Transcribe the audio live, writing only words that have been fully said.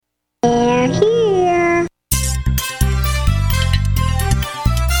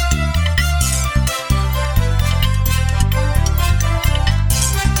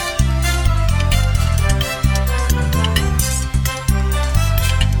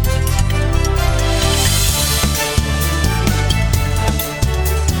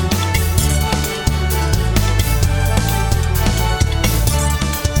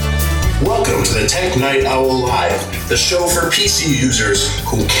the Tech Night Owl Live, the show for PC users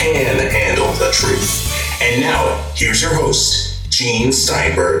who can handle the truth. And now, here's your host, Gene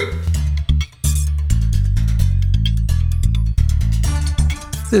Steinberg.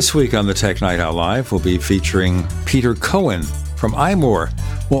 This week on the Tech Night Owl Live, we'll be featuring Peter Cohen from iMore.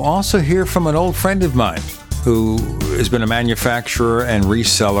 We'll also hear from an old friend of mine who has been a manufacturer and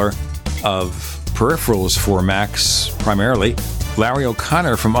reseller of peripherals for Macs primarily, Larry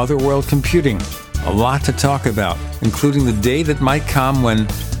O'Connor from Otherworld Computing. A lot to talk about, including the day that might come when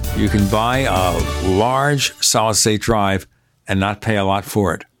you can buy a large solid-state drive and not pay a lot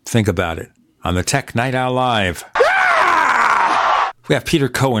for it. Think about it on the Tech Night Owl Live. We have Peter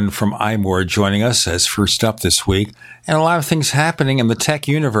Cohen from iMore joining us as first up this week, and a lot of things happening in the tech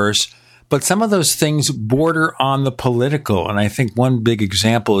universe, but some of those things border on the political, and I think one big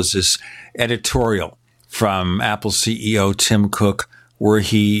example is this editorial from Apple CEO Tim Cook, where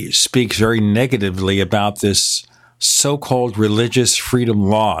he speaks very negatively about this so-called religious freedom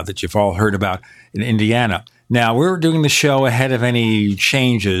law that you've all heard about in Indiana. Now, we're doing the show ahead of any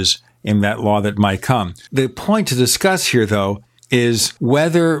changes in that law that might come. The point to discuss here, though, is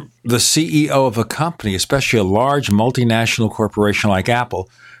whether the CEO of a company, especially a large multinational corporation like Apple,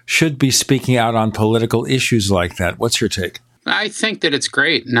 should be speaking out on political issues like that. What's your take? I think that it's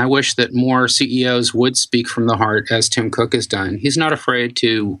great, and I wish that more CEOs would speak from the heart, as Tim Cook has done. He's not afraid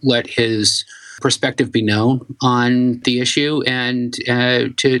to let his perspective be known on the issue and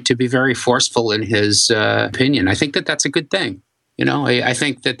to be very forceful in his opinion. I think that that's a good thing. You know, I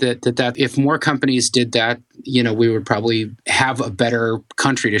think that if more companies did that, you know, we would probably have a better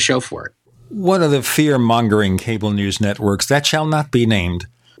country to show for it. One of the fear-mongering cable news networks, that shall not be named,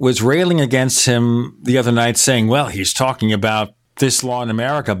 was railing against him the other night, saying, well, he's talking about this law in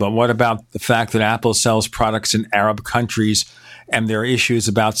America, but what about the fact that Apple sells products in Arab countries and there are issues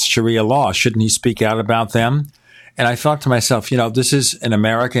about Sharia law? Shouldn't he speak out about them? And I thought to myself, you know, this is an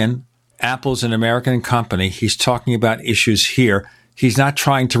American. Apple's an American company. He's talking about issues here. He's not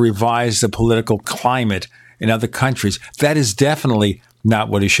trying to revise the political climate in other countries. That is definitely not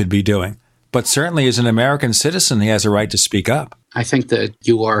what he should be doing. But certainly as an American citizen, he has a right to speak up. I think that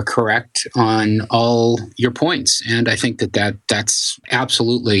you are correct on all your points. And I think that's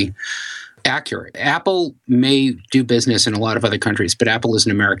absolutely accurate. Apple may do business in a lot of other countries, but Apple is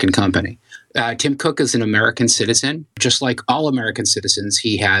an American company. Tim Cook is an American citizen. Just like all American citizens,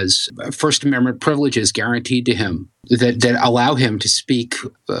 he has First Amendment privileges guaranteed to him that allow him to speak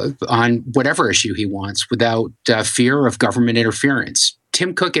on whatever issue he wants without fear of government interference.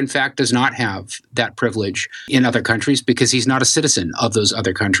 Tim Cook, in fact, does not have that privilege in other countries because he's not a citizen of those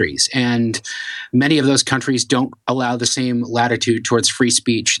other countries. And many of those countries don't allow the same latitude towards free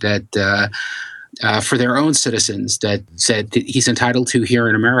speech that for their own citizens that he's entitled to here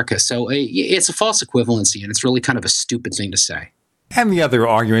in America. So it's a false equivalency, and it's really kind of a stupid thing to say. And the other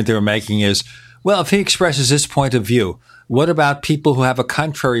argument they were making is, well, if he expresses this point of view, what about people who have a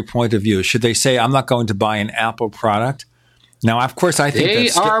contrary point of view? Should they say, I'm not going to buy an Apple product? Now, of course, I think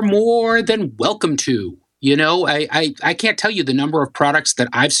they are more than welcome to. You know, I can't tell you the number of products that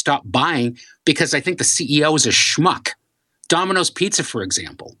I've stopped buying because I think the CEO is a schmuck. Domino's Pizza, for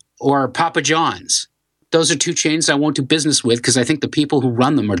example, or Papa John's. Those are two chains I won't do business with because I think the people who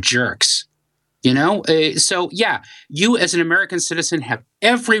run them are jerks. You know, so yeah, you as an American citizen have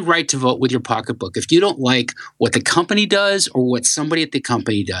every right to vote with your pocketbook if you don't like what the company does or what somebody at the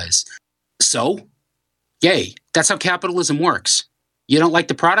company does. So, yay, that's how capitalism works. You don't like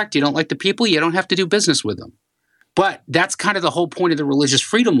the product, you don't like the people, you don't have to do business with them. But that's kind of the whole point of the religious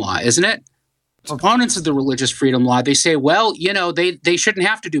freedom law, isn't it? Opponents of the religious freedom law, they say, well, you know, they shouldn't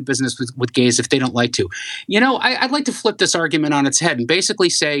have to do business with gays if they don't like to. You know, I'd like to flip this argument on its head and basically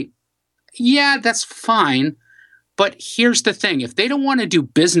say, yeah, that's fine. But here's the thing. If they don't want to do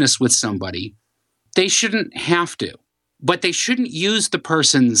business with somebody, they shouldn't have to. But they shouldn't use the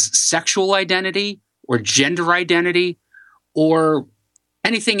person's sexual identity or gender identity or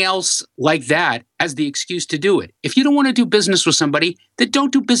anything else like that as the excuse to do it. If you don't want to do business with somebody, then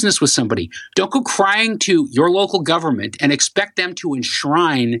don't do business with somebody. Don't go crying to your local government and expect them to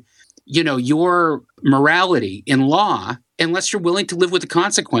enshrine, you know, your morality in law unless you're willing to live with the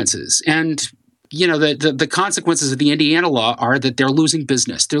consequences. And, you know, the consequences of the Indiana law are that they're losing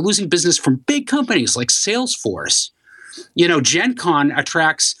business. They're losing business from big companies like Salesforce. You know, Gen Con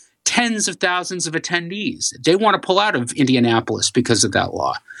attracts tens of thousands of attendees. They want to pull out of Indianapolis because of that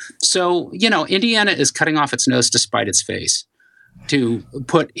law. So, you know, Indiana is cutting off its nose to spite its face to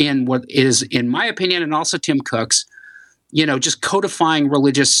put in what is, in my opinion, and also Tim Cook's, you know, just codifying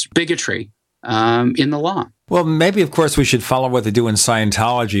religious bigotry in the law. Well, maybe, of course, we should follow what they do in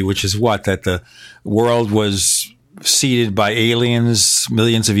Scientology, which is what? That the world was seeded by aliens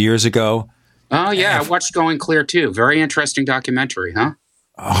millions of years ago. Oh, yeah. I watched Going Clear, too. Very interesting documentary, huh?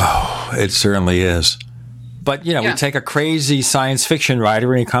 Oh, it certainly is. But, we take a crazy science fiction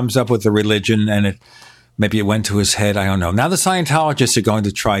writer and he comes up with a religion and maybe it went to his head. I don't know. Now the Scientologists are going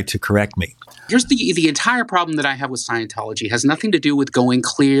to try to correct me. Here's the entire problem that I have with Scientology. It has nothing to do with Going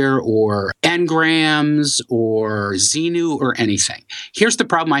Clear or engrams or Xenu or anything. Here's the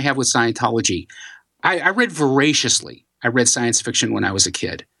problem I have with Scientology. I read voraciously. I read science fiction when I was a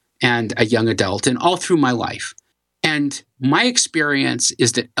kid and a young adult and all through my life. And my experience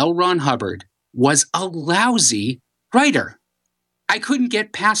is that L. Ron Hubbard was a lousy writer. I couldn't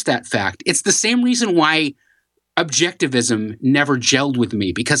get past that fact. It's the same reason why objectivism never gelled with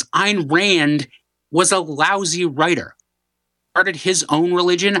me, because Ayn Rand was a lousy writer. Started his own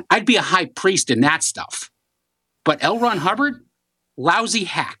religion. I'd be a high priest in that stuff. But L. Ron Hubbard, lousy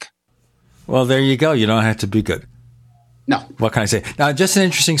hack. Well, there you go. You don't have to be good. No. What can I say? Now, just an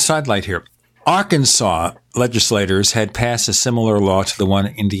interesting sidelight here. Arkansas legislators had passed a similar law to the one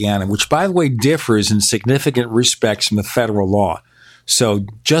in Indiana, which, by the way, differs in significant respects from the federal law. So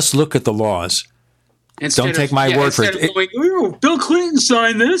just look at the laws. Don't take my word for it. Going, Bill Clinton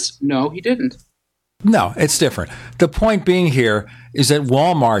signed this. No, he didn't. No, it's different. The point being here is that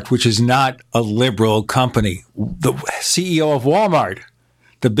Walmart, which is not a liberal company, the CEO of Walmart,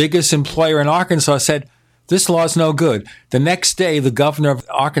 the biggest employer in Arkansas, said, this law is no good. The next day, the governor of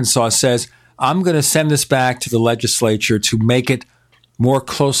Arkansas says, I'm going to send this back to the legislature to make it more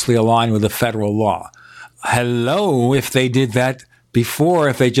closely aligned with the federal law. Hello, if they did that before,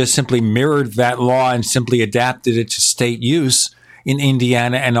 if they just simply mirrored that law and simply adapted it to state use in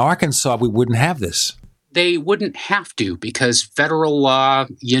Indiana and Arkansas, we wouldn't have this. They wouldn't have to, because federal law,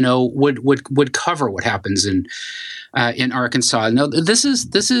 would cover what happens in Arkansas. No, this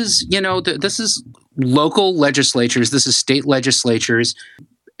is local legislatures. This is state legislatures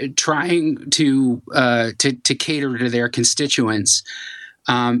trying to cater to their constituents.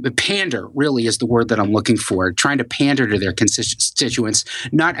 Pander really is the word that I'm looking for. Trying to pander to their constituents,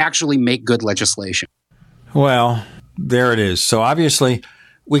 not actually make good legislation. Well, there it is. So obviously,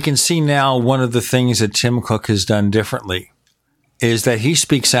 we can see now one of the things that Tim Cook has done differently is that he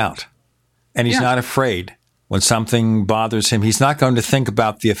speaks out, and he's not afraid when something bothers him. He's not going to think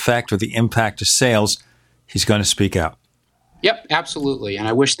about the effect or the impact to sales. He's going to speak out. Yep, absolutely. And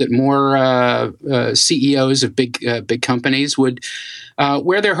I wish that more CEOs of big companies would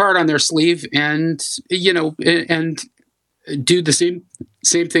wear their heart on their sleeve and do the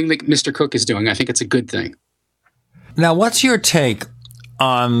same thing that Mr. Cook is doing. I think it's a good thing. Now, what's your take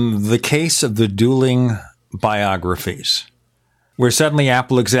on the case of the dueling biographies, where suddenly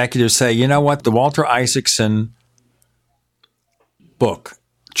Apple executives say, you know what, the Walter Isaacson book,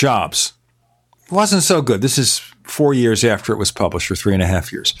 Jobs, wasn't so good. This is 4 years after it was published, or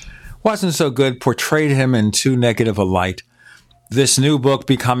 3.5 years. Wasn't so good, portrayed him in too negative a light. This new book,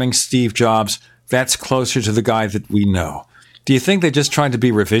 Becoming Steve Jobs, that's closer to the guy that we know. Do you think they're just trying to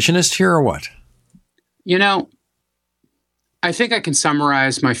be revisionist here or what? I think I can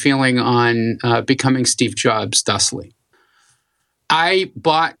summarize my feeling on Becoming Steve Jobs thusly. I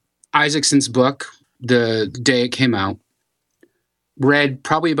bought Isaacson's book the day it came out, read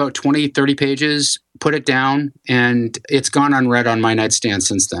probably about 20, 30 pages, put it down, and it's gone unread on my nightstand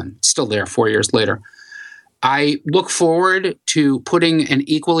since then. It's still there 4 years later. I look forward to putting an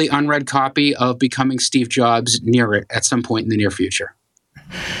equally unread copy of Becoming Steve Jobs near it at some point in the near future.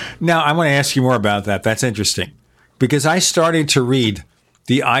 Now, I want to ask you more about that. That's interesting. Because I started to read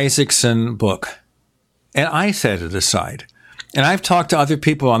the Isaacson book, and I set it aside. And I've talked to other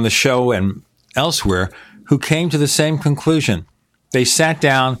people on the show and elsewhere who came to the same conclusion. They sat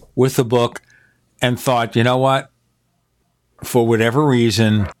down with the book and thought, you know what? For whatever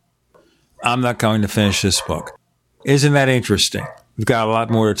reason, I'm not going to finish this book. Isn't that interesting? We've got a lot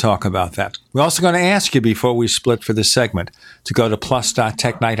more to talk about that. We're also going to ask you before we split for this segment to go to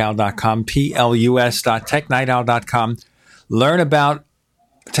plus.technightowl.com, plus.technightowl.com. Learn about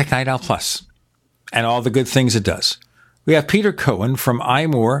Tech Night Owl Plus and all the good things it does. We have Peter Cohen from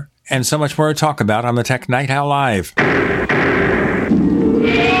iMore and so much more to talk about on the Tech Night Owl Live.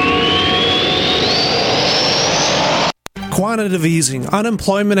 Quantitative easing,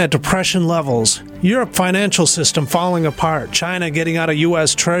 unemployment at depression levels, Europe financial system falling apart, China getting out of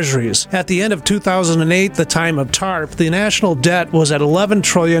U.S. treasuries. At the end of 2008, the time of TARP, the national debt was at $11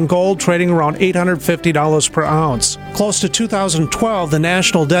 trillion, gold trading around $850 per ounce. Close to 2012, the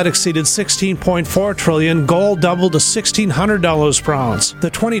national debt exceeded $16.4 trillion, gold doubled to $1,600 per ounce.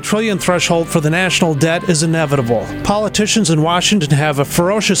 The $20 trillion threshold for the national debt is inevitable. Politicians in Washington have a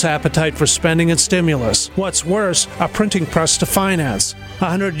ferocious appetite for spending and stimulus. What's worse, a printing press to finance.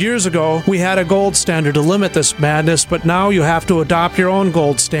 100 years ago, we had a gold standard to limit this madness, but now you have to adopt your own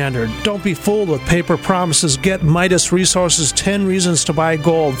gold standard. Don't be fooled with paper promises. Get Midas Resources 10 Reasons to Buy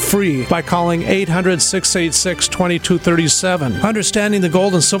Gold free by calling 800-686-2237. Understanding the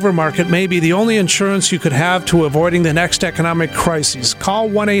gold and silver market may be the only insurance you could have to avoiding the next economic crisis. Call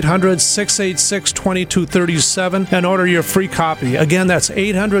 1-800-686-2237 and order your free copy. Again, that's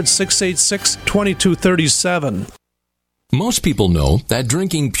 800-686-2237. Most people know that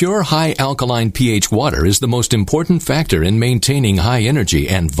drinking pure high alkaline pH water is the most important factor in maintaining high energy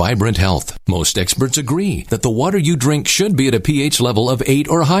and vibrant health. Most experts agree that the water you drink should be at a pH level of 8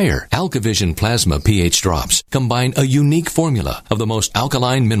 or higher. AlkaVision Plasma pH drops combine a unique formula of the most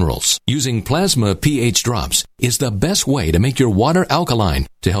alkaline minerals. Using plasma pH drops is the best way to make your water alkaline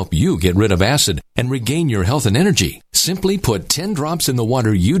to help you get rid of acid and regain your health and energy. Simply put 10 drops in the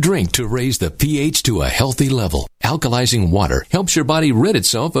water you drink to raise the pH to a healthy level. Alkalizing water helps your body rid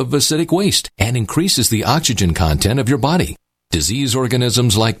itself of acidic waste and increases the oxygen content of your body. Disease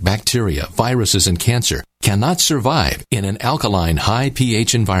organisms like bacteria, viruses, and cancer cannot survive in an alkaline high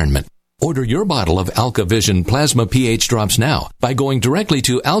pH environment. Order your bottle of AlkaVision Plasma pH drops now by going directly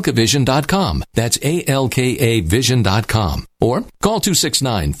to alkavision.com. That's ALKA Vision.com. Or call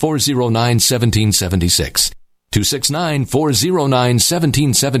 269-409-1776.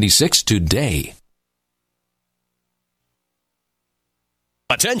 269-409-1776 today.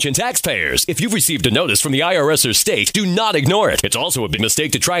 Attention taxpayers! If you've received a notice from the IRS or state, do not ignore it. It's also a big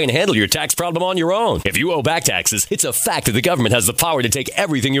mistake to try and handle your tax problem on your own. If you owe back taxes, it's a fact that the government has the power to take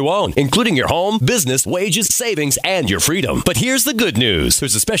everything you own, including your home, business, wages, savings, and your freedom. But here's the good news.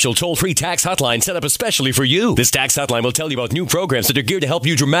 There's a special toll-free tax hotline set up especially for you. This tax hotline will tell you about new programs that are geared to help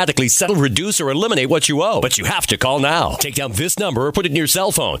you dramatically settle, reduce, or eliminate what you owe. But you have to call now. Take down this number or put it in your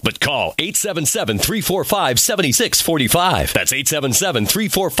cell phone. But call 877-345-7645. That's 877-345-7645.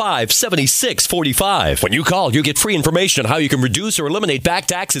 When you call, you get free information on how you can reduce or eliminate back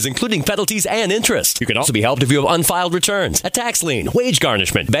taxes, including penalties and interest. You can also be helped if you have unfiled returns, a tax lien, wage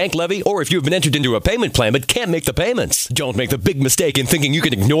garnishment, bank levy, or if you've been entered into a payment plan but can't make the payments. Don't make the big mistake in thinking you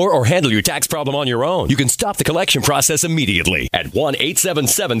can ignore or handle your tax problem on your own. You can stop the collection process immediately at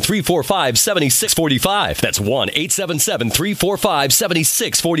 1-877-345-7645. That's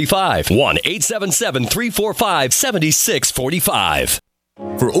 1-877-345-7645. 1-877-345-7645.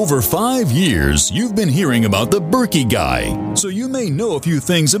 For over 5 years, you've been hearing about the Berkey Guy, so you may know a few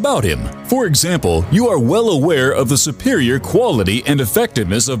things about him. For example, you are well aware of the superior quality and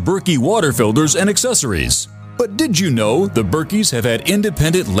effectiveness of Berkey water filters and accessories. But did you know the Berkeys have had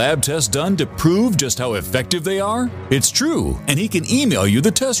independent lab tests done to prove just how effective they are? It's true, and he can email you the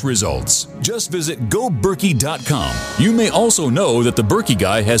test results. Just visit GoBerkey.com. You may also know that the Berkey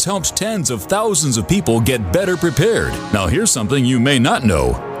Guy has helped tens of thousands of people get better prepared. Now here's something you may not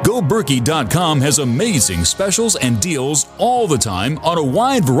know. GoBerkey.com has amazing specials and deals all the time on a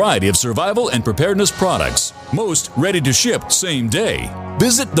wide variety of survival and preparedness products, most ready to ship same day.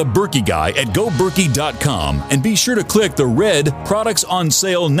 Visit the Berkey Guy at GoBerkey.com and be sure to click the red Products on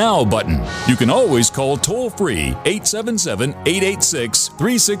Sale Now button. You can always call toll-free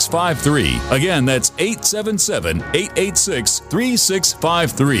 877-886-3653. Again, that's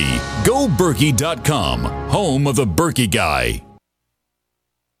 877-886-3653. GoBerkey.com, home of the Berkey Guy.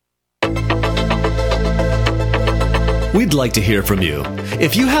 We'd like to hear from you.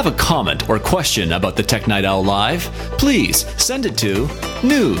 If you have a comment or question about the Tech Night Owl Live, please send it to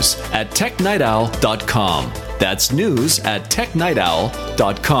news@technightowl.com. That's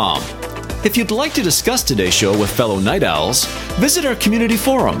news@technightowl.com. If you'd like to discuss today's show with fellow night owls, visit our community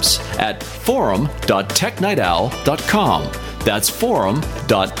forums at forum.technightowl.com. That's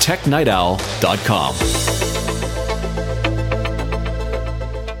forum.technightowl.com.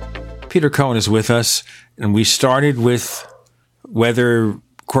 Peter Cohen is with us, and we started with whether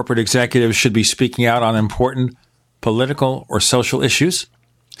corporate executives should be speaking out on important political or social issues,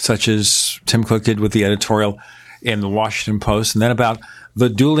 such as Tim Cook did with the editorial in the Washington Post, and then about the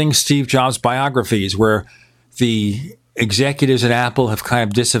dueling Steve Jobs biographies, where the executives at Apple have kind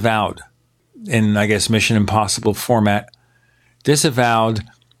of disavowed, in, I guess, Mission Impossible format, disavowed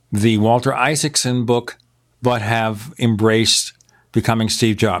the Walter Isaacson book, but have embraced becoming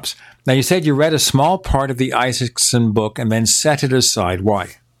Steve Jobs. Now, you said you read a small part of the Isaacson book and then set it aside.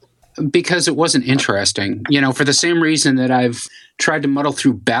 Why? Because it wasn't interesting. For the same reason that I've tried to muddle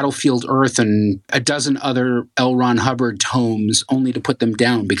through Battlefield Earth and a dozen other L. Ron Hubbard tomes only to put them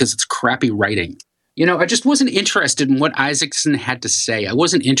down because it's crappy writing. I just wasn't interested in what Isaacson had to say. I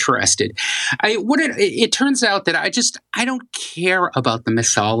wasn't interested. It turns out that I don't care about the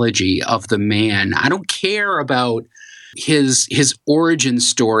mythology of the man. I don't care about his origin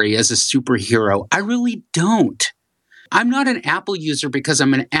story as a superhero. I really don't. I'm not an Apple user because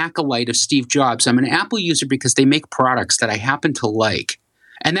I'm an acolyte of Steve Jobs. I'm an Apple user because they make products that I happen to like.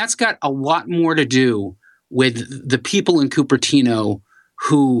 And that's got a lot more to do with the people in Cupertino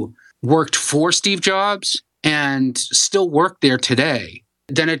who worked for Steve Jobs and still work there today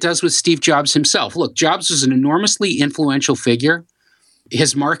than it does with Steve Jobs himself. Look, Jobs was an enormously influential figure.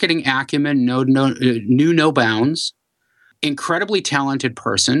 His marketing acumen knew no bounds. Incredibly talented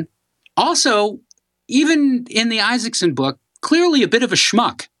person. Also, even in the Isaacson book, clearly a bit of a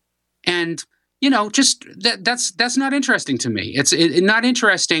schmuck. And, just that's not interesting to me. It's not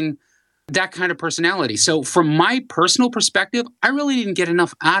interesting, that kind of personality. So from my personal perspective, I really didn't get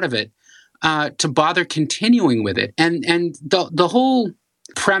enough out of it to bother continuing with it. And the whole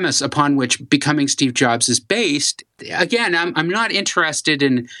premise upon which Becoming Steve Jobs is based, again, I'm not interested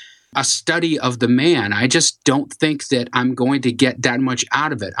in a study of the man. I just don't think that I'm going to get that much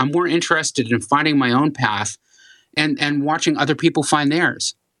out of it. I'm more interested in finding my own path and watching other people find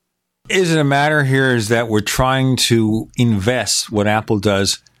theirs. Is it a matter here is that we're trying to invest what Apple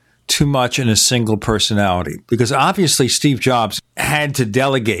does too much in a single personality? Because obviously Steve Jobs had to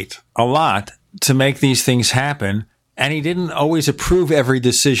delegate a lot to make these things happen, and he didn't always approve every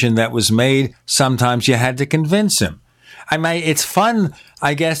decision that was made. Sometimes you had to convince him. It's fun,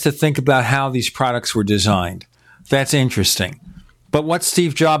 I guess, to think about how these products were designed. That's interesting. But what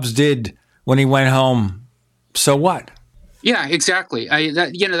Steve Jobs did when he went home, so what? Yeah, exactly.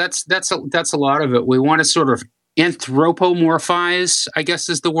 That's a lot of it. We want to sort of anthropomorphize, I guess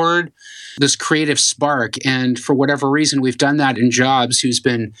is the word, this creative spark. And for whatever reason, we've done that in Jobs, who's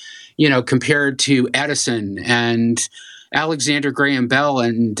been, compared to Edison and Alexander Graham Bell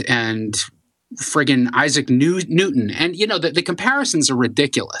and friggin' Isaac Newton. And, the comparisons are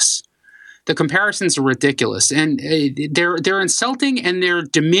ridiculous. And they're insulting and they're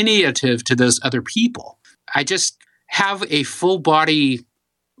diminutive to those other people. I just have a full body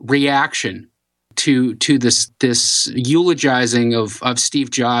reaction to this eulogizing of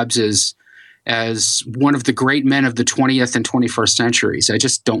Steve Jobs as one of the great men of the 20th and 21st centuries. I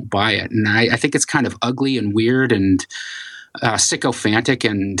just don't buy it. And I think it's kind of ugly and weird and sycophantic,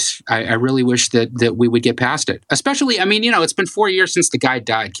 and I really wish that we would get past it. Especially, it's been 4 years since the guy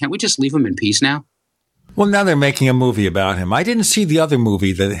died. Can't we just leave him in peace now? Well, now they're making a movie about him. I didn't see the other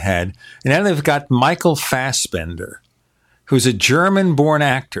movie that they had. And now they've got Michael Fassbender, who's a German-born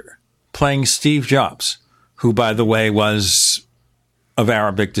actor, playing Steve Jobs, who, by the way, was of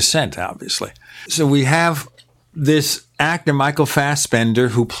Arabic descent, obviously. So we have this actor, Michael Fassbender,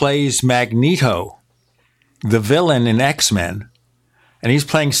 who plays Magneto, the villain in X-Men, and he's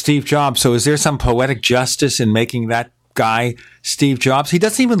playing Steve Jobs. So is there some poetic justice in making that guy Steve Jobs? He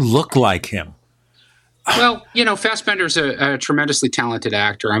doesn't even look like him. Well, Fassbender's a tremendously talented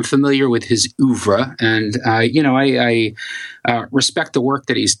actor. I'm familiar with his oeuvre, and, I respect the work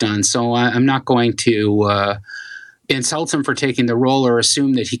that he's done. So I'm not going to insult him for taking the role or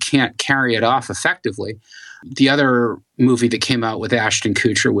assume that he can't carry it off effectively. The other movie that came out with Ashton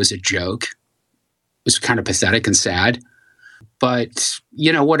Kutcher was a joke. It was kind of pathetic and sad. But,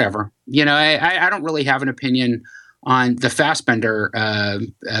 whatever. I don't really have an opinion on the Fassbender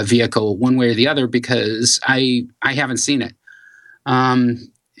vehicle one way or the other because I haven't seen it.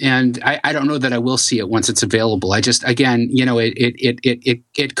 And I don't know that I will see it once it's available. I just, again,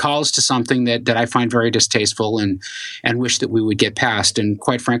 it calls to something that I find very distasteful and wish that we would get past. And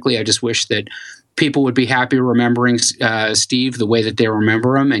quite frankly, I just wish that people would be happy remembering Steve the way that they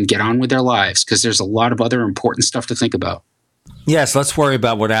remember him and get on with their lives, because there's a lot of other important stuff to think about. Yes, let's worry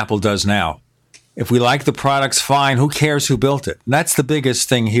about what Apple does now. If we like the products, fine. Who cares who built it? And that's the biggest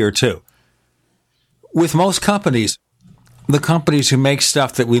thing here, too. With most companies, the companies who make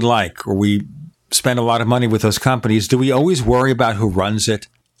stuff that we like, or we spend a lot of money with those companies, do we always worry about who runs it?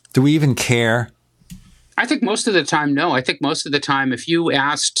 Do we even care? I think most of the time, no. I think most of the time, if you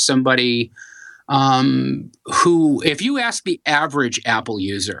asked somebody if you ask the average Apple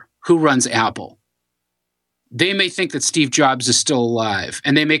user who runs Apple, they may think that Steve Jobs is still alive,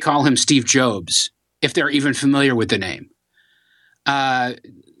 and they may call him Steve Jobs if they're even familiar with the name.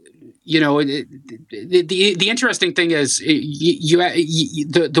 the interesting thing is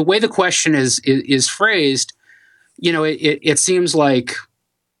the way the question is phrased. It seems like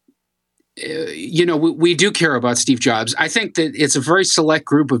we do care about Steve Jobs. I think that it's a very select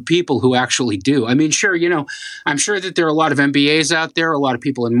group of people who actually do. I mean, sure, I'm sure that there are a lot of MBAs out there, a lot of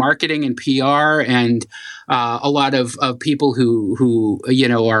people in marketing and PR, and a lot of people who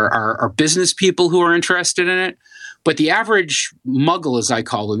are business people who are interested in it. But the average muggle, as I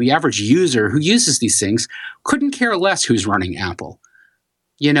call them, the average user who uses these things, couldn't care less who's running Apple,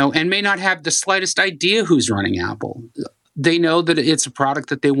 and may not have the slightest idea who's running Apple. They know that it's a product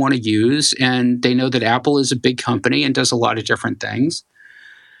that they want to use, and they know that Apple is a big company and does a lot of different things.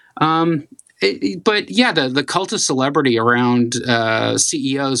 The cult of celebrity around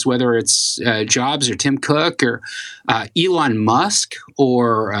CEOs, whether it's Jobs or Tim Cook or Elon Musk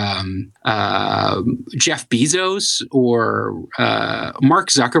or Jeff Bezos or Mark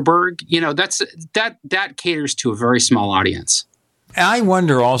Zuckerberg, that caters to a very small audience. I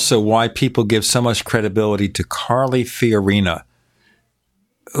wonder also why people give so much credibility to Carly Fiorina,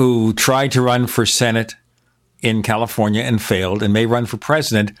 who tried to run for Senate in California and failed, and may run for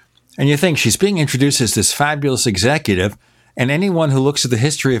president. And you think she's being introduced as this fabulous executive, and anyone who looks at the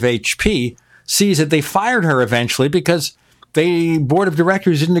history of HP sees that they fired her eventually because the board of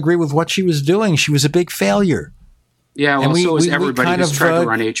directors didn't agree with what she was doing. She was a big failure. Yeah, well, so is everybody who's tried to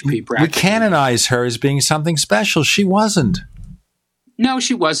run HP practically. We canonize her as being something special. She wasn't. No,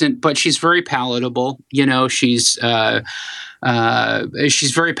 she wasn't, but she's very palatable. She's very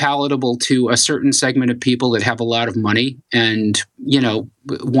palatable to a certain segment of people that have a lot of money and,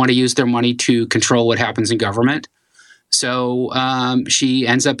 want to use their money to control what happens in government. So she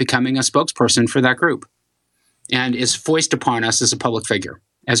ends up becoming a spokesperson for that group and is foisted upon us as a public figure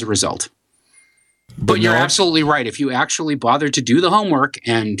as a result. But you're absolutely right. If you actually bother to do the homework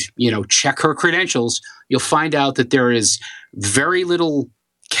and, check her credentials, you'll find out that there is very little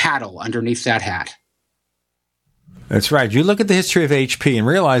cattle underneath that hat. That's right. You look at the history of HP and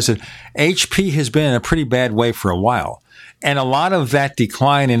realize that HP has been in a pretty bad way for a while. And a lot of that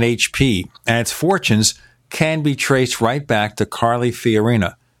decline in HP and its fortunes can be traced right back to Carly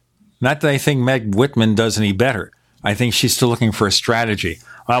Fiorina. Not that I think Meg Whitman does any better. I think she's still looking for a strategy.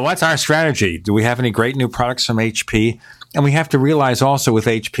 What's our strategy? Do we have any great new products from HP? And we have to realize also with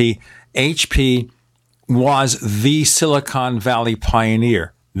HP was the Silicon Valley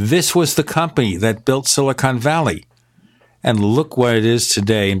pioneer. This was the company that built Silicon Valley. And look what it is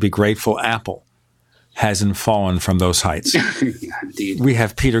today, and be grateful Apple hasn't fallen from those heights. Yeah, indeed. We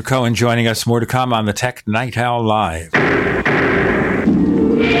have Peter Cohen joining us. More to come on the Tech Night Owl Live.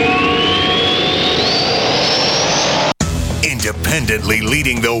 Independently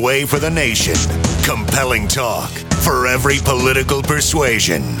leading the way for the nation. Compelling talk for every political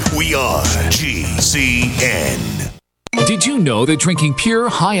persuasion. We are GCN. Did you know that drinking pure,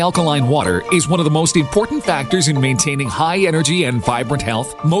 high-alkaline water is one of the most important factors in maintaining high energy and vibrant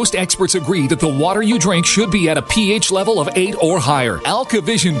health? Most experts agree that the water you drink should be at a pH level of 8 or higher.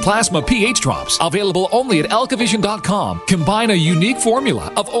 AlkaVision Plasma pH Drops, available only at alkavision.com, combine a unique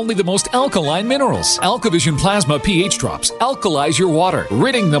formula of only the most alkaline minerals. AlkaVision Plasma pH Drops alkalize your water,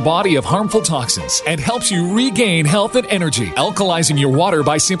 ridding the body of harmful toxins, and helps you regain health and energy. Alkalizing your water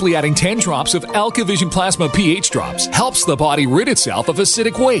by simply adding 10 drops of AlkaVision Plasma pH Drops helps the body rid itself of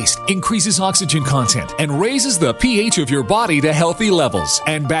acidic waste, increases oxygen content, and raises the pH of your body to healthy levels.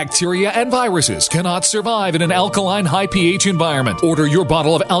 And bacteria and viruses cannot survive in an alkaline high pH environment. Order your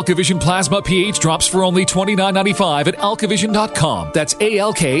bottle of AlkaVision Plasma pH Drops for only $29.95 at alkavision.com. That's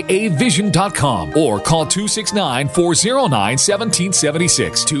ALKAvision.com. Or call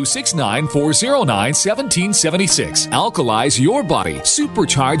 269-409-1776. 269-409-1776. Alkalize your body.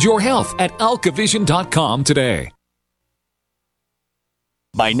 Supercharge your health at alkavision.com today.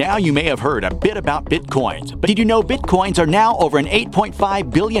 By now, you may have heard a bit about Bitcoins, but did you know Bitcoins are now over an $8.5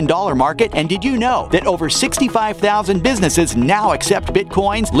 billion market? And did you know that over 65,000 businesses now accept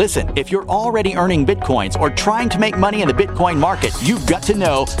Bitcoins? Listen, if you're already earning Bitcoins or trying to make money in the Bitcoin market, you've got to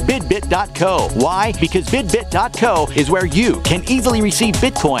know BidBit.co. Why? Because BidBit.co is where you can easily receive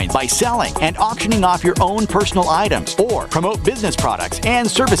Bitcoins by selling and auctioning off your own personal items or promote business products and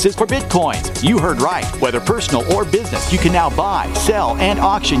services for Bitcoins. You heard right. Whether personal or business, you can now buy, sell, and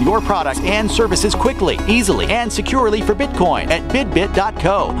auction your products and services quickly, easily, and securely for Bitcoin at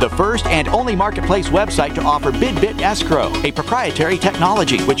BidBit.co, the first and only marketplace website to offer BidBit Escrow, a proprietary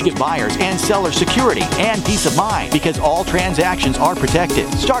technology which gives buyers and sellers security and peace of mind because all transactions are protected.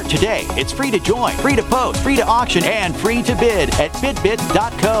 Start today. It's free to join, free to post, free to auction, and free to bid at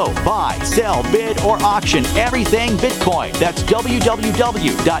BidBit.co. Buy, sell, bid, or auction everything Bitcoin. That's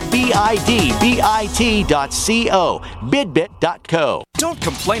www.bidbit.co. BidBit.co. Don't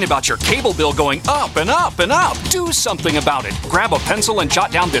complain about your cable bill going up and up and up. Do something about it. Grab a pencil and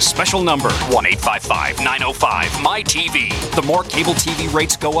jot down this special number, 1-855-905-MY-TV. The more cable TV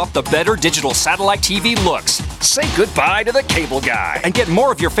rates go up, the better digital satellite TV looks. Say goodbye to the cable guy and get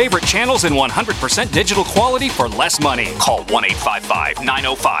more of your favorite channels in 100% digital quality for less money. Call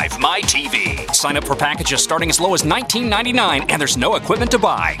 1-855-905-MY-TV. Sign up for packages starting as low as $19.99, and there's no equipment to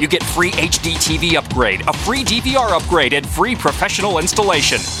buy. You get free HD TV upgrade, a free DVR upgrade, and free professional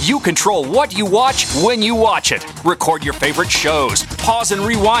installation. You control what you watch when you watch it. Record your favorite shows, pause and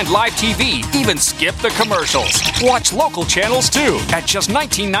rewind live TV, even skip the commercials. Watch local channels too. At just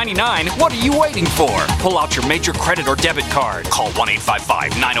 $19.99, what are you waiting for? Pull out your major credit or debit card. Call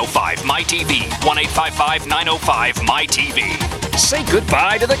 1-855-905-MY-TV. 1-855-905-MY-TV. Say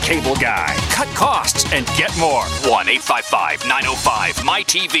goodbye to the cable guy. Cut costs and get more.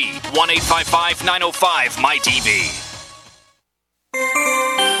 1-855-905-MY-TV. 1-855-905-MY-TV.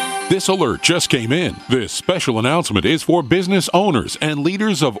 This alert just came in. This special announcement is for business owners and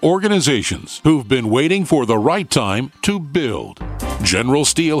leaders of organizations who've been waiting for the right time to build. General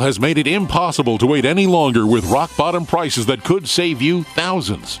Steel has made it impossible to wait any longer with rock-bottom prices that could save you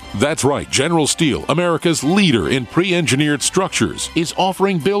thousands. That's right, General Steel, America's leader in pre-engineered structures, is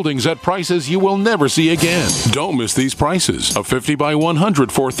offering buildings at prices you will never see again. Don't miss these prices. A 50 by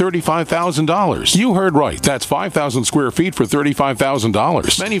 100 for $35,000. You heard right. That's 5,000 square feet for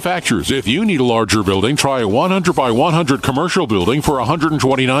 $35,000. Manufacturers, if you need a larger building, try a 100 by 100 commercial building for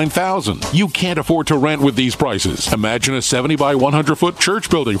 $129,000. You can't afford to rent with these prices. Imagine a 70 by 100 foot church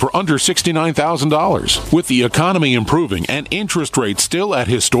building for under $69,000. With the economy improving and interest rates still at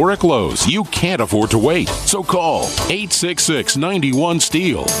historic lows, you can't afford to wait. So call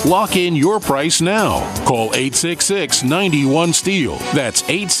 866-91-STEEL. Lock in your price now. Call 866-91-STEEL. That's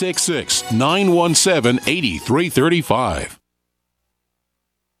 866-917-8335.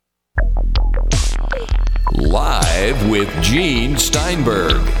 Live with Gene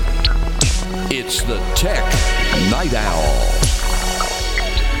Steinberg. It's the Tech Night Owl.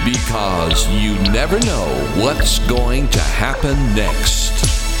 Because you never know what's going to happen next.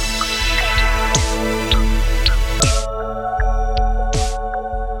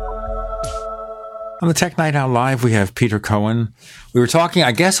 On the Tech Night Owl Live, we have Peter Cohen. We were talking,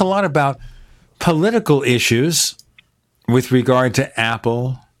 I guess, a lot about political issues with regard to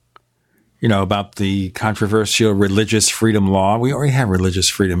Apple, you know, about the controversial religious freedom law. We already have religious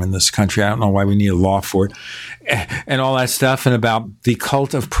freedom in this country. I don't know why we need a law for it. And all that stuff, and about the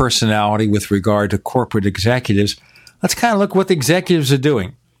cult of personality with regard to corporate executives. Let's kind of look what the executives are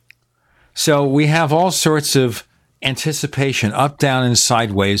doing. So we have all sorts of anticipation, up, down, and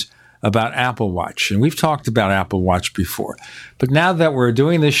sideways, about Apple Watch. And we've talked about Apple Watch before. But now that we're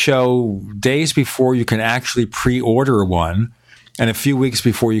doing this show days before you can actually pre-order one, and a few weeks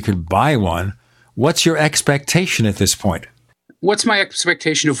before you can buy one, what's your expectation at this point? What's my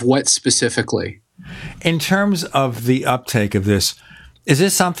expectation of what specifically? In terms of the uptake of this, is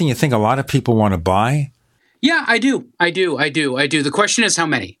this something you think a lot of people want to buy? Yeah, I do. The question is how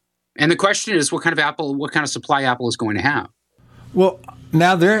many? And the question is what kind of supply Apple is going to have. Well,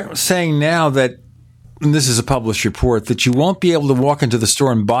 now they're saying now that, and this is a published report, that you won't be able to walk into the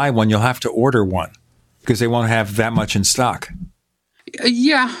store and buy one. You'll have to order one because they won't have that much in stock.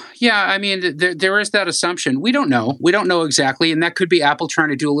 Yeah. I mean, there is that assumption. We don't know. We don't know exactly, and that could be Apple trying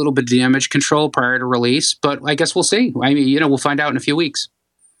to do a little bit of damage control prior to release. But I guess we'll see. I mean, we'll find out in a few weeks.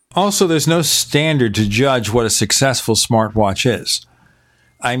 Also, there's no standard to judge what a successful smartwatch is.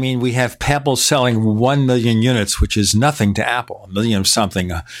 I mean, we have Pebble selling 1 million units, which is nothing to Apple. 1 million of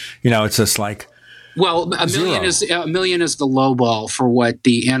something. It's just like. Well, a million is the low ball for what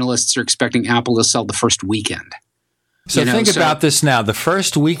the analysts are expecting Apple to sell the first weekend. So think about this now. The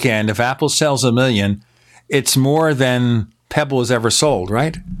first weekend, if Apple sells 1 million, it's more than Pebble has ever sold,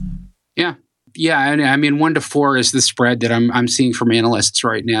 right? Yeah. And I mean, 1 to 4 is the spread that I'm seeing from analysts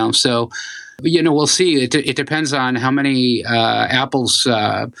right now. So, we'll see. It depends on how many Apple's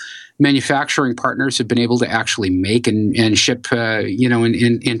manufacturing partners have been able to actually make and ship,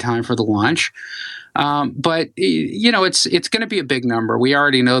 in time for the launch. But it's going to be a big number. We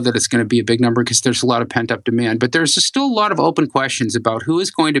already know that it's going to be a big number because there's a lot of pent up demand. But there's still a lot of open questions about who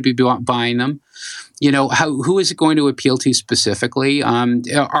is going to be buying them. Who is it going to appeal to specifically?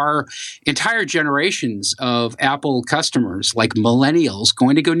 Are entire generations of Apple customers, like millennials,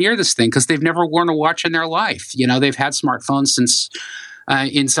 going to go near this thing because they've never worn a watch in their life? They've had smartphones since.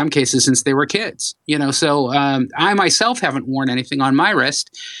 In some cases, since they were kids, So I myself haven't worn anything on my wrist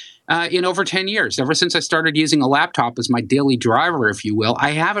in over 10 years. Ever since I started using a laptop as my daily driver, if you will,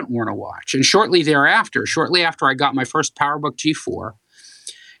 I haven't worn a watch. And shortly after I got my first PowerBook G4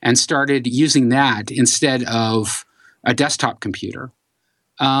 and started using that instead of a desktop computer,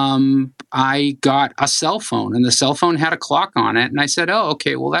 I got a cell phone, and the cell phone had a clock on it. And I said, oh,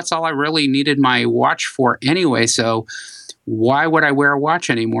 okay, well, that's all I really needed my watch for anyway. So why would I wear a watch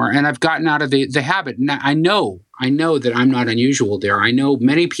anymore? And I've gotten out of the habit. Now, I know that I'm not unusual there. I know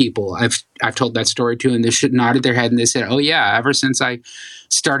many people I've told that story to, and they nodded their head and they said, oh yeah, ever since I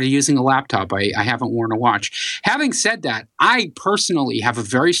started using a laptop, I haven't worn a watch. Having said that, I personally have a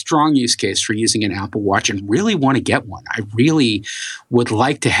very strong use case for using an Apple Watch and really want to get one. I really would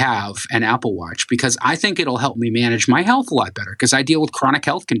like to have an Apple Watch because I think it'll help me manage my health a lot better because I deal with chronic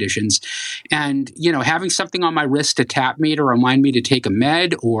health conditions. And, having something on my wrist to tap me to remind me to take a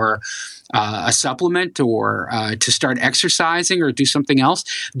med or a supplement or to start exercising or do something else,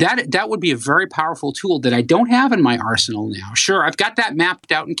 that would be a very powerful tool that I don't have in my arsenal now. Sure, I've got that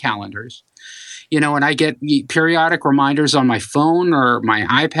mapped out in calendars, and I get periodic reminders on my phone or my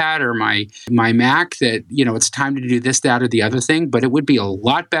iPad or my Mac that, it's time to do this, that, or the other thing. But it would be a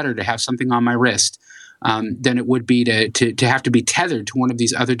lot better to have something on my wrist than it would be to have to be tethered to one of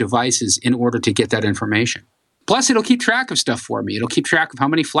these other devices in order to get that information. Plus, it'll keep track of stuff for me. It'll keep track of how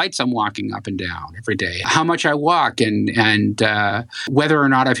many flights I'm walking up and down every day, how much I walk, and whether or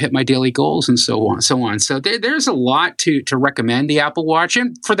not I've hit my daily goals, and so on. So there's a lot to recommend the Apple Watch,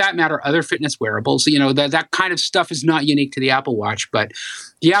 and for that matter, other fitness wearables. That kind of stuff is not unique to the Apple Watch, but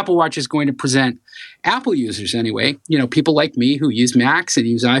the Apple Watch is going to present Apple users anyway. People like me who use Macs and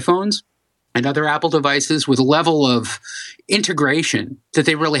use iPhones and other Apple devices with a level of integration that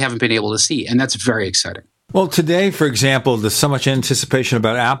they really haven't been able to see, and that's very exciting. Well, today, for example, there's so much anticipation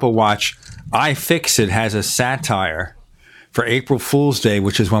about Apple Watch. iFixit has a satire for April Fool's Day,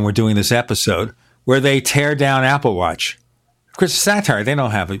 which is when we're doing this episode, where they tear down Apple Watch. Of course, satire, they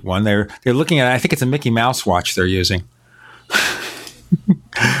don't have one. They're looking at, I think it's a Mickey Mouse watch they're using.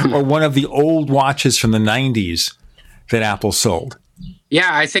 Or one of the old watches from the 90s that Apple sold. Yeah,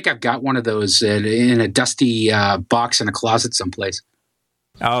 I think I've got one of those in a dusty box in a closet someplace.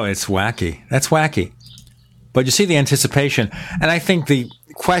 Oh, it's wacky. That's wacky. But you see the anticipation. And I think the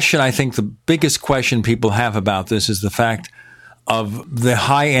biggest question people have about this is the fact of the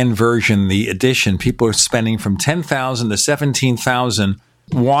high-end version, the edition. People are spending from $10,000 to $17,000.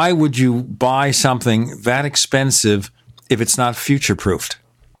 Why would you buy something that expensive if it's not future-proofed?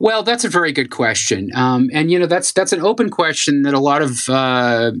 Well, that's a very good question. And that's an open question that a lot of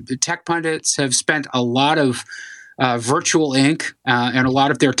tech pundits have spent a lot of virtual ink and a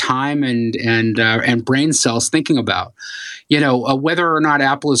lot of their time and brain cells thinking about, whether or not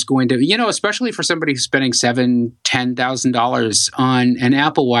Apple is going to, especially for somebody who's spending $7,000-$10,000 on an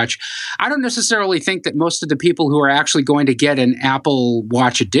Apple Watch. I don't necessarily think that most of the people who are actually going to get an Apple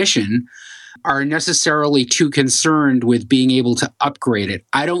Watch edition are necessarily too concerned with being able to upgrade it.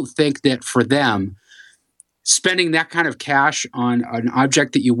 I don't think that for them, spending that kind of cash on an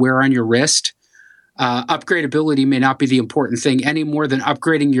object that you wear on your wrist, upgradability may not be the important thing any more than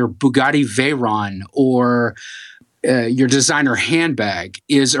upgrading your Bugatti Veyron or your designer handbag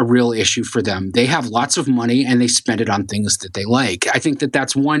is a real issue for them. They have lots of money and they spend it on things that they like. I think that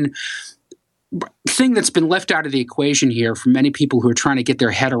that's one thing that's been left out of the equation here for many people who are trying to get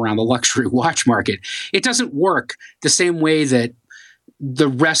their head around the luxury watch market. It doesn't work the same way that the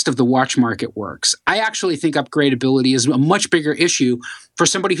rest of the watch market works. I actually think upgradability is a much bigger issue for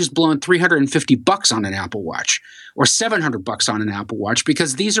somebody who's blown $350 on an Apple Watch or $700 on an Apple Watch,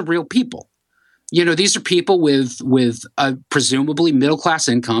 because these are real people. These are people with presumably middle-class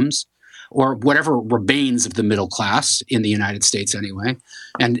incomes, or whatever remains of the middle class in the United States anyway,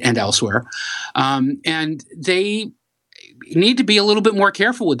 and elsewhere. And they need to be a little bit more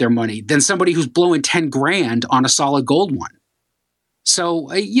careful with their money than somebody who's blowing $10,000 on a solid gold one. So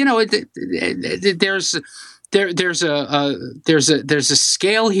there's a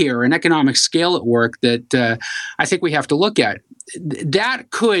scale here, an economic scale at work that I think we have to look at. That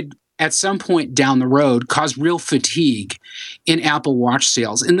could, at some point down the road, cause real fatigue in Apple Watch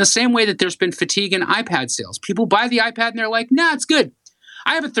sales, in the same way that there's been fatigue in iPad sales. People buy the iPad and they're like, nah, it's good.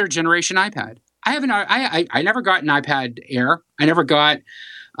 I have a third generation iPad. I never got an iPad Air. I never got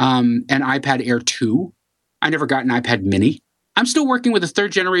an iPad Air 2. I never got an iPad Mini. I'm still working with a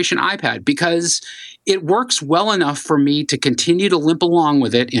third generation iPad because it works well enough for me to continue to limp along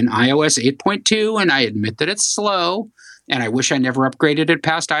with it in iOS 8.2. And I admit that it's slow, and I wish I never upgraded it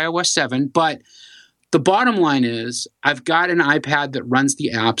past iOS 7. But the bottom line is I've got an iPad that runs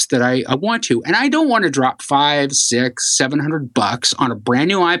the apps that I want to. And I don't want to drop $500, $600, $700 on a brand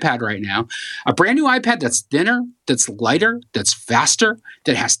new iPad right now. A brand new iPad that's thinner, that's lighter, that's faster,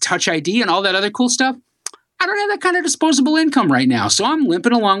 that has Touch ID and all that other cool stuff. I don't have that kind of disposable income right now, so I'm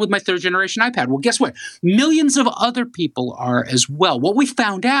limping along with my third-generation iPad. Well, guess what? Millions of other people are as well. What we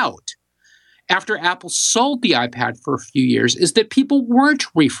found out after Apple sold the iPad for a few years is that people weren't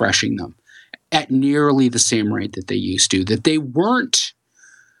refreshing them at nearly the same rate that they used to, that they weren't,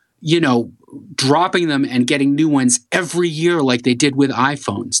 dropping them and getting new ones every year like they did with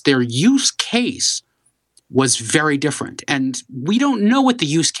iPhones. Their use case was very different. And we don't know what the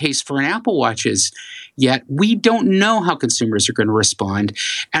use case for an Apple Watch is yet. We don't know how consumers are going to respond.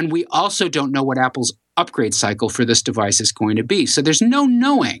 And we also don't know what Apple's upgrade cycle for this device is going to be. So there's no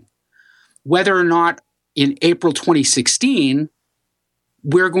knowing whether or not in April 2016,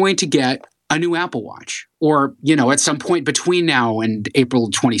 we're going to get a new Apple Watch or, at some point between now and April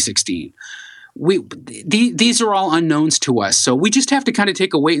 2016. These are all unknowns to us. So we just have to kind of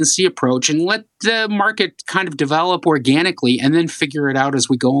take a wait and see approach and let the market kind of develop organically and then figure it out as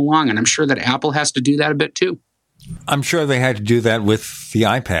we go along. And I'm sure that Apple has to do that a bit too. I'm sure they had to do that with the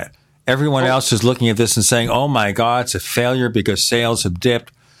iPad. Everyone else is looking at this and saying, oh my God, it's a failure because sales have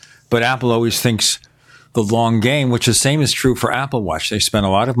dipped. But Apple always thinks the long game, which the same is true for Apple Watch. They spent a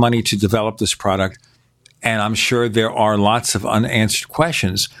lot of money to develop this product. And I'm sure there are lots of unanswered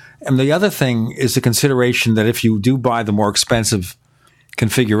questions. And the other thing is the consideration that if you do buy the more expensive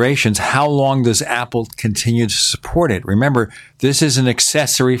configurations, how long does Apple continue to support it? Remember, this is an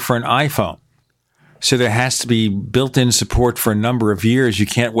accessory for an iPhone. So there has to be built-in support for a number of years. You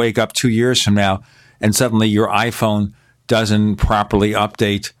can't wake up 2 years from now and suddenly your iPhone doesn't properly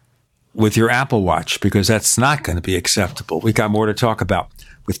update with your Apple Watch, because that's not going to be acceptable. We got more to talk about.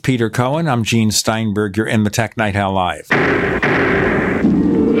 With Peter Cohen, I'm Gene Steinberg. You're in the Tech Night Owl Live.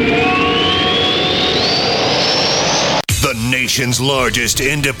 The nation's largest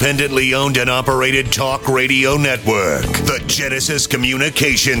independently owned and operated talk radio network. The Genesis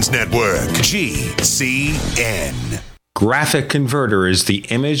Communications Network. GCN. Graphic Converter is the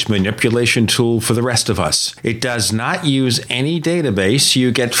image manipulation tool for the rest of us. It does not use any database.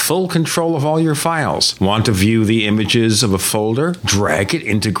 You get full control of all your files. Want to view the images of a folder? Drag it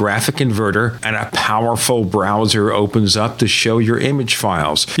into Graphic Converter and a powerful browser opens up to show your image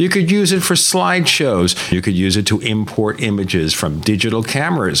files. You could use it for slideshows. You could use it to import images from digital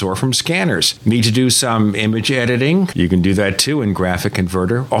cameras or from scanners. Need to do some image editing? You can do that too in Graphic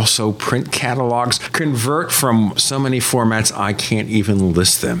Converter. Also print catalogs. Convert from so many formats I can't even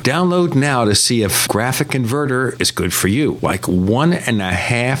list them. Download now to see if Graphic Converter is good for you, like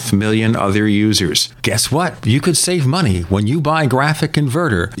 1.5 million other users. Guess what? You could save money when you buy Graphic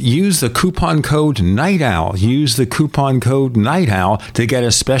Converter. Use the coupon code Night Owl. Use the coupon code Night Owl to get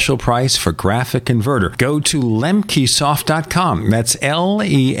a special price for Graphic Converter. Go to lemkesoft.com. That's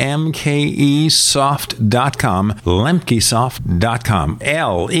LEMKEsoft.com. Lemkesoft.com.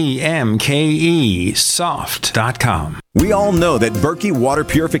 LEMKEsoft.com. We all know that Berkey Water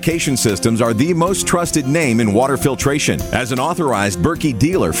Purification Systems are the most trusted name in water filtration. As an authorized Berkey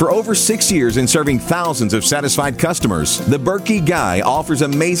dealer for over 6 years and serving thousands of satisfied customers, the Berkey Guy offers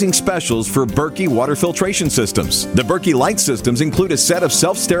amazing specials for Berkey water filtration systems. The Berkey Light systems include a set of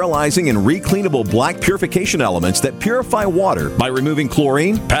self-sterilizing and recleanable black purification elements that purify water by removing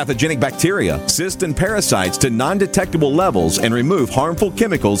chlorine, pathogenic bacteria, cysts, and parasites to non-detectable levels and remove harmful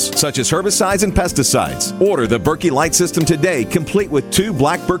chemicals such as herbicides and pesticides. Order the Berkey Light system today, complete with 2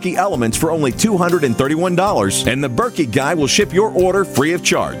 black Berkey elements for only $231, and the Berkey Guy will ship your order free of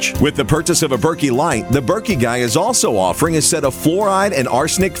charge. With the purchase of a Berkey Light, the Berkey Guy is also offering a set of fluoride and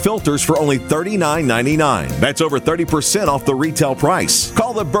arsenic filters for only $39.99. That's over 30% off the retail price.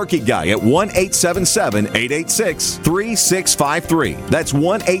 Call the Berkey Guy at 1-877-886-3653. That's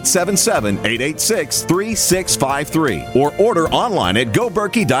 1-877-886-3653. Or order online at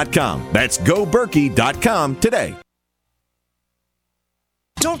goberkey.com. That's goberkey.com today.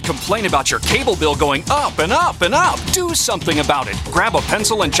 Don't complain about your cable bill going up and up and up. Do something about it. Grab a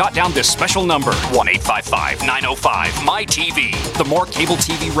pencil and jot down this special number, 1-855-905-MY-TV. The more cable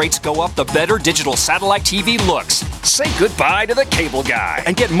TV rates go up, the better digital satellite TV looks. Say goodbye to the cable guy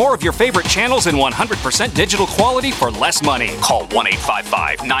and get more of your favorite channels in 100% digital quality for less money. Call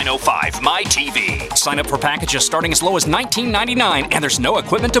 1-855-905-MY-TV. Sign up for packages starting as low as $19.99, and there's no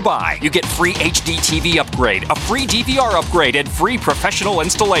equipment to buy. You get free HD TV upgrade, a free DVR upgrade, and free professional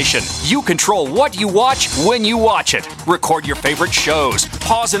installation. You control what you watch when you watch it. Record your favorite shows,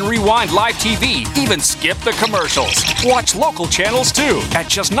 pause and rewind live TV, even skip the commercials. Watch local channels too. At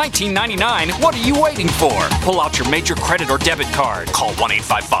just $19.99, what are you waiting for? Pull out your major credit or debit card. Call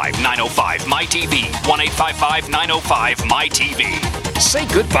 1-855-905-MY-TV. 1-855-905-MY-TV. Say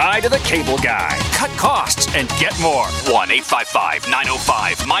goodbye to the cable guy. Cut costs and get more.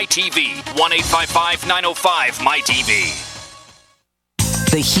 1-855-905-MY-TV. 1-855-905-MY-TV.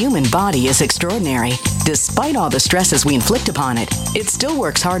 The human body is extraordinary. Despite all the stresses we inflict upon it, it still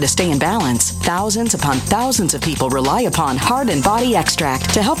works hard to stay in balance. Thousands upon thousands of people rely upon Heart and Body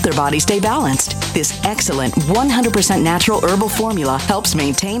Extract to help their body stay balanced. This excellent 100% natural herbal formula helps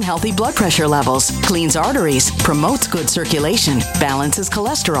maintain healthy blood pressure levels, cleans arteries, promotes good circulation, balances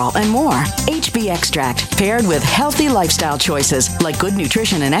cholesterol, and more. HB Extract, paired with healthy lifestyle choices like good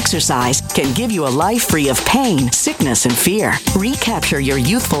nutrition and exercise, can give you a life free of pain, sickness, and fear. Recapture your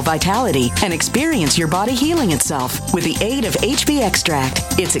youthful vitality and experience your body healing itself with the aid of HB Extract.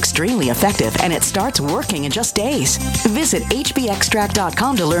 It's extremely effective and it starts working in just days. Visit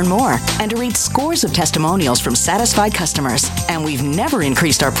hbextract.com to learn more and to read scores of testimonials from satisfied customers. And we've never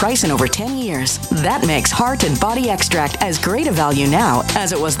increased our price in over 10 years. That makes Heart and Body Extract as great a value now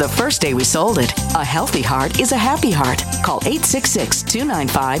as it was the first day we sold it. A healthy heart is a happy heart. Call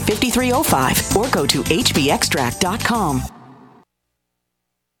 866-295-5305 or go to hbextract.com.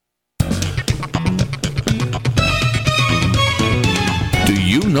 Do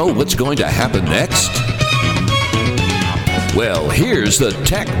you know what's going to happen next? Well, here's the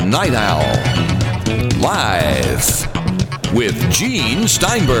Tech Night Owl. Live with Gene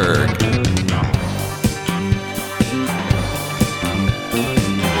Steinberg.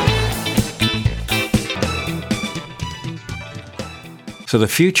 So the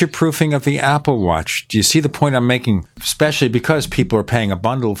future-proofing of the Apple Watch, do you see the point I'm making? Especially because people are paying a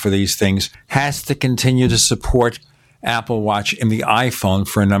bundle for these things, has to continue to support Apple Watch in the iPhone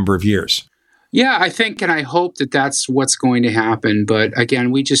for a number of years. Yeah, I think and I hope that that's what's going to happen. But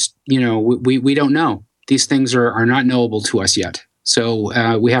again, we just, we don't know. These things are not knowable to us yet.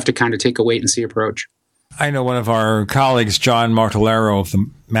 So we have to kind of take a wait and see approach. I know one of our colleagues, John Martellero of the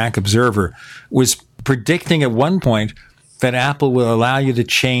Mac Observer, was predicting at one point that Apple will allow you to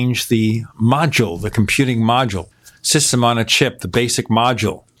change the module, the computing module, system on a chip, the basic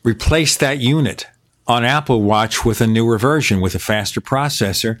module, replace that unit on Apple Watch with a newer version with a faster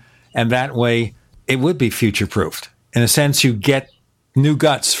processor, and that way it would be future-proofed. In a sense, you get new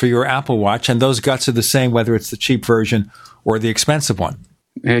guts for your Apple Watch, and those guts are the same whether it's the cheap version or the expensive one.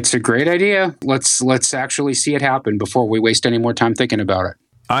 It's a great idea. Let's actually see it happen before we waste any more time thinking about it.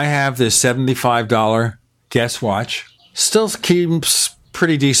 I have this $75 Guess Watch. Still keeps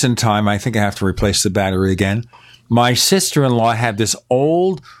pretty decent time. I think I have to replace the battery again. My sister-in-law had this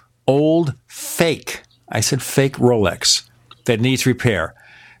old fake, I said fake Rolex that needs repair.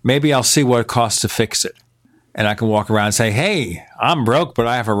 Maybe I'll see what it costs to fix it. And I can walk around and say, hey, I'm broke, but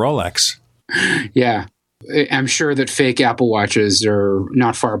I have a Rolex. Yeah. I'm sure that fake Apple Watches are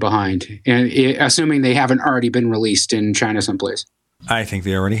not far behind, and assuming they haven't already been released in China someplace. I think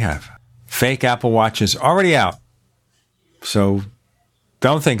they already have. Fake Apple Watches already out. So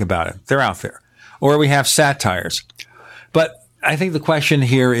don't think about it. They're out there. Or we have satires. But I think the question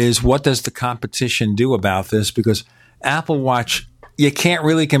here is, what does the competition do about this? Because Apple Watch, you can't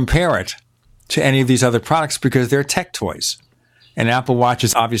really compare it to any of these other products because they're tech toys. And Apple Watch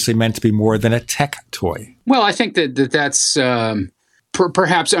is obviously meant to be more than a tech toy. Well, I think that's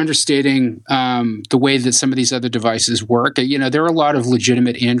perhaps understating the way that some of these other devices work. There are a lot of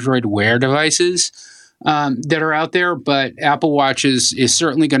legitimate Android Wear devices that are out there, but Apple Watch is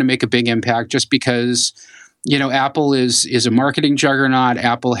certainly going to make a big impact just because, Apple is a marketing juggernaut.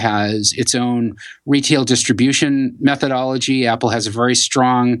 Apple has its own retail distribution methodology. Apple has a very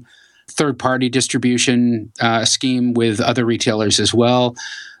strong third-party distribution scheme with other retailers as well,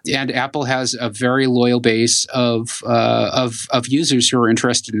 and Apple has a very loyal base of users who are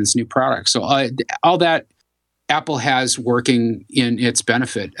interested in this new product. So all that Apple has working in its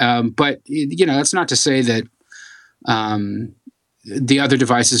benefit, but that's not to say that the other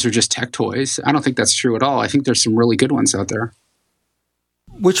devices are just tech toys. I don't think that's true at all. I think there's some really good ones out there.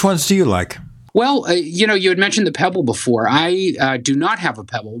 Which ones do you like? Well, you had mentioned the Pebble before. I do not have a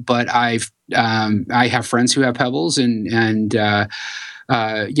Pebble, but I have friends who have Pebbles and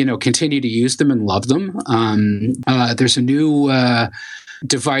continue to use them and love them. There's a new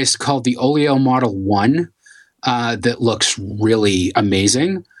device called the Oleo Model 1 that looks really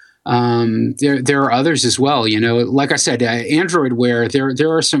amazing. There are others as well. Like I said, Android Wear.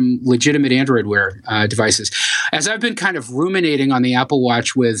 There are some legitimate Android Wear devices. As I've been kind of ruminating on the Apple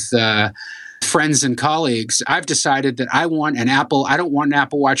Watch with friends and colleagues, I've decided that I want an Apple. I don't want an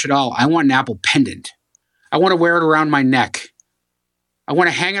Apple Watch at all. I want an Apple pendant. I want to wear it around my neck. I want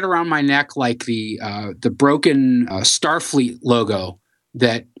to hang it around my neck like the broken Starfleet logo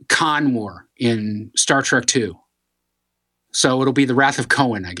that Khan wore in Star Trek II. So it'll be the Wrath of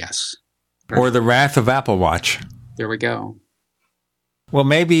Cohen, I guess. Or the Wrath of Apple Watch. There we go. Well,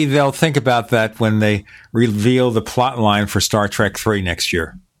 maybe they'll think about that when they reveal the plot line for Star Trek III next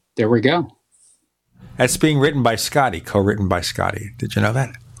year. There we go. That's being written by Scotty, co-written by Scotty. Did you know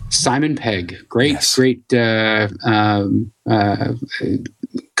that? Simon Pegg. Great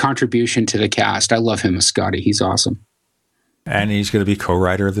contribution to the cast. I love him as Scotty. He's awesome. And he's going to be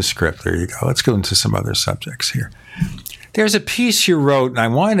co-writer of the script. There you go. Let's go into some other subjects here. There's a piece you wrote, and I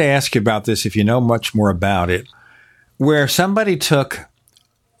wanted to ask you about this if you know much more about it, where somebody took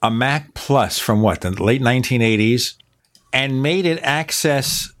a Mac Plus from the late 1980s and made it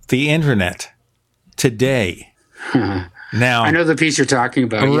access the internet today. Now, I know the piece you're talking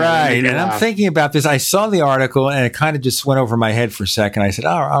about. Right. And I'm thinking about this. I saw the article and it kind of just went over my head for a second. I said, oh,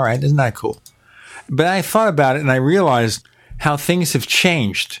 all right, isn't that cool? But I thought about it and I realized how things have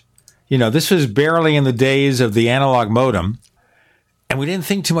changed. This was barely in the days of the analog modem. And we didn't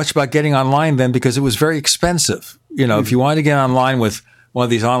think too much about getting online then because it was very expensive. If you wanted to get online with one of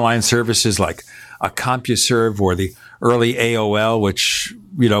these online services like a CompuServe or the early AOL, which,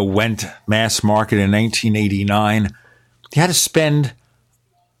 went mass market in 1989, you had to spend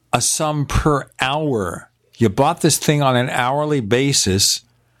a sum per hour. You bought this thing on an hourly basis.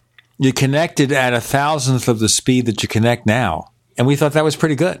 You connected at 1,000th of the speed that you connect now. And we thought that was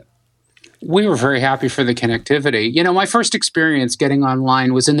pretty good. We were very happy for the connectivity. My first experience getting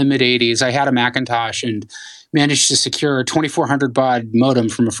online was in the mid-'80s. I had a Macintosh and managed to secure a 2400 baud modem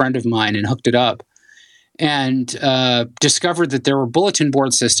from a friend of mine and hooked it up. And discovered that there were bulletin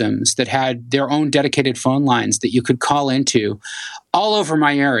board systems that had their own dedicated phone lines that you could call into all over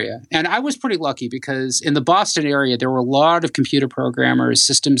my area. And I was pretty lucky because in the Boston area, there were a lot of computer programmers,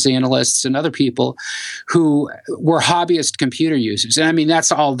 systems analysts, and other people who were hobbyist computer users. And I mean, that's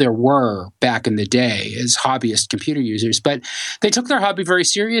all there were back in the day is hobbyist computer users. But they took their hobby very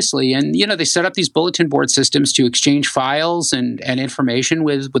seriously. And, they set up these bulletin board systems to exchange files and information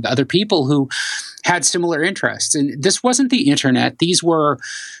with other people who had similar interests. And this wasn't the internet. These were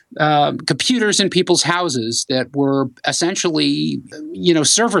computers in people's houses that were essentially,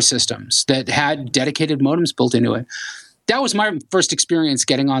 server systems that had dedicated modems built into it. That was my first experience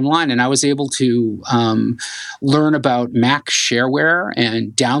getting online, and I was able to learn about Mac shareware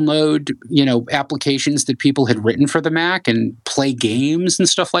and download, applications that people had written for the Mac and play games and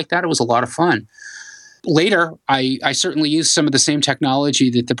stuff like that. It was a lot of fun. Later, I certainly used some of the same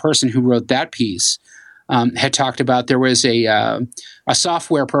technology that the person who wrote that piece had talked about. There was a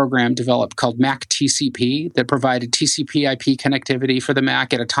software program developed called Mac TCP that provided TCP/IP connectivity for the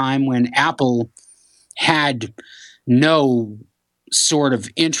Mac at a time when Apple had no sort of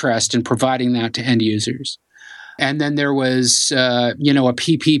interest in providing that to end users. And then there was, a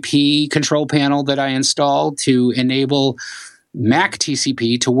PPP control panel that I installed to enable Mac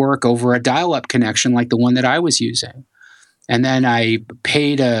TCP to work over a dial-up connection like the one that I was using. And then I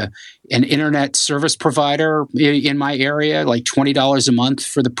paid an internet service provider in my area like $20 a month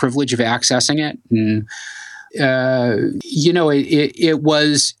for the privilege of accessing it. And, it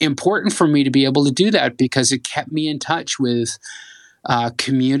was important for me to be able to do that because it kept me in touch with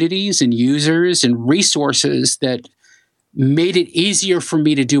communities and users and resources that made it easier for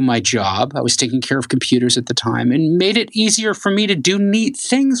me to do my job. I was taking care of computers at the time and made it easier for me to do neat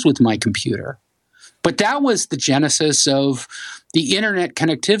things with my computer. But that was the genesis of the internet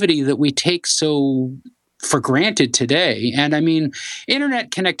connectivity that we take so for granted today. And I mean,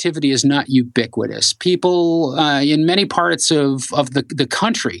 internet connectivity is not ubiquitous. People in many parts of the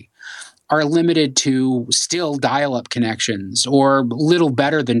country are limited to still dial-up connections or little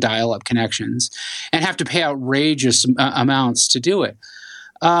better than dial-up connections and have to pay outrageous amounts to do it.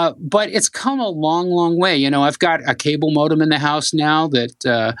 But it's come a long, long way. I've got a cable modem in the house now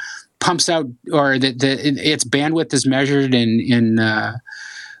that pumps out, or that its bandwidth is measured in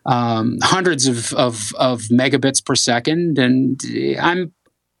hundreds of megabits per second, and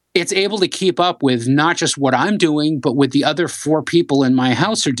it's able to keep up with not just what I'm doing, but with the other 4 people in my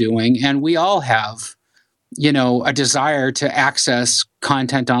house are doing. And we all have, a desire to access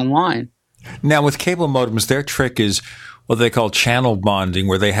content online. Now, with cable modems, their trick is what they call channel bonding,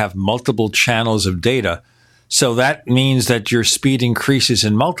 where they have multiple channels of data. So that means that your speed increases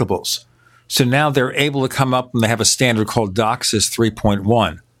in multiples. So now they're able to come up and they have a standard called DOCSIS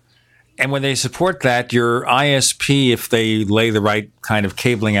 3.1. And when they support that, your ISP, if they lay the right kind of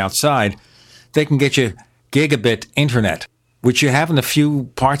cabling outside, they can get you gigabit internet, which you have in a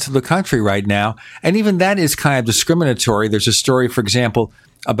few parts of the country right now. And even that is kind of discriminatory. There's a story, for example,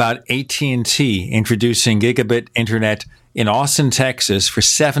 about AT&T introducing gigabit internet in Austin, Texas for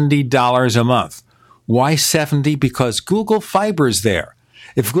 $70 a month. Why 70? Because Google Fiber is there.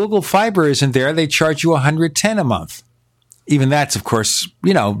 If Google Fiber isn't there, they charge you $110 a month. Even that's, of course,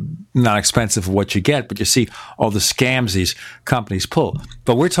 not expensive for what you get, but you see all the scams these companies pull.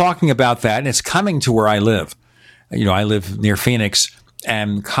 But we're talking about that, and it's coming to where I live. I live near Phoenix,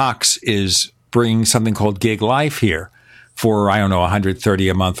 and Cox is bringing something called Gig Life here for,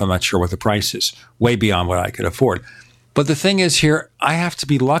 $130 a month. I'm not sure what the price is, way beyond what I could afford. But the thing is here, I have to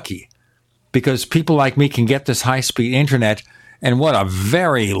be lucky because people like me can get this high-speed internet, and what a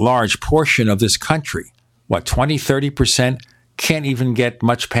very large portion of this country, 20, 30% can't even get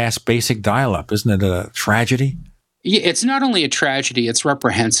much past basic dial-up. Isn't it a tragedy? Yeah, it's not only a tragedy, it's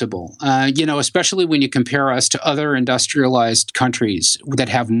reprehensible, especially when you compare us to other industrialized countries that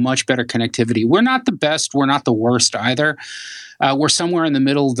have much better connectivity. We're not the best. We're not the worst either. We're somewhere in the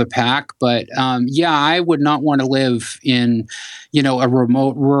middle of the pack. But I would not want to live in, a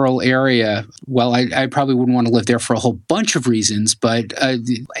remote rural area. Well, I probably wouldn't want to live there for a whole bunch of reasons, but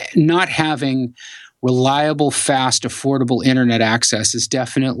not having reliable, fast, affordable internet access is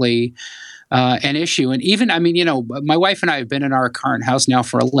definitely an issue. And even, my wife and I have been in our current house now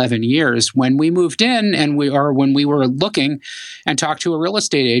for 11 years. When we moved in when we were looking and talked to a real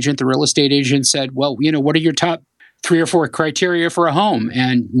estate agent, the real estate agent said, well, what are your top 3 or 4 criteria for a home?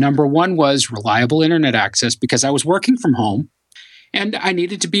 And number 1 was reliable internet access, because I was working from home. And I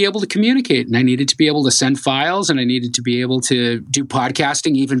needed to be able to communicate, and I needed to be able to send files, and I needed to be able to do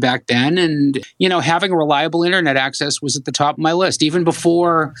podcasting even back then. And, having reliable internet access was at the top of my list, even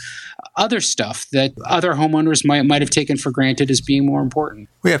before other stuff that other homeowners might have taken for granted as being more important.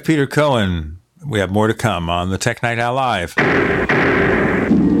 We have Peter Cohen. We have more to come on the Tech Night Owl Live.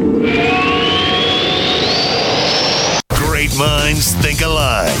 Great minds think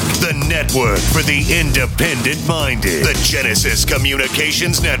alike. The network for the independent-minded. The Genesis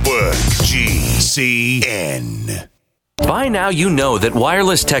Communications Network. GCN. By now you know that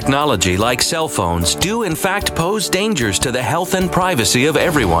wireless technology like cell phones do in fact pose dangers to the health and privacy of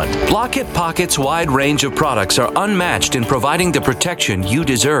everyone. Blockit Pocket's wide range of products are unmatched in providing the protection you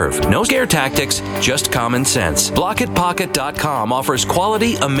deserve. No scare tactics, just common sense. BlockitPocket.com offers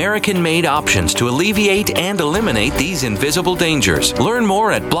quality American-made options to alleviate and eliminate these invisible dangers. Learn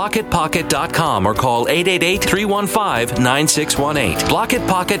more at BlockitPocket.com or call 888-315-9618.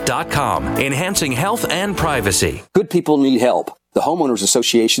 BlockitPocket.com, enhancing health and privacy. Good people need help. The Homeowners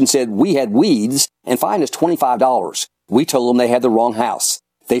Association said we had weeds and fined us $25. We told them they had the wrong house.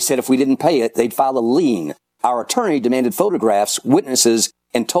 They said if we didn't pay it, they'd file a lien. Our attorney demanded photographs, witnesses,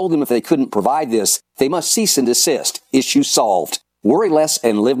 and told them if they couldn't provide this, they must cease and desist. Issue solved. Worry less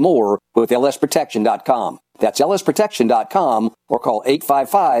and live more with lsprotection.com. That's lsprotection.com or call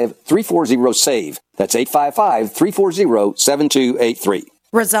 855-340-SAVE. That's 855-340-7283.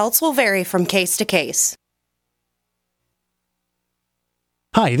 Results will vary from case to case.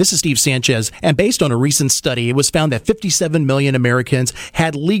 Hi, this is Steve Sanchez, and based on a recent study, it was found that 57 million Americans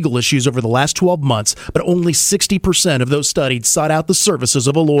had legal issues over the last 12 months, but only 60% of those studied sought out the services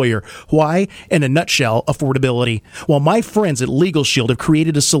of a lawyer. Why? In a nutshell, affordability. Well, my friends at Legal Shield have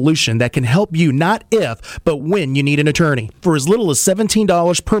created a solution that can help you not if, but when you need an attorney. For as little as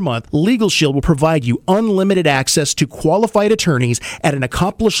 $17 per month, Legal Shield will provide you unlimited access to qualified attorneys at an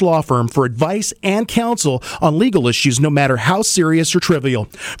accomplished law firm for advice and counsel on legal issues, no matter how serious or trivial.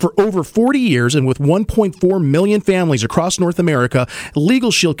 For over 40 years and with 1.4 million families across North America,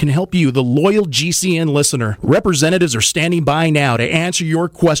 Legal Shield can help you, the loyal GCN listener. Representatives are standing by now to answer your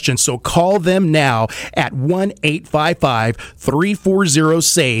questions, so call them now at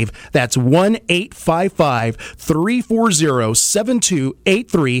 1-855-340-SAVE. That's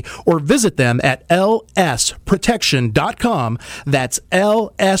 1-855-340-7283, or visit them at lsprotection.com. That's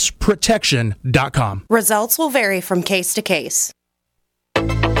lsprotection.com. Results will vary from case to case.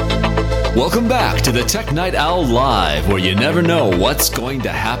 Welcome back to the Tech Night Owl Live, where you never know what's going to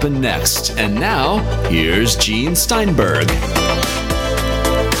happen next. And now, here's Gene Steinberg.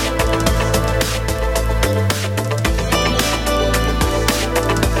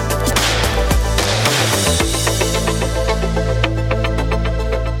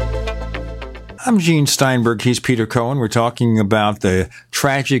 I'm Gene Steinberg. He's Peter Cohen. We're talking about the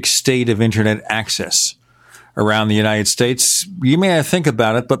tragic state of internet access around the United States. You may not think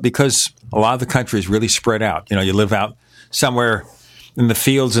about it, but because a lot of the country is really spread out, you live out somewhere in the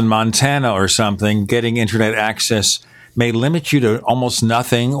fields in Montana or something, getting internet access may limit you to almost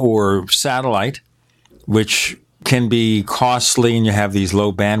nothing or satellite, which can be costly, and you have these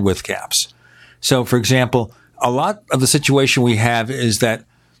low bandwidth caps. So, for example, a lot of the situation we have is that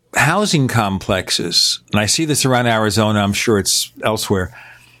housing complexes, and I see this around Arizona, I'm sure it's elsewhere,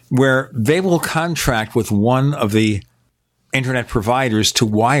 where they will contract with one of the internet providers to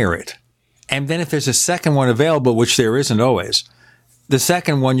wire it. And then if there's a second one available, which there isn't always, the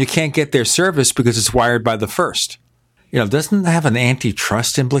second one, you can't get their service because it's wired by the first. Doesn't that have an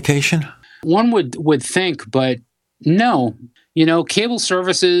antitrust implication? One would think, but no. Cable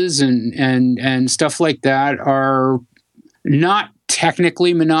services and stuff like that are not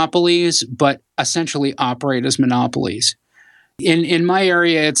technically monopolies, but essentially operate as monopolies. In my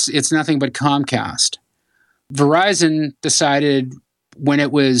area, it's nothing but Comcast. Verizon decided when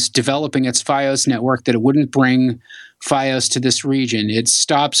it was developing its Fios network that it wouldn't bring Fios to this region. It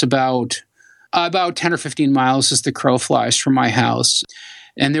stops about 10 or 15 miles as the crow flies from my house.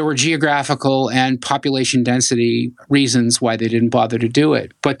 And there were geographical and population density reasons why they didn't bother to do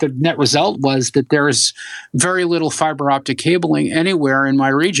it. But the net result was that there is very little fiber optic cabling anywhere in my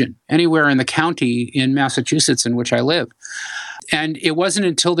region, anywhere in the county in Massachusetts in which I live. And it wasn't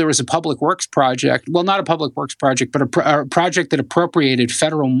until there was a public works project, well, not a public works project, but a project that appropriated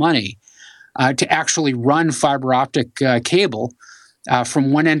federal money to actually run fiber optic cable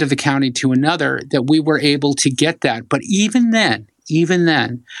from one end of the county to another, that we were able to get that. But even then,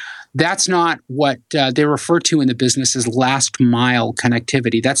 that's not what they refer to in the business as last mile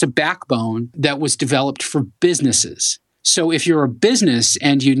connectivity. That's a backbone that was developed for businesses. So if you're a business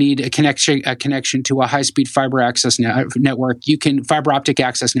and you need a connection to a high-speed fiber access network, fiber optic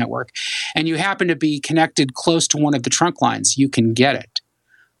access network, and you happen to be connected close to one of the trunk lines, you can get it.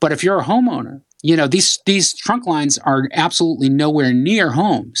 But if you're a homeowner, these trunk lines are absolutely nowhere near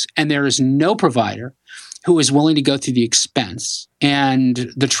homes, and there is no provider who is willing to go through the expense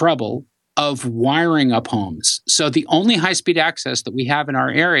and the trouble of wiring up homes. So the only high-speed access that we have in our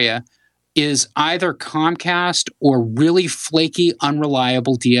area is either Comcast or really flaky,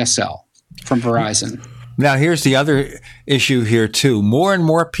 unreliable DSL from Verizon. Now, here's the other issue here, too. More and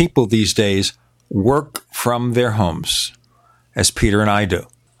more people these days work from their homes, as Peter and I do.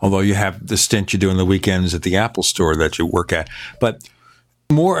 Although you have the stint you do on the weekends at the Apple store that you work at. But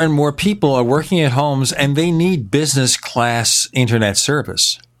more and more people are working at homes, and they need business class internet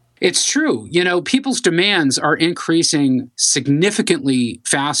service. It's true. People's demands are increasing significantly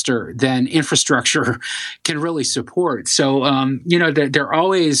faster than infrastructure can really support. So, they're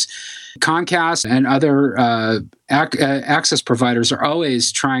always, Comcast and other access providers are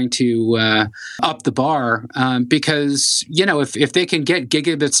always trying to up the bar because, if they can get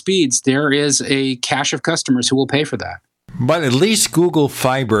gigabit speeds, there is a cache of customers who will pay for that. But at least Google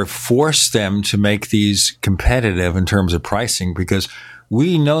Fiber forced them to make these competitive in terms of pricing, because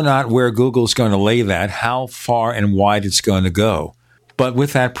we know not where Google's going to lay that, how far and wide it's going to go. But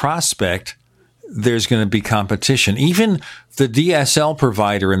with that prospect, there's going to be competition. Even the DSL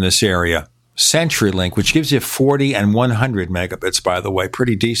provider in this area, CenturyLink, which gives you 40 and 100 megabits, by the way,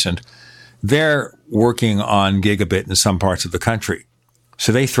 pretty decent, they're working on gigabit in some parts of the country.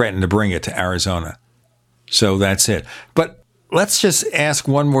 So they threaten to bring it to Arizona. So that's it. But let's just ask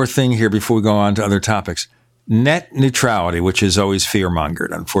one more thing here before we go on to other topics. Net neutrality, which is always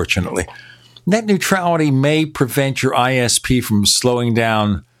fear-mongered, unfortunately. Net neutrality may prevent your ISP from slowing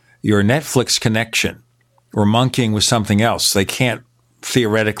down your Netflix connection or monkeying with something else. They can't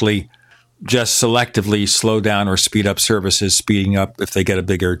theoretically just selectively slow down or speed up services, speeding up if they get a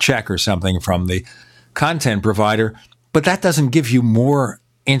bigger check or something from the content provider. But that doesn't give you more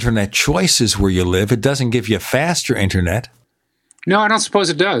internet choices where you live. It doesn't give you faster internet. No, I don't suppose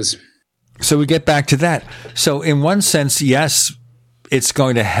it does. So we get back to that. So in one sense, yes, it's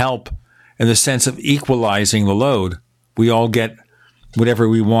going to help in the sense of equalizing the load. We all get whatever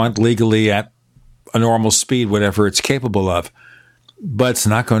we want legally at a normal speed, whatever it's capable of. But it's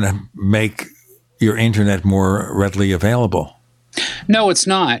not going to make your internet more readily available. No, it's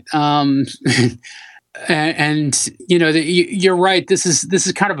not. And you're right. This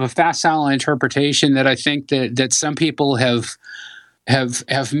is kind of a facile interpretation that I think that some people have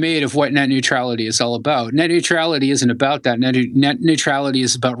made of what net neutrality is all about. Net neutrality isn't about that. Net neutrality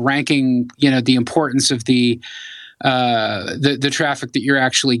is about ranking, the importance of the the traffic that you're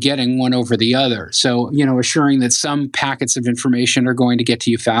actually getting one over the other. So, assuring that some packets of information are going to get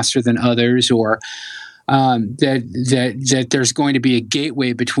to you faster than others, or that there's going to be a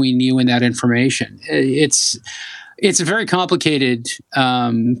gateway between you and that information. It's a very complicated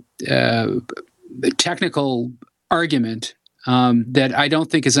technical argument that I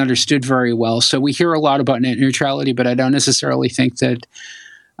don't think is understood very well. So we hear a lot about net neutrality, but I don't necessarily think that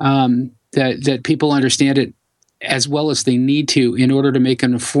that people understand it as well as they need to in order to make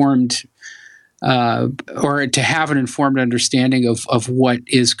an informed or to have an informed understanding of what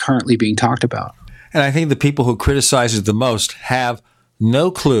is currently being talked about. And I think the people who criticize it the most have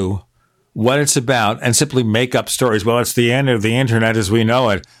no clue what it's about and simply make up stories. Well, it's the end of the internet as we know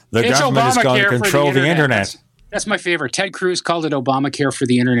it. The government is going to control the internet. That's my favorite. Ted Cruz called it Obamacare for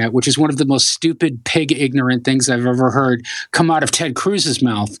the internet, which is one of the most stupid, pig ignorant things I've ever heard come out of Ted Cruz's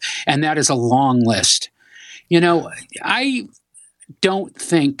mouth. And that is a long list. I don't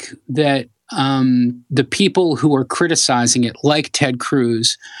think that the people who are criticizing it, like Ted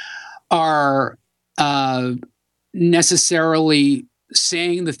Cruz, are necessarily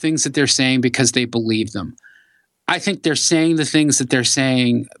saying the things that they're saying because they believe them. I think they're saying the things that they're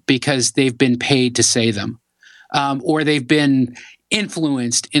saying because they've been paid to say them, or they've been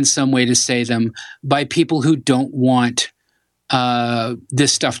influenced in some way to say them by people who don't want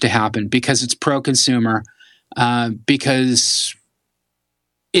this stuff to happen because it's pro-consumer, because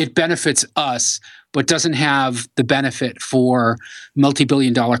it benefits us, but doesn't have the benefit for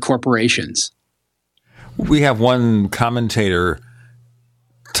multi-billion-dollar corporations. We have one commentator,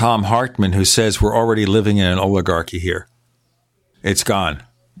 Tom Hartman, who says we're already living in an oligarchy here. It's gone.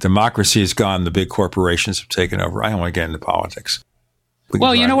 Democracy is gone. The big corporations have taken over. I don't want to get into politics.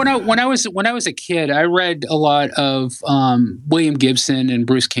 Well, when I was a kid, I read a lot of William Gibson and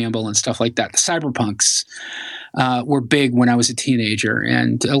Bruce Campbell and stuff like that. The cyberpunks were big when I was a teenager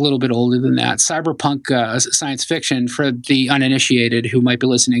and a little bit older than that. Cyberpunk science fiction, for the uninitiated who might be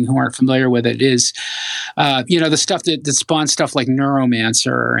listening who aren't familiar with it, is the stuff that spawns stuff like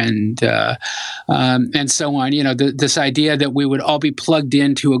Neuromancer and so on. This idea that we would all be plugged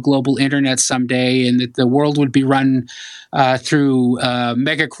into a global internet someday, and that the world would be run through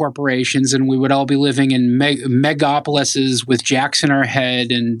mega corporations, and we would all be living in megapolises with jacks in our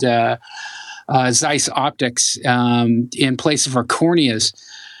head and Zeiss optics in place of our corneas.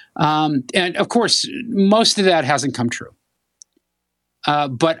 And of course, most of that hasn't come true.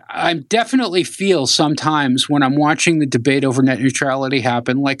 But I definitely feel sometimes when I'm watching the debate over net neutrality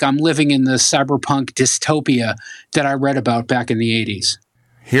happen, like I'm living in the cyberpunk dystopia that I read about back in the 80s.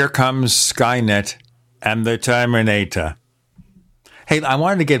 Here comes Skynet and the Terminator. Hey, I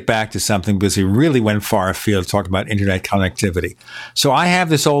wanted to get back to something because he really went far afield talking about internet connectivity. So I have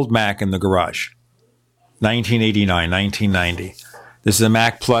this old Mac in the garage, 1989, 1990. This is a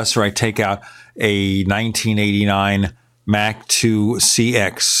Mac Plus where I take out a 1989 Mac 2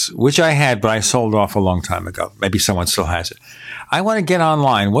 CX, which I had, but I sold off a long time ago. Maybe someone still has it. I want to get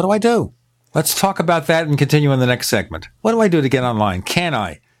online. What do I do? Let's talk about that and continue in the next segment. What do I do to get online? Can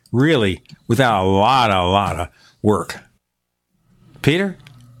I really, without a lot of work? Peter?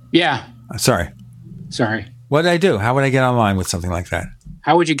 Yeah. Sorry. What did I do? How would I get online with something like that?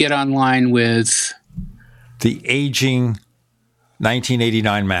 How would you get online with the aging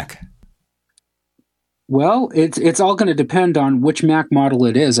 1989 Mac? Well, it's all going to depend on which Mac model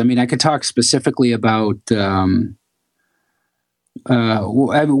it is. I mean, I could talk specifically about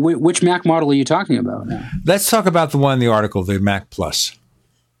which Mac model are you talking about now? Let's talk about the one in the article, the Mac Plus.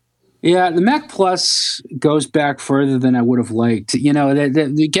 Yeah, the Mac Plus goes back further than I would have liked.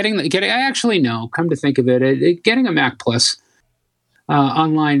 Getting. I actually know. Come to think of it, getting a Mac Plus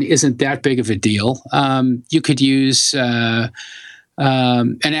online isn't that big of a deal. You could use an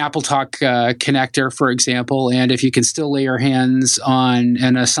Apple Talk connector, for example, and if you can still lay your hands on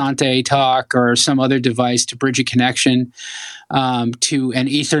an Asante Talk or some other device to bridge a connection to an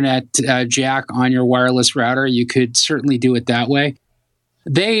Ethernet jack on your wireless router, you could certainly do it that way.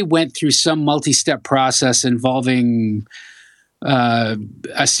 They went through some multi-step process involving a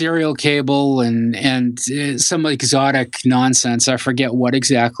serial cable and some exotic nonsense. I forget what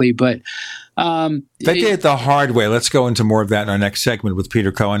exactly, but they did it the hard way. Let's go into more of that in our next segment with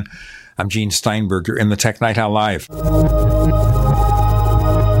Peter Cohen. I'm Gene Steinberg. You're in the Tech Night Owl Live.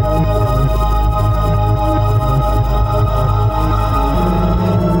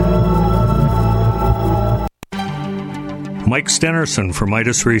 Mike Stenerson from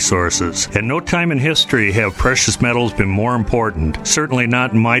Midas Resources. At no time in history have precious metals been more important, certainly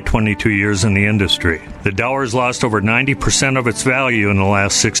not in my 22 years in the industry. The dollar has lost over 90% of its value in the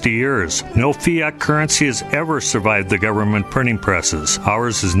last 60 years. No fiat currency has ever survived the government printing presses.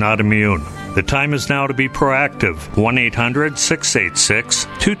 Ours is not immune. The time is now to be proactive.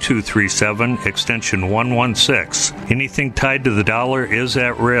 1-800-686-2237, extension 116. Anything tied to the dollar is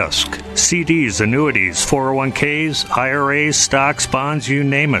at risk. CDs, annuities, 401ks, IRAs, stocks, bonds, you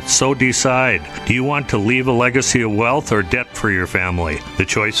name it, so decide. Do you want to leave a legacy of wealth or debt for your family? The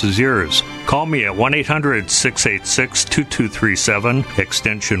choice is yours. Call me at 1-800-686-2237,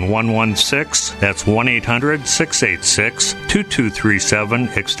 extension 116. That's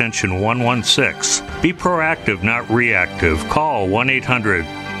 1-800-686-2237, extension 116. Be proactive, not reactive. Call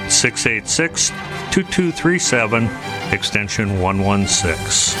 1-800-686-2237, extension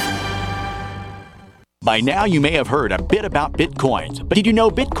 116. By now, you may have heard a bit about Bitcoins, but did you know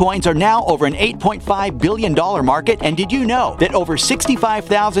Bitcoins are now over an $8.5 billion market? And did you know that over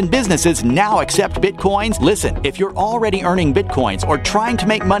 65,000 businesses now accept Bitcoins? Listen, if you're already earning Bitcoins or trying to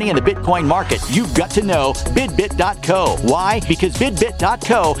make money in the Bitcoin market, you've got to know BidBit.co. Why? Because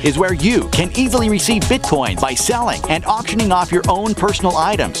BidBit.co is where you can easily receive Bitcoins by selling and auctioning off your own personal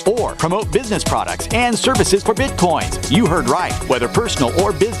items or promote business products and services for Bitcoins. You heard right. Whether personal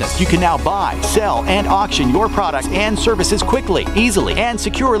or business, you can now buy, sell, and auction your products and services quickly, easily, and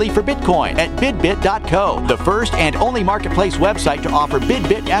securely for Bitcoin at BidBit.co, the first and only marketplace website to offer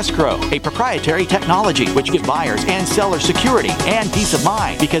BidBit Escrow, a proprietary technology which gives buyers and sellers security and peace of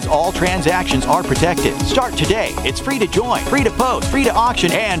mind because all transactions are protected. Start today. It's free to join, free to post, free to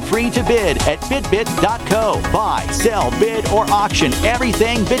auction, and free to bid at BidBit.co. Buy, sell, bid, or auction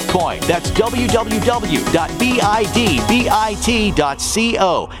everything Bitcoin. That's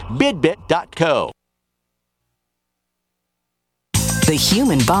www.bidbit.co. BidBit.co. The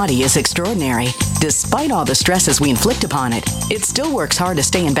human body is extraordinary. Despite all the stresses we inflict upon it, it still works hard to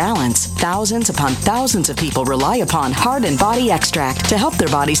stay in balance. Thousands upon thousands of people rely upon Heart and Body Extract to help their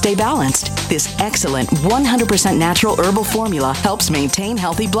body stay balanced. This excellent 100% natural herbal formula helps maintain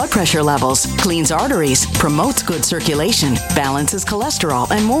healthy blood pressure levels, cleans arteries, promotes good circulation, balances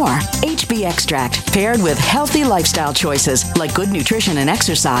cholesterol, and more. HB Extract, paired with healthy lifestyle choices like good nutrition and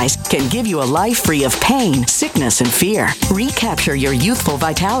exercise, can give you a life free of pain, sickness, and fear. Recapture your youthful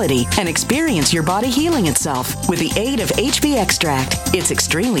vitality and experience your body healing itself with the aid of HB Extract. It's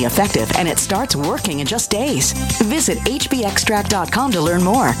extremely effective and it starts working in just days. Visit hbextract.com to learn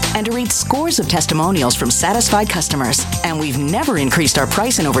more and to read scores of testimonials from satisfied customers. And we've never increased our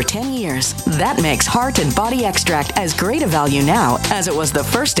price in over 10 years. That makes Heart and Body Extract as great a value now as it was the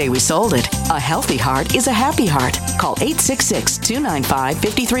first day we sold it. A healthy heart is a happy heart. Call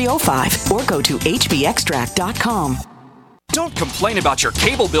 866-295-5305 or go to hbextract.com. Don't complain about your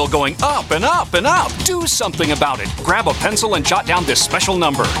cable bill going up and up and up. Do something about it. Grab a pencil and jot down this special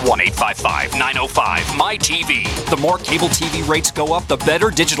number, 1-855-905-MY-TV. The more cable TV rates go up, the better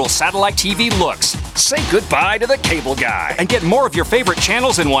digital satellite TV looks. Say goodbye to the cable guy and get more of your favorite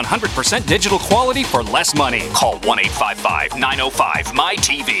channels in 100% digital quality for less money. Call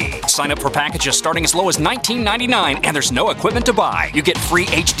 1-855-905-MY-TV. Sign up for packages starting as low as $19.99 and there's no equipment to buy. You get free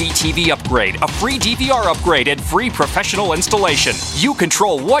HD TV upgrade, a free DVR upgrade, and free professional installation. You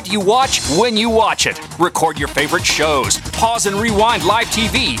control what you watch when you watch it. Record your favorite shows, pause and rewind live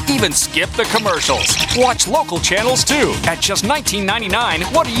TV, even skip the commercials. Watch local channels too. At just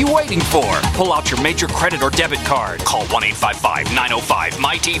 $19.99, what are you waiting for? Pull out your major credit or debit card. Call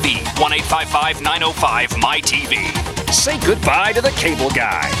 1-855-905-MY-TV. 1-855-905-MY-TV. Say goodbye to the cable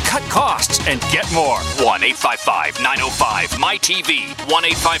guy. Cut costs and get more. 1-855-905-MY-TV.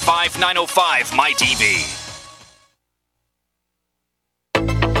 1-855-905-MY-TV.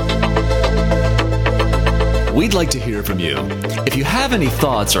 We'd like to hear from you. If you have any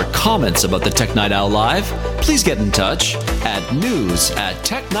thoughts or comments about the Tech Night Owl Live, please get in touch at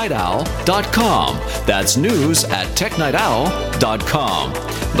news@technightowl.com. That's news@technightowl.com.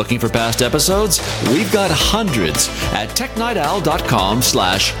 Looking for past episodes? We've got hundreds at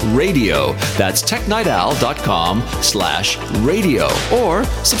technightowl.com/radio. That's technightowl.com/radio. Or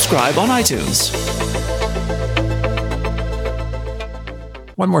subscribe on iTunes.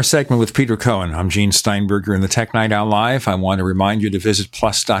 One more segment with Peter Cohen. I'm Gene Steinberger in the Tech Night Owl Live. I want to remind you to visit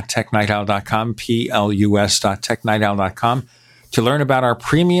plus.technightowl.com, plus.technightowl.com, to learn about our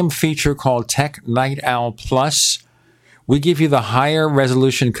premium feature called Tech Night Owl Plus. We give you the higher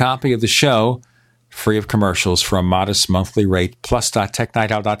resolution copy of the show, free of commercials, for a modest monthly rate,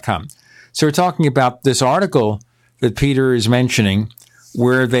 plus.technightowl.com. So we're talking about this article that Peter is mentioning,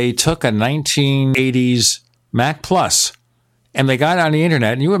 where they took a 1980s Mac Plus and they got on the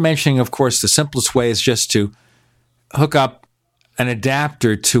internet. And you were mentioning, of course, the simplest way is just to hook up an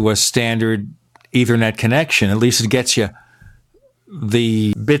adapter to a standard Ethernet connection. At least it gets you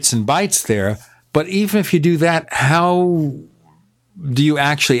the bits and bytes there. But even if you do that, how do you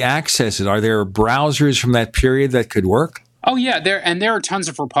actually access it? Are there browsers from that period that could work? Oh, yeah. There are tons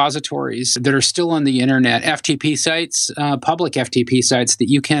of repositories that are still on the internet, FTP sites, public FTP sites that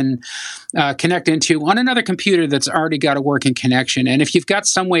you can connect into on another computer that's already got a working connection. And if you've got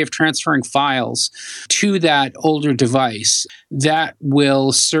some way of transferring files to that older device, that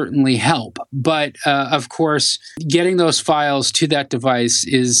will certainly help. But of course, getting those files to that device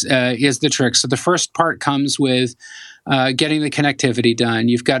is the trick. So the first part comes with getting the connectivity done.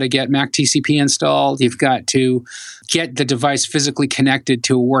 You've got to get Mac TCP installed. You've got to get the device physically connected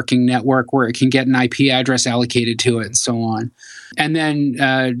to a working network where it can get an IP address allocated to it and so on. And then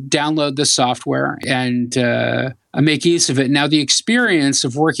download the software and make use of it. Now, the experience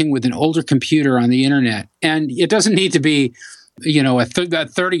of working with an older computer on the internet, and it doesn't need to be a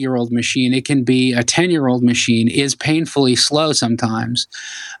 30-year-old machine, it can be a 10-year-old machine, is painfully slow sometimes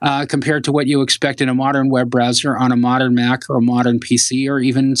compared to what you expect in a modern web browser on a modern Mac or a modern PC or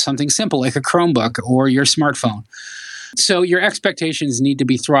even something simple like a Chromebook or your smartphone. So your expectations need to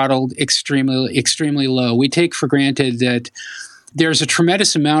be throttled extremely, extremely low. We take for granted that there's a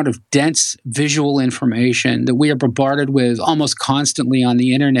tremendous amount of dense visual information that we are bombarded with almost constantly on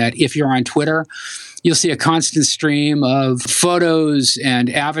the internet. If you're on Twitter, you'll see a constant stream of photos and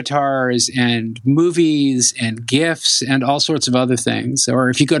avatars and movies and GIFs and all sorts of other things. Or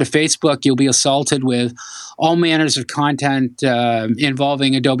if you go to Facebook, you'll be assaulted with all manners of content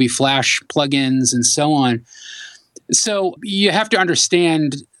involving Adobe Flash plugins and so on. So you have to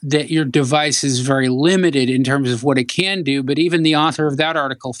understand that your device is very limited in terms of what it can do. But even the author of that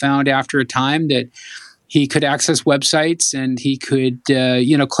article found after a time that he could access websites and he could,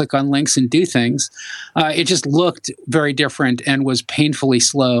 click on links and do things. It just looked very different and was painfully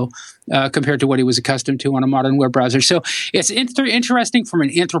slow compared to what he was accustomed to on a modern web browser. So it's interesting from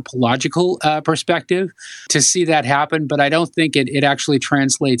an anthropological perspective to see that happen, but I don't think it actually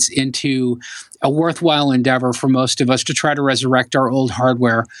translates into a worthwhile endeavor for most of us to try to resurrect our old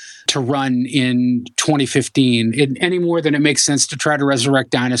hardware to run in 2015 any more than it makes sense to try to resurrect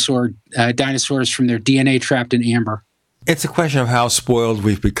dinosaurs from their DNA trapped in amber. It's a question of how spoiled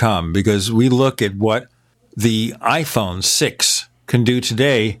we've become, because we look at what the iPhone 6 can do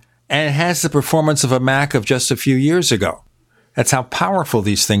today, and it has the performance of a Mac of just a few years ago. That's how powerful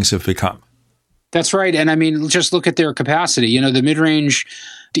these things have become. That's right. And I mean, just look at their capacity. The mid-range,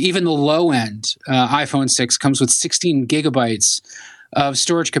 even the low-end iPhone 6 comes with 16 gigabytes of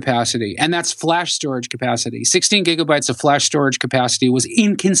storage capacity, and that's flash storage capacity. 16 gigabytes of flash storage capacity was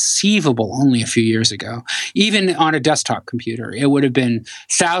inconceivable only a few years ago. Even on a desktop computer, it would have been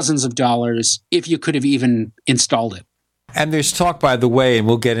thousands of dollars if you could have even installed it. And there's talk, by the way, and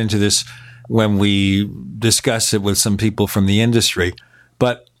we'll get into this when we discuss it with some people from the industry,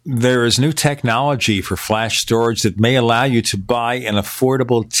 but there is new technology for flash storage that may allow you to buy an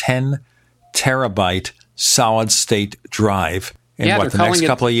affordable 10 terabyte solid state drive in the next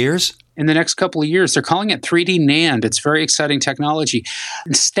couple of years? In the next couple of years. They're calling it 3D NAND. It's very exciting technology.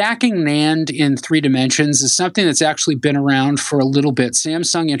 And stacking NAND in 3 dimensions is something that's actually been around for a little bit.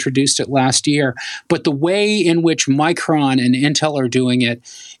 Samsung introduced it last year. But the way in which Micron and Intel are doing it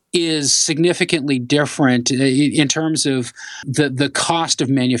is significantly different in terms of the cost of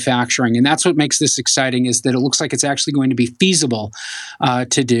manufacturing. And that's what makes this exciting, is that it looks like it's actually going to be feasible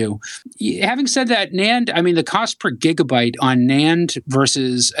to do. Having said that, NAND, I mean, the cost per gigabyte on NAND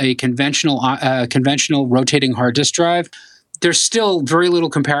versus a conventional rotating hard disk drive, there's still very little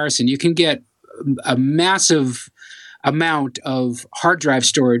comparison. You can get a massive amount of hard drive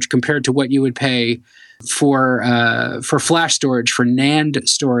storage compared to what you would pay for flash storage, for NAND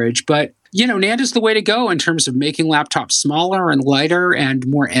storage. But, NAND is the way to go in terms of making laptops smaller and lighter and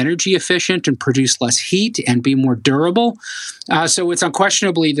more energy efficient and produce less heat and be more durable. So it's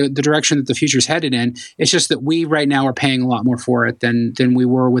unquestionably the direction that the future is headed in. It's just that we right now are paying a lot more for it than we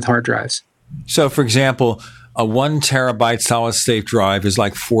were with hard drives. So, for example, a 1 terabyte solid state drive is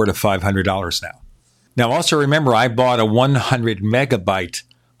like $400 to $500 now. Now, also remember, I bought a 100 megabyte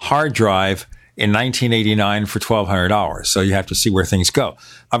hard drive in 1989 for $1,200. So you have to see where things go.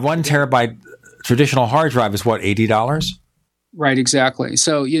 A 1 terabyte traditional hard drive is what, $80? Right, exactly.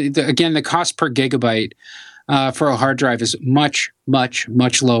 So again, the cost per gigabyte for a hard drive is much, much,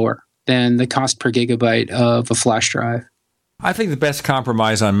 much lower than the cost per gigabyte of a flash drive. I think the best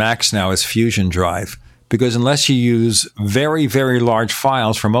compromise on Macs now is Fusion Drive, because unless you use very, very large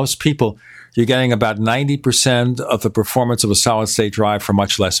files, for most people, you're getting about 90% of the performance of a solid-state drive for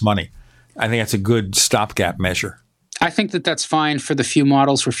much less money. I think that's a good stopgap measure. I think that that's fine for the few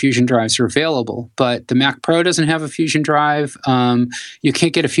models where Fusion drives are available, but the Mac Pro doesn't have a Fusion drive. You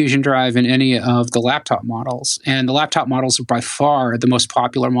can't get a Fusion drive in any of the laptop models, and the laptop models are by far the most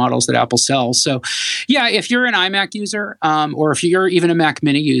popular models that Apple sells. So, yeah, if you're an iMac user, or if you're even a Mac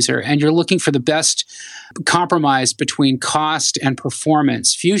Mini user, and you're looking for the best compromise between cost and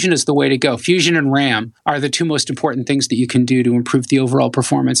performance, Fusion is the way to go. Fusion and RAM are the two most important things that you can do to improve the overall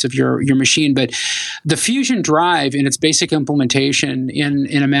performance of your machine. But the Fusion drive in its basic implementation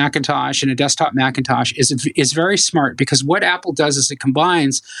in a Macintosh, in a desktop Macintosh, is very smart, because what Apple does is it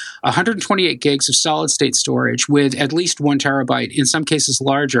combines 128 gigs of solid-state storage with at least 1 terabyte, in some cases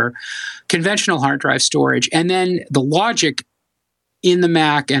larger, conventional hard drive storage, and then the logic in the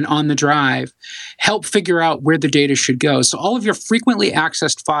Mac and on the drive help figure out where the data should go. So all of your frequently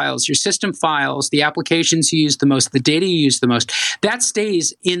accessed files, your system files, the applications you use the most, the data you use the most, that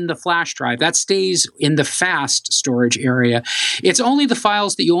stays in the flash drive. That stays in the fast storage area. It's only the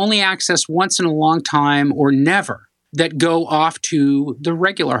files that you only access once in a long time or never that go off to the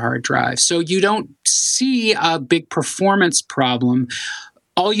regular hard drive. So you don't see a big performance problem.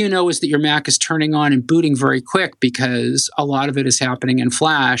 All you know is that your Mac is turning on and booting very quick, because a lot of it is happening in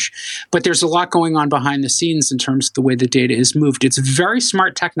Flash. But there's a lot going on behind the scenes in terms of the way the data is moved. It's very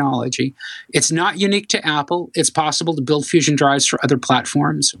smart technology. It's not unique to Apple. It's possible to build Fusion drives for other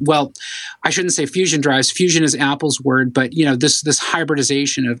platforms. Well, I shouldn't say Fusion drives. Fusion is Apple's word, but this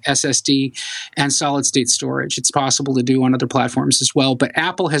hybridization of SSD and solid-state storage, it's possible to do on other platforms as well. But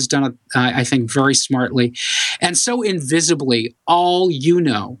Apple has done it, I think, very smartly. And so invisibly, all you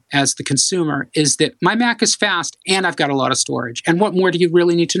know as the consumer is that my Mac is fast and I've got a lot of storage. And what more do you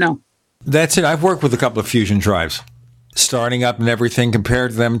really need to know? That's it. I've worked with a couple of Fusion drives, starting up and everything,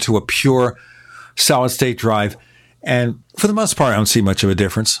 compared them to a pure solid-state drive. And for the most part, I don't see much of a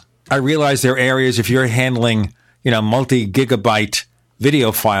difference. I realize there are areas, if you're handling, multi-gigabyte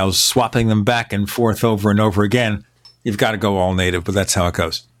video files, swapping them back and forth over and over again, you've got to go all native, but that's how it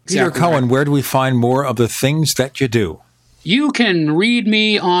goes. Exactly. Peter Cohen, where do we find more of the things that you do? You can read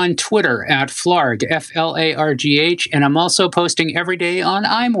me on Twitter at Flarg, Flargh, and I'm also posting every day on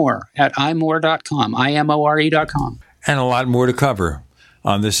iMore at imore.com, imore.com. And a lot more to cover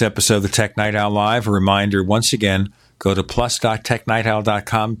on this episode of the Tech Night Owl Live. A reminder, once again, go to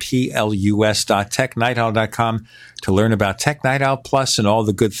plus.technightowl.com, plus.technightowl.com, to learn about Tech Night Owl Plus and all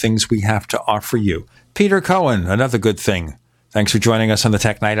the good things we have to offer you. Peter Cohen, another good thing. Thanks for joining us on the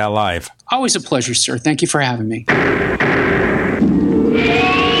Tech Night Owl Live. Always a pleasure, sir. Thank you for having me.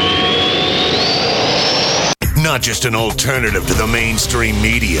 Not just an alternative to the mainstream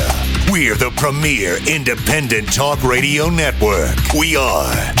media. We're the premier independent talk radio network. We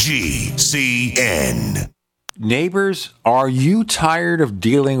are GCN. Neighbors, are you tired of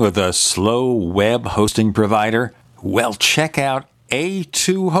dealing with a slow web hosting provider? Well, check out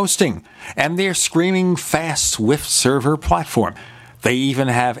A2 Hosting and their screaming fast Swift server platform. They even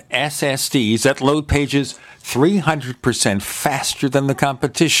have SSDs that load pages 300% faster than the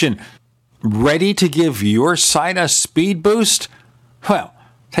competition. Ready to give your site a speed boost? Well,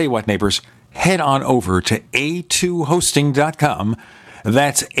 tell you what, neighbors, head on over to a2hosting.com.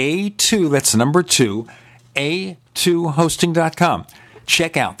 That's A2, that's number 2, a2hosting.com.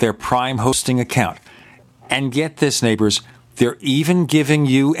 Check out their Prime hosting account. And get this, neighbors, they're even giving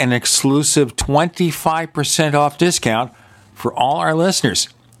you an exclusive 25% off discount for all our listeners.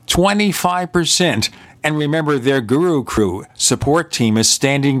 25%. And remember, their Guru Crew support team is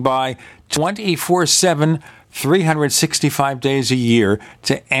standing by 24/7, 365 days a year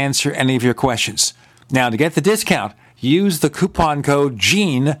to answer any of your questions. Now, to get the discount, use the coupon code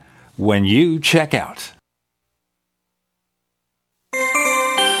GENE when you check out.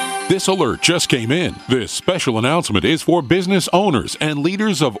 This alert just came in. This special announcement is for business owners and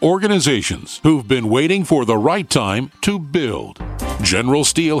leaders of organizations who've been waiting for the right time to build. General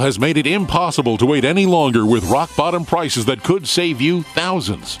Steel has made it impossible to wait any longer with rock-bottom prices that could save you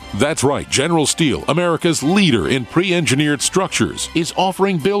thousands. That's right, General Steel, America's leader in pre-engineered structures, is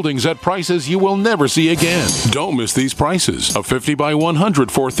offering buildings at prices you will never see again. Don't miss these prices. A 50 by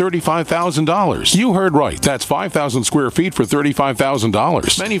 100 for $35,000. You heard right. That's 5,000 square feet for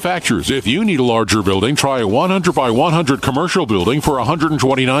 $35,000. Manufactured manufacturers. If you need a larger building, try a 100 by 100 commercial building for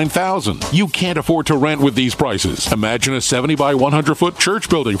 $129,000. You can't afford to rent with these prices. Imagine a 70 by 100 foot church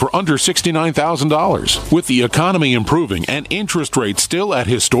building for under $69,000. With the economy improving and interest rates still at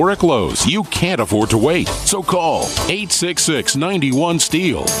historic lows, you can't afford to wait. So call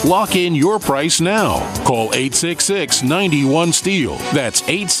 866-91-STEEL. Lock in your price now. Call 866-91-STEEL. That's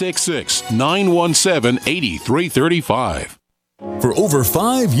 866-917-8335. For over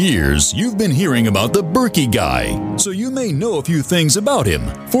 5 years, you've been hearing about the Berkey Guy, so you may know a few things about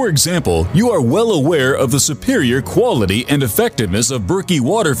him. For example, you are well aware of the superior quality and effectiveness of Berkey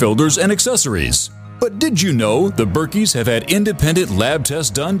water filters and accessories. But did you know the Berkeys have had independent lab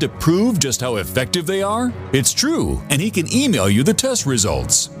tests done to prove just how effective they are? It's true, and he can email you the test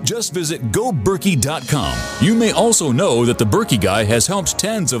results. Just visit GoBerkey.com. You may also know that the Berkey Guy has helped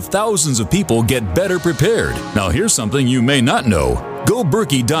tens of thousands of people get better prepared. Now here's something you may not know.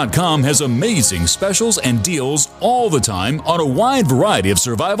 GoBerkey.com has amazing specials and deals all the time on a wide variety of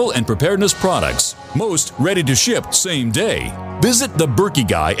survival and preparedness products, most ready to ship same day. Visit the Berkey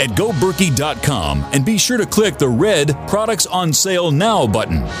Guy at GoBerkey.com and be sure to click the red Products on Sale Now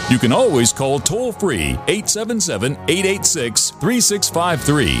button. You can always call toll-free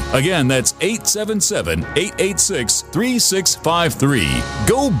 877-886-3653. Again, that's 877-886-3653.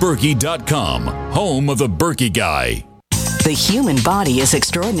 GoBerkey.com, home of the Berkey Guy. The human body is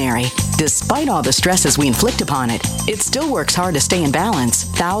extraordinary. Despite all the stresses we inflict upon it, it still works hard to stay in balance.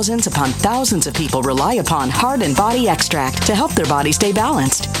 Thousands upon thousands of people rely upon Heart and Body Extract to help their body stay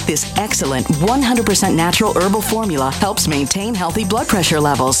balanced. This excellent 100% natural herbal formula helps maintain healthy blood pressure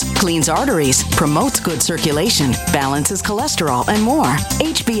levels, cleans arteries, promotes good circulation, balances cholesterol, and more.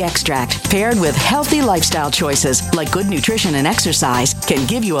 HB Extract, paired with healthy lifestyle choices like good nutrition and exercise, can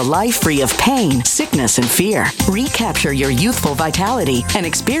give you a life free of pain, sickness, and fear. Recapture your youthful vitality and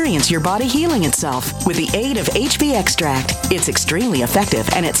experience your body healing itself with the aid of HB Extract. It's extremely effective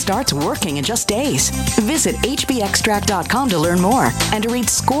and it starts working in just days. Visit hbextract.com to learn more and to read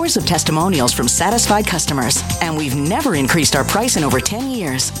scores of testimonials from satisfied customers. And we've never increased our price in over 10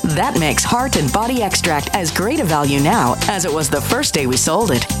 years. That makes Heart and Body Extract as great a value now as it was the first day we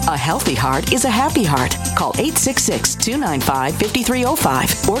sold it. A healthy heart is a happy heart. Call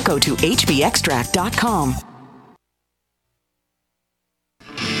 866-295-5305 or go to hbextract.com.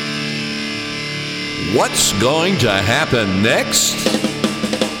 What's going to happen next?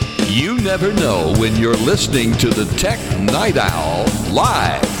 You never know when you're listening to the Tech Night Owl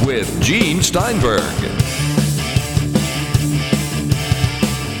live with Gene Steinberg.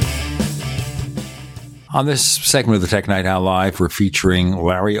 On this segment of the Tech Night Owl Live, we're featuring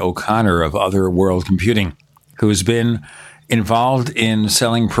Larry O'Connor of Other World Computing, who has been involved in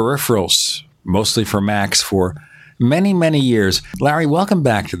selling peripherals, mostly for Macs, for many, many years. Larry, welcome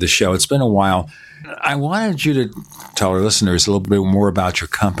back to the show. It's been a while. I wanted you to tell our listeners a little bit more about your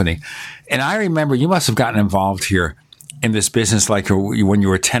company. And I remember you must have gotten involved here in this business like when you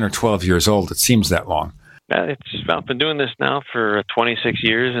were 10 or 12 years old. It seems that long. I've been doing this now for 26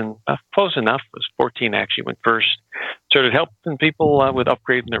 years, and close enough. It was 14 actually when first started helping people with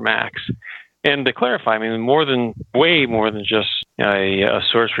upgrading their Macs. And to clarify, I mean, way more than just a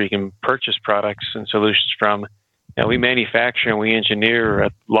source where you can purchase products and solutions from. We manufacture and we engineer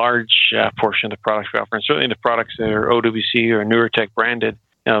a large portion of the products we offer, and certainly the products that are OWC or NewerTech branded.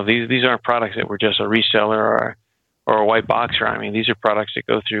 These aren't products that we're just a reseller or a white boxer. I mean, these are products that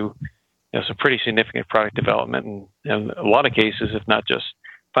go through some pretty significant product development, and in a lot of cases, if not just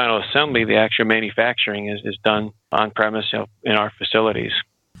final assembly, the actual manufacturing is done on premise in our facilities.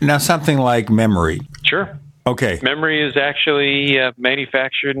 Now, something like memory. Sure. Okay. Memory is actually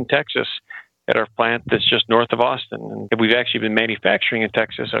manufactured in Texas at our plant that's just north of Austin. And we've actually been manufacturing in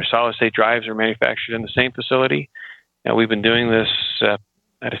Texas. Our solid-state drives are manufactured in the same facility. And we've been doing this,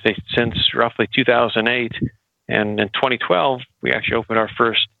 I'd say, since roughly 2008. And in 2012, we actually opened our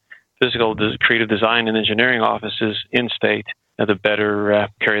first physical creative design and engineering offices in-state to better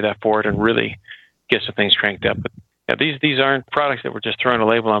carry that forward and really get some things cranked up. But these aren't products that we're just throwing a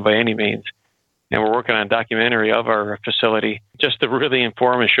label on by any means. And we're working on a documentary of our facility just to really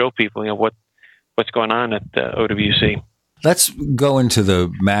inform and show people, what's going on at OWC. Let's go into the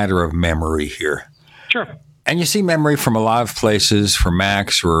matter of memory here. Sure. And you see memory from a lot of places, for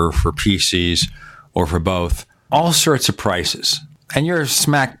Macs or for PCs or for both, all sorts of prices. And you're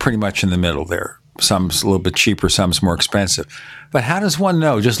smack pretty much in the middle there. Some's a little bit cheaper, some's more expensive. But how does one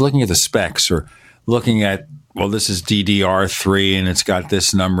know, just looking at the specs or looking at, well, this is DDR3 and it's got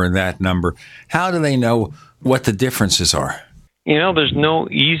this number and that number, how do they know what the differences are? There's no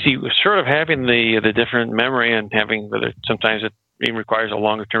easy, sort of having the different memory and having, whether sometimes even requires a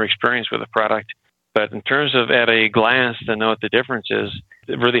longer-term experience with a product. But in terms of at a glance to know what the difference is,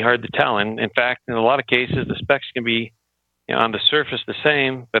 it's really hard to tell. And in fact, in a lot of cases, the specs can be on the surface the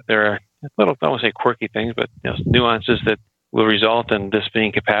same, but there are little, I won't say quirky things, but nuances that will result in this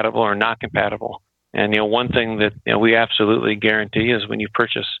being compatible or not compatible. And one thing that we absolutely guarantee is when you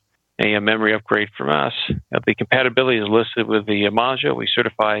purchase a memory upgrade from us, the compatibility is listed with the module. We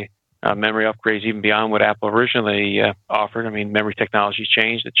certify memory upgrades even beyond what Apple originally offered. I mean, memory technology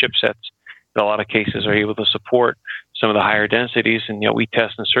changed. The chipsets, in a lot of cases, are able to support some of the higher densities, and we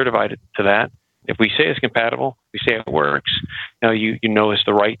test and certify it to that. If we say it's compatible, we say it works, you know it's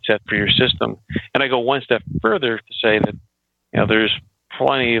the right set for your system. And I go one step further to say that there's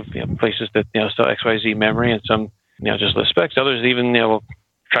plenty of places that still XYZ memory, and some just list specs. Others even will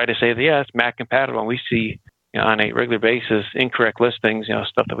try to say that it's Mac compatible. And we see on a regular basis incorrect listings,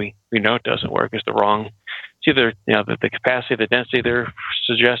 stuff that we know it doesn't work, is the wrong. It's either the capacity, the density they're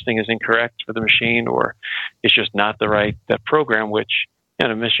suggesting is incorrect for the machine, or it's just not the right program, which in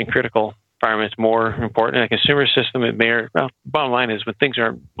a mission critical environment is more important. In a consumer system, it may. Bottom line is when things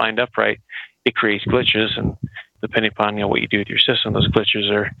aren't lined up right, it creates glitches, and depending upon what you do with your system, those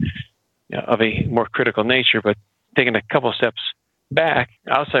glitches are of a more critical nature. But taking a couple of steps back,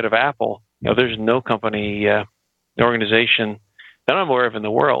 outside of Apple, there's no company, organization that I'm aware of in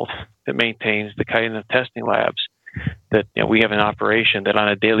the world that maintains the kind of testing labs that we have in operation, that on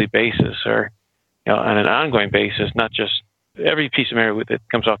a daily basis or on an ongoing basis, not just every piece of memory that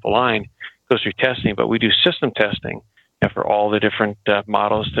comes off the line goes through testing, but we do system testing for all the different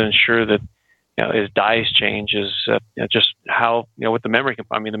models to ensure that as dies change, is just how with the memory.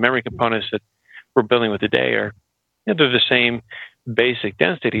 The memory components that we're building with today are they're the same basic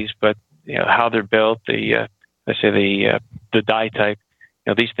densities, but how they're built, the die type,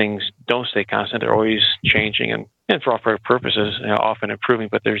 these things don't stay constant. They're always changing, and for all purposes, often improving.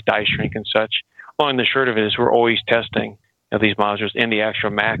 But there's die shrink and such. Long and the short of it is we're always testing these modules in the actual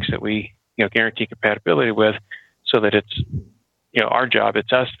Macs that we guarantee compatibility with, so that it's our job.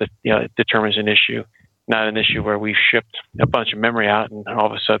 It's us that it determines an issue, not an issue where we've shipped a bunch of memory out and all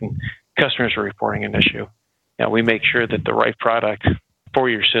of a sudden customers are reporting an issue. We make sure that the right product for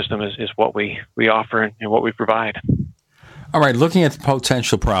your system is what we offer and what we provide. All right, looking at the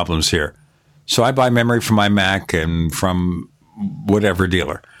potential problems here. So I buy memory from my Mac and from whatever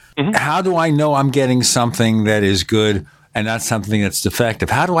dealer. Mm-hmm. How do I know I'm getting something that is good and not something that's defective?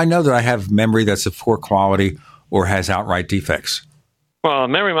 How do I know that I have memory that's of poor quality or has outright defects? Well, a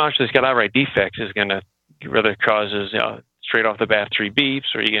memory module that's got outright defects is going to rather causes straight off the bat 3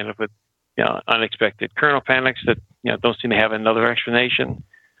 beeps, or you end up with unexpected kernel panics that don't seem to have another explanation,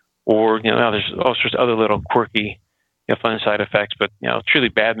 or there's all sorts of other little quirky fun side effects. But truly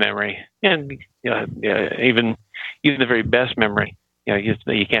bad memory, and even the very best memory,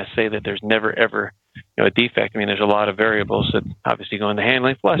 you can't say that there's never ever a defect. I mean, there's a lot of variables that obviously go into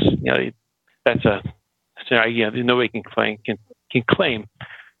handling. Plus, that's nobody can claim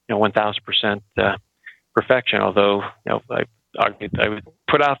 1,000% perfection. Although I would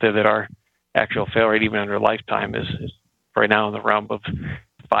put out there that our actual fail rate, even under lifetime, is right now in the realm of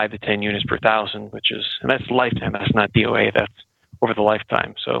 5 to 10 units per thousand, and that's lifetime. That's not DOA. That's over the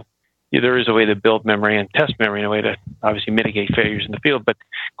lifetime. So there is a way to build memory and test memory in a way to obviously mitigate failures in the field. But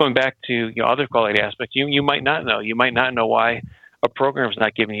going back to other quality aspects, you might not know. You might not know why a program is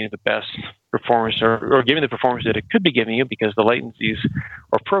not giving you the best performance or giving the performance that it could be giving you because the latencies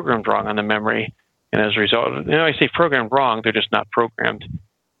are programmed wrong on the memory. And as a result, I say programmed wrong, they're just not programmed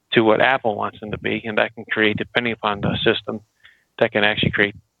to what Apple wants them to be. And that can create, depending upon the system, that can actually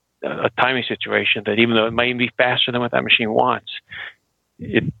create a timing situation that even though it might even be faster than what that machine wants,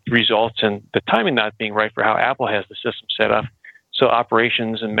 it results in the timing not being right for how Apple has the system set up. So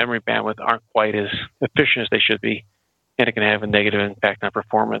operations and memory bandwidth aren't quite as efficient as they should be, and it can have a negative impact on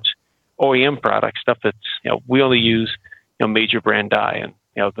performance. OEM products, stuff that's, we only use, major brand die, and,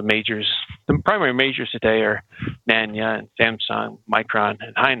 the primary majors today are Nanya and Samsung, Micron,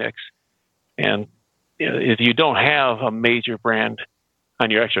 and Hynix. And if you don't have a major brand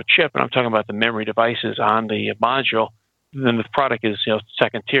on your actual chip, and I'm talking about the memory devices on the module, then the product is,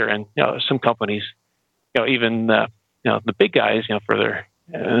 second tier. And, some companies, even, the big guys, for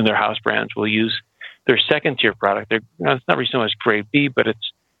their house brands will use their second tier product. It's not really so much grade B, but as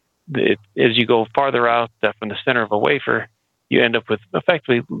you go farther out from the center of a wafer, you end up with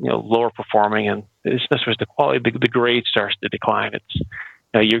effectively, lower performing, and it's not supposed to quality. The grade starts to decline. It's,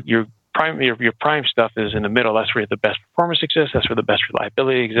 your prime stuff is in the middle. That's where the best performance exists. That's where the best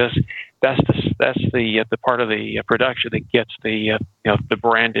reliability exists. That's the part of the production that gets the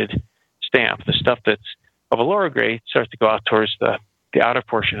branded stamp. The stuff that's of a lower grade starts to go out towards the outer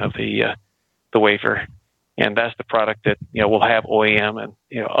portion of the wafer, and that's the product that will have OEM and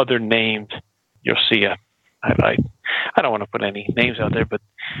other names. You'll see I don't want to put any names out there, but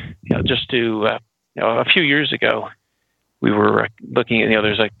just to a few years ago, we were looking at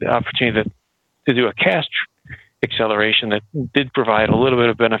there's like the opportunity to do a cast acceleration that did provide a little bit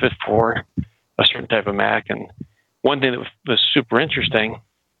of benefit for a certain type of Mac. And one thing that was super interesting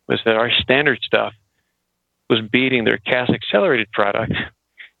was that our standard stuff was beating their cast accelerated product,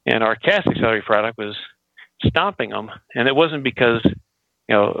 and our cast accelerated product was stomping them. And it wasn't because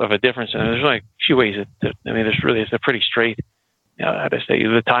of a difference. And there's only a few ways it's a pretty straight. How to say,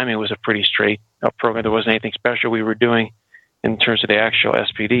 the timing was a pretty straight program. There wasn't anything special we were doing in terms of the actual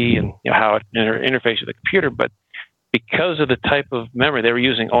SPD and how it interfaces with the computer. But because of the type of memory, they were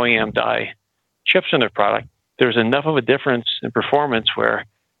using OEM die chips in their product, there's enough of a difference in performance where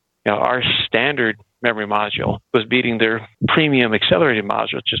our standard memory module was beating their premium accelerated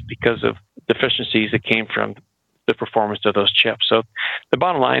module just because of deficiencies that came from the performance of those chips. So the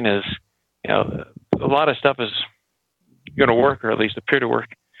bottom line is, a lot of stuff is going to work, or at least appear to work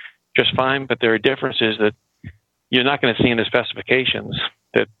just fine, but there are differences that you're not going to see in the specifications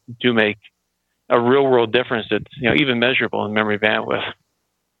that do make a real world difference that's even measurable in memory bandwidth.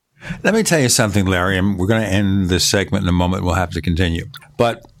 Let me tell you something, Larry, and we're going to end this segment in a moment. We'll have to continue.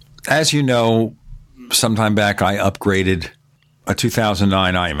 But as you know, sometime back I upgraded a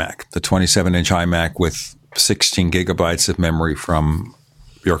 2009 iMac, the 27-inch iMac with 16 gigabytes of memory from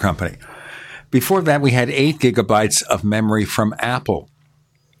your company. Before that, we had 8 gigabytes of memory from Apple,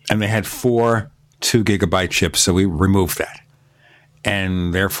 and they had 4 2-gigabyte chips, so we removed that.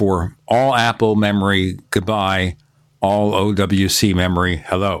 And therefore, all Apple memory, goodbye, all OWC memory,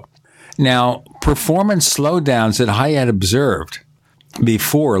 hello. Now, performance slowdowns that I had observed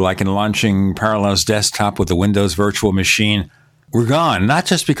before, like in launching Parallels Desktop with the Windows Virtual Machine, were gone, not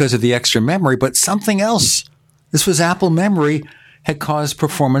just because of the extra memory, but something else. This was Apple memory had caused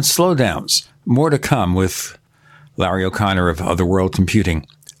performance slowdowns. More to come with Larry O'Connor of Otherworld Computing.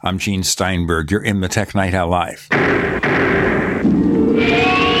 I'm Gene Steinberg. You're in the Tech Night Owl Live.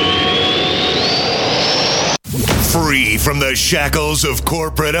 Free from the shackles of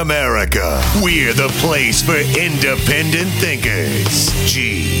corporate America, we're the place for independent thinkers.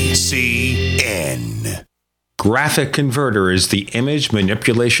 GCN. Graphic Converter is the image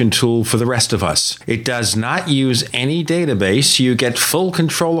manipulation tool for the rest of us. It does not use any database. You get full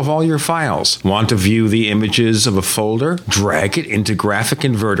control of all your files. Want to view the images of a folder? Drag it into Graphic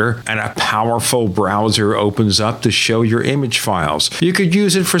Converter and a powerful browser opens up to show your image files. You could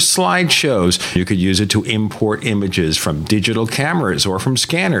use it for slideshows. You could use it to import images from digital cameras or from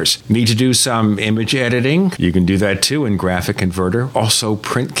scanners. Need to do some image editing? You can do that too in Graphic Converter. Also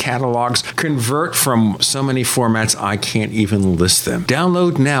print catalogs. Convert from so many formats I can't even list them.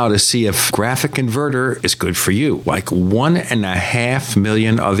 Download now to see if Graphic Converter is good for you, like 1.5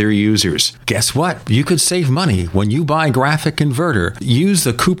 million other users. Guess what? You could save money when you buy Graphic Converter. Use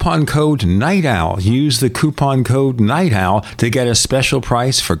the coupon code Night Owl. Use the coupon code Night Owl to get a special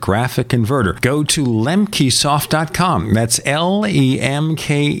price for Graphic Converter. Go to lemkesoft.com. That's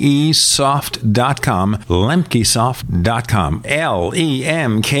LEMKEsoft.com. Lemkesoft.com.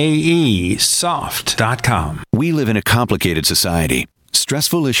 LEMKEsoft.com. We live in a complicated society.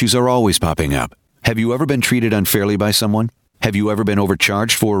 Stressful issues are always popping up. Have you ever been treated unfairly by someone? Have you ever been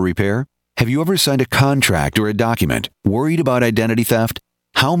overcharged for a repair? Have you ever signed a contract or a document? Worried about identity theft?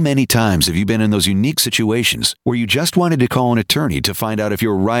 How many times have you been in those unique situations where you just wanted to call an attorney to find out if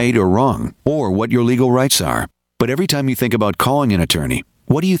you're right or wrong, or what your legal rights are? But every time you think about calling an attorney,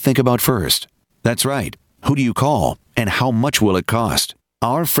 what do you think about first? That's right. Who do you call, and how much will it cost?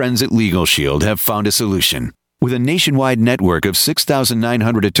 Our friends at Legal Shield have found a solution. With a nationwide network of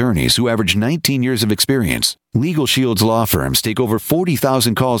 6,900 attorneys who average 19 years of experience, Legal Shield's law firms take over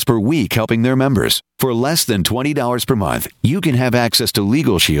 40,000 calls per week helping their members. For less than $20 per month, you can have access to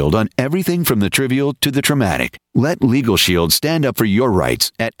Legal Shield on everything from the trivial to the traumatic. Let Legal Shield stand up for your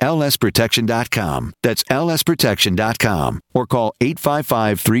rights at lsprotection.com. That's lsprotection.com. Or call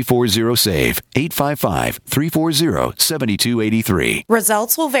 855-340-SAVE, 855-340-7283.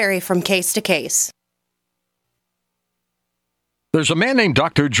 Results will vary from case to case. There's a man named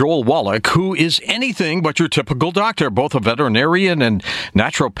Dr. Joel Wallach who is anything but your typical doctor, both a veterinarian and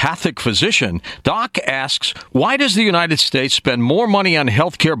naturopathic physician. Doc asks, why does the United States spend more money on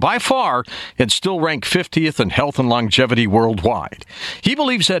healthcare by far and still rank 50th in health and longevity worldwide? He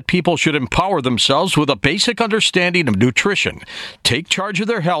believes that people should empower themselves with a basic understanding of nutrition, take charge of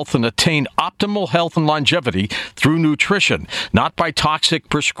their health, and attain optimal health and longevity through nutrition, not by toxic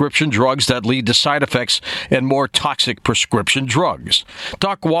prescription drugs that lead to side effects and more toxic prescription drugs.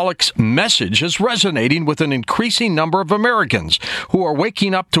 Doc Wallach's message is resonating with an increasing number of Americans who are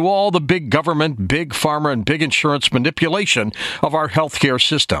waking up to all the big government, big pharma, and big insurance manipulation of our healthcare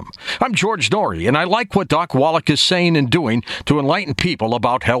system. I'm George Norrie, and I like what Doc Wallach is saying and doing to enlighten people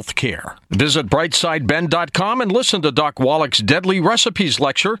about healthcare. Visit brightsideben.com and listen to Doc Wallach's Deadly Recipes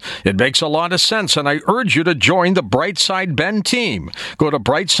lecture. It makes a lot of sense, and I urge you to join the Brightside Ben team. Go to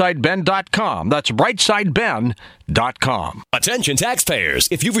brightsideben.com. That's brightsideben.com. Attention taxpayers!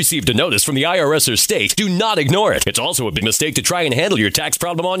 If you've received a notice from the IRS or state, do not ignore it. It's also a big mistake to try and handle your tax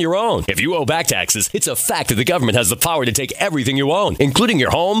problem on your own. If you owe back taxes, it's a fact that the government has the power to take everything you own, including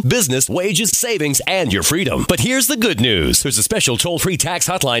your home, business, wages, savings, and your freedom. But here's the good news. There's a special toll-free tax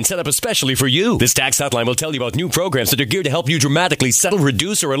hotline set up especially for you. This tax hotline will tell you about new programs that are geared to help you dramatically settle,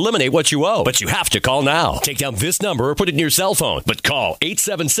 reduce, or eliminate what you owe. But you have to call now. Take down this number or put it in your cell phone. But call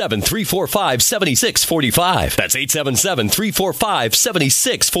 877-345-7645. That's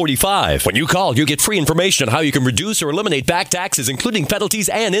 877-345-7645. When you call, you get free information on how you can reduce or eliminate back taxes, including penalties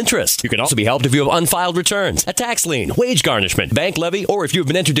and interest. You can also be helped if you have unfiled returns, a tax lien, wage garnishment, bank levy, or if you've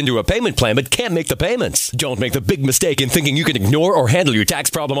been entered into a payment plan but can't make the payments. Don't make the big mistake in thinking you can ignore or handle your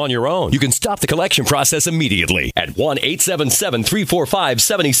tax problem on your own. You can stop the collection process immediately at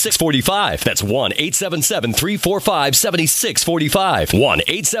 1-877-345-7645. That's 1-877-345-7645.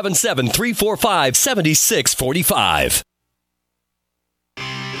 1-877-345-7645.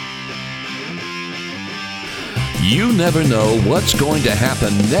 You never know what's going to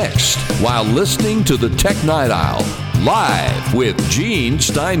happen next while listening to the Tech Night Owl, live with Gene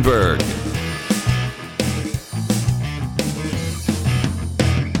Steinberg.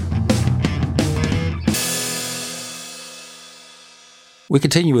 We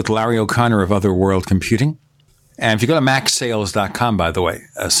continue with Larry O'Connor of Other World Computing. And if you go to macsales.com, by the way,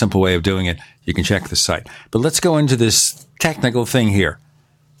 a simple way of doing it, you can check the site. But let's go into this technical thing here.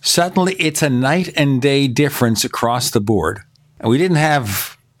 Suddenly, it's a night and day difference across the board. And we didn't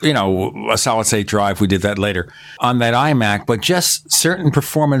have, a solid-state drive. We did that later on that iMac, but just certain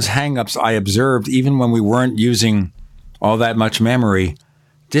performance hangups I observed, even when we weren't using all that much memory,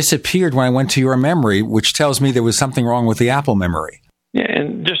 disappeared when I went to your memory, which tells me there was something wrong with the Apple memory. Yeah,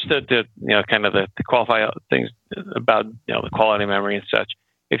 and just to qualify things about the quality of memory and such.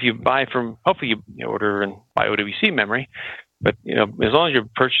 If you buy from, hopefully you order and buy OWC memory, but as long as you're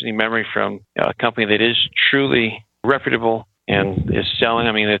purchasing memory from a company that is truly reputable and is selling,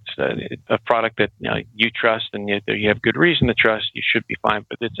 it's a product that you trust and you have good reason to trust, you should be fine.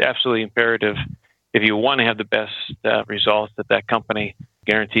 But it's absolutely imperative if you want to have the best results that company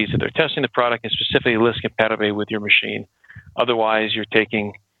guarantees that they're testing the product and specifically lists compatibility with your machine. Otherwise, you're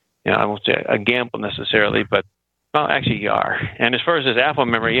taking, I won't say a gamble necessarily, but actually you are. And as far as this Apple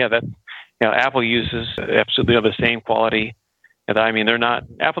memory, Apple uses absolutely the same quality.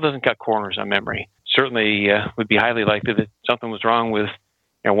 Apple doesn't cut corners on memory. Certainly would be highly likely that something was wrong with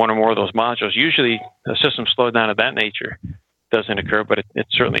one or more of those modules. Usually a system slowed down of that nature doesn't occur, but it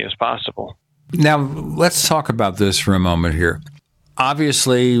certainly is possible. Now, let's talk about this for a moment here.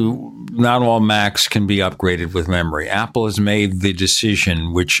 Obviously, not all Macs can be upgraded with memory. Apple has made the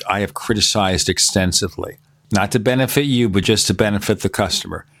decision, which I have criticized extensively, not to benefit you, but just to benefit the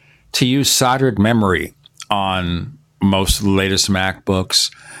customer, to use soldered memory on most of the latest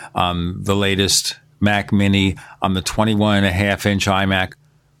MacBooks, the latest Mac Mini, on the 21.5-inch iMac.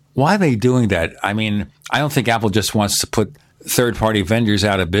 Why are they doing that? I don't think Apple just wants to put third-party vendors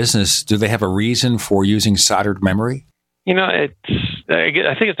out of business. Do they have a reason for using soldered memory? I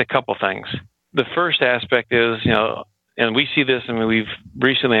think it's a couple things. The first aspect is, and we see this, we've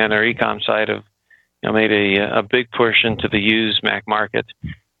recently on our e-com side made a big push into the used Mac market.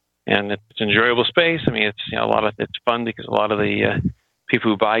 And it's an enjoyable space. It's it's fun because a lot of the people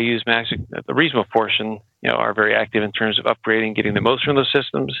who buy used Macs, the reasonable portion, are very active in terms of upgrading, getting the most from those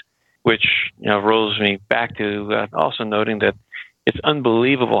systems, which rolls me back to also noting that it's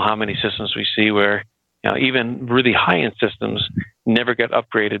unbelievable how many systems we see where even really high-end systems never get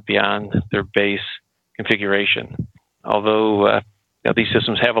upgraded beyond their base configuration. Although these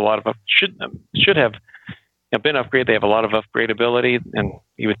systems have a lot of should have been upgraded, they have a lot of upgradability, and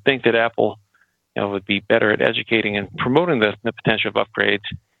you would think that Apple would be better at educating and promoting the potential of upgrades.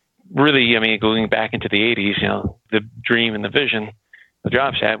 Really, going back into the 80s, the dream and the vision the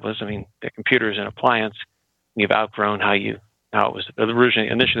Jobs had was, the computer is an appliance. You've outgrown how it was originally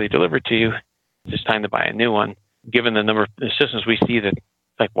initially delivered to you. It's time to buy a new one. Given the number of systems we see, that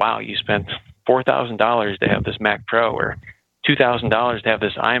like, wow, you spent $4,000 to have this Mac Pro or $2,000 to have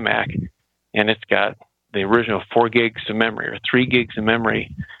this iMac, and it's got the original 4 gigs of memory or 3 gigs of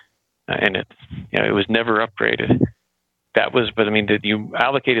memory, and it was never upgraded. That you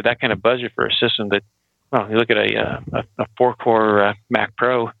allocated that kind of budget for a system that, you look at a 4-core Mac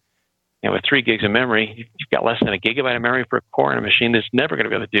Pro, with 3 gigs of memory, you've got less than a gigabyte of memory per core in a machine that's never going to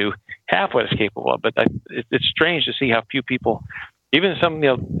be able to do half what it's capable of. But it's strange to see how few people, even some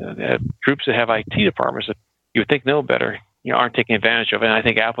groups that have IT departments that you would think know better, aren't taking advantage of it. And I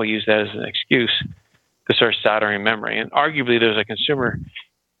think Apple used that as an excuse to start soldering memory. And arguably, there's a consumer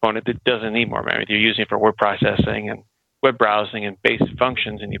component that doesn't need more memory. You're using it for word processing and web browsing and basic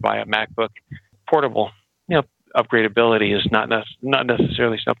functions, and you buy a MacBook portable. Upgradability is not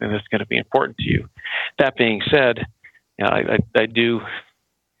necessarily something that's going to be important to you. That being said, I do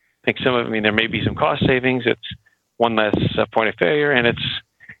think some of there may be some cost savings. It's one less point of failure, and it's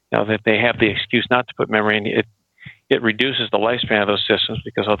that they have the excuse not to put memory in. It reduces the lifespan of those systems,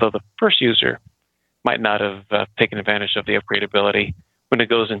 because although the first user might not have taken advantage of the upgradability, when it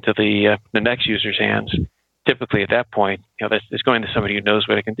goes into the next user's hands, typically at that point, it's going to somebody who knows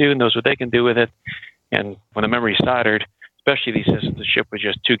what it can do, knows what they can do with it. And when the memory is soldered, especially these systems that ship with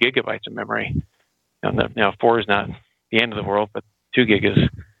just 2 gigabytes of memory, 4 is not the end of the world, but 2 gig is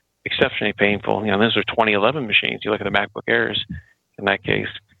exceptionally painful. Those are 2011 machines. You look at the MacBook Airs, in that case,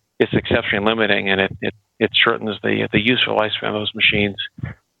 it's exceptionally limiting, and it shortens the useful lifespan of those machines,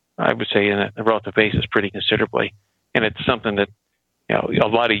 I would say, in a relative basis, pretty considerably. And it's something that a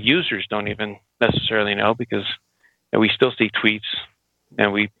lot of users don't even necessarily know, because we still see tweets,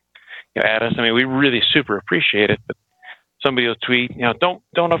 and we at us. We really super appreciate it, but somebody will tweet, don't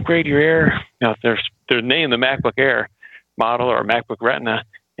upgrade your Air. They're named the MacBook Air model or MacBook Retina.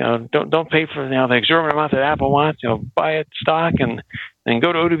 Don't pay for the exorbitant amount that Apple wants. Buy it stock and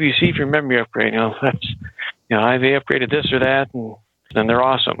go to OWC for your memory upgrade. That's they upgraded this or that, and they're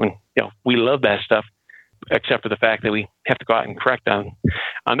awesome. And we love that stuff, except for the fact that we have to go out and correct on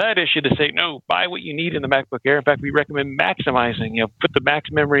that issue to say, no, buy what you need in the MacBook Air. In fact, we recommend maximizing. Put the max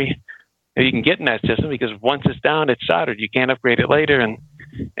memory you can get in that system, because once it's down, it's soldered. You can't upgrade it later, and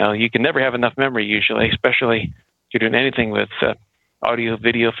you can never have enough memory usually, especially if you're doing anything with audio,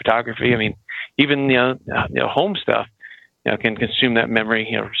 video, photography. Even home stuff can consume that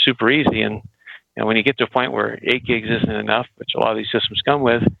memory super easy. And when you get to a point where 8 gigs isn't enough, which a lot of these systems come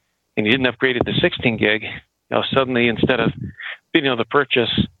with, and you didn't upgrade it to 16 gig, suddenly instead of being able to purchase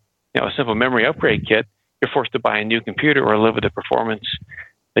a simple memory upgrade kit, you're forced to buy a new computer or live with the performance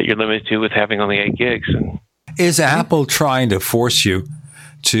that you're limited to with having only 8 gigs. And is Apple trying to force you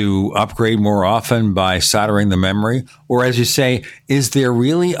to upgrade more often by soldering the memory? Or, as you say, is there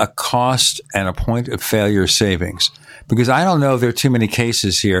really a cost and a point of failure savings? Because I don't know if there are too many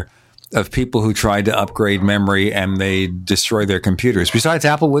cases here of people who tried to upgrade memory and they destroy their computers. Besides,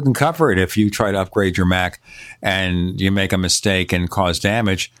 Apple wouldn't cover it if you try to upgrade your Mac and you make a mistake and cause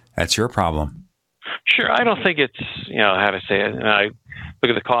damage. That's your problem. Sure. I don't think it's, how to say it. And I look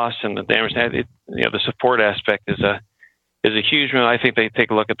at the costs and the damage. The support aspect is a huge one. I think they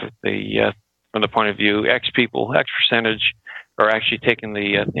take a look at the from the point of view, X percentage are actually taking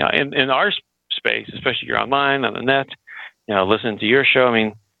the, in our space, especially if you're online, on the net, listening to your show.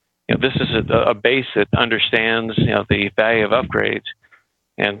 This is a base that understands, the value of upgrades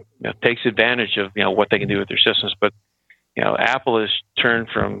and takes advantage of, what they can do with their systems. But, Apple has turned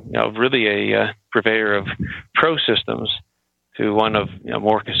from, really a purveyor of pro systems to one of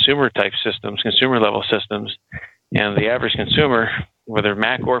more consumer type systems, consumer level systems. And the average consumer, whether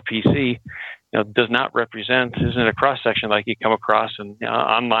Mac or PC, does not represent, isn't a cross section like you come across and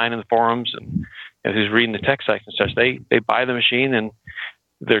online in the forums and who's reading the tech sites and such. They buy the machine and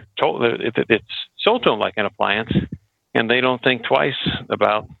they're told it's sold to them like an appliance, and they don't think twice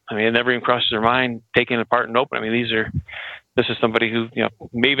about. It never even crosses their mind taking it apart and open. This is somebody who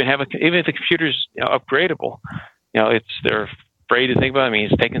may even have even if the computer's upgradable, they're afraid to think about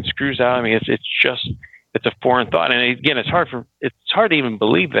it. It's taking screws out. It's a foreign thought, and again, it's hard to even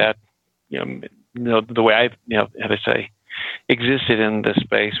believe that. The way I existed in this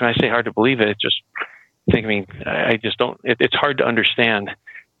space. When I say hard to believe it, I just don't. It's hard to understand,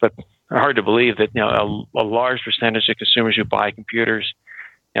 but hard to believe that a large percentage of consumers who buy computers,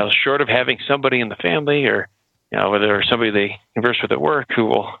 short of having somebody in the family or whether somebody they converse with at work who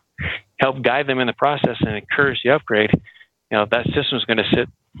will help guide them in the process and encourage the upgrade, that system is going to sit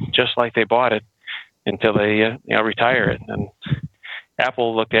just like they bought it until they retire it. And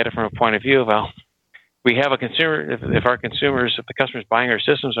Apple looked at it from a point of view of, well, we have a consumer, if the customers buying our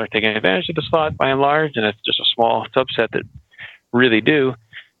systems are taking advantage of this thought by and large, and it's just a small subset that really do,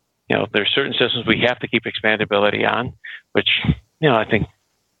 there's certain systems we have to keep expandability on, which, I think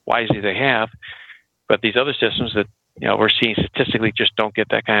wisely they have. But these other systems that, we're seeing statistically just don't get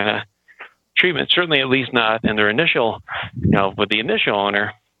that kind of treatment, certainly at least not in their initial, with the initial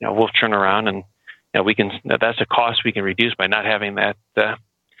owner, we'll turn around and, that's a cost we can reduce by not having that, that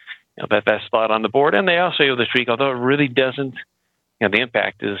slot on the board. And they also able to tweak, although it really doesn't, the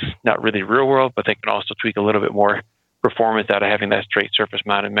impact is not really real world, but they can also tweak a little bit more performance out of having that straight surface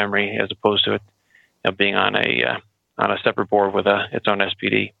mounted memory as opposed to it being on a separate board with its own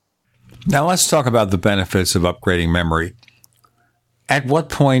SPD. Now let's talk about the benefits of upgrading memory. At what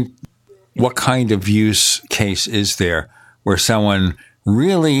point, what kind of use case is there where someone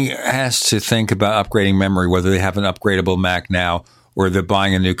really has to think about upgrading memory, whether they have an upgradable Mac now or they're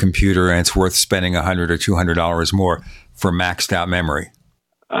buying a new computer and it's worth spending $100 or $200 more for maxed out memory?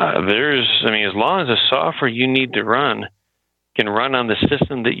 As long as the software you need to run can run on the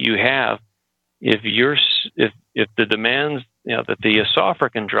system that you have, if the demands that the software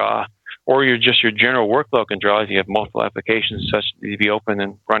can draw, or your general workload can draw, if you have multiple applications such to be open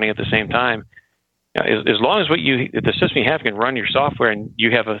and running at the same time, as long as if the system you have can run your software, and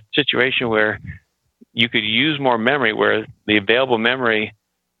you have a situation where you could use more memory, where the available memory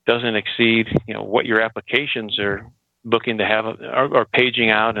doesn't exceed what your applications are looking to have or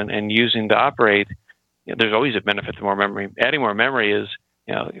paging out and using to operate, there's always a benefit to more memory. Adding more memory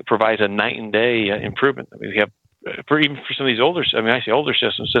provides a night and day improvement. We have even for some of these older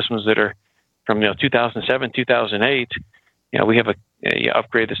systems that are from 2007, 2008. We have a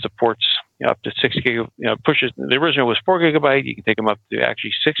upgrade that supports up to 6 gig. Pushes the original was 4 gigabyte. You can take them up to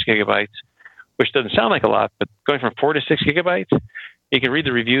actually 6 gigabytes, which doesn't sound like a lot, but going from 4 to 6 gigabytes, you can read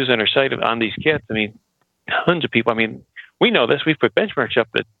the reviews on our site on these kits. Tons of people. We know this. We've put benchmarks up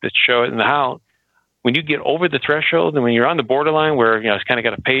that show it and how when you get over the threshold and when you're on the borderline where it's kind of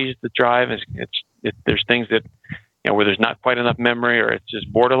got a page to drive, there's things that where there's not quite enough memory or it's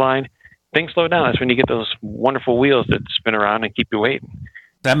just borderline, things slow down. That's when you get those wonderful wheels that spin around and keep you waiting.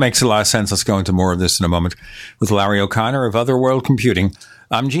 That makes a lot of sense. Let's go into more of this in a moment with Larry O'Connor of Otherworld Computing.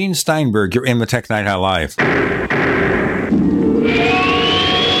 I'm Gene Steinberg. You're in the Tech Night Owl Live.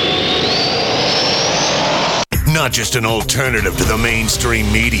 Not just an alternative to the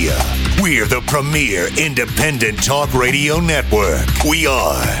mainstream media. We're the premier independent talk radio network. We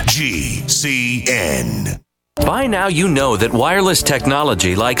are GCN. By now you know that wireless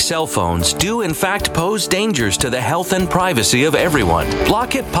technology like cell phones do in fact pose dangers to the health and privacy of everyone.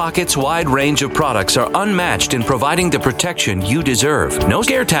 Block-It Pocket's wide range of products are unmatched in providing the protection you deserve. No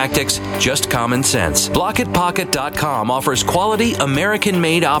scare tactics, just common sense. BlockItPocket.com offers quality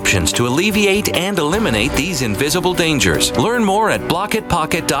American-made options to alleviate and eliminate these invisible dangers. Learn more at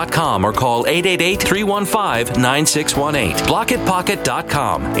BlockItPocket.com or call 888-315-9618.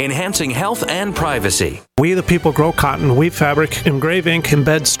 BlockItPocket.com, enhancing health and privacy. We the people grow cotton, weave fabric, engrave ink,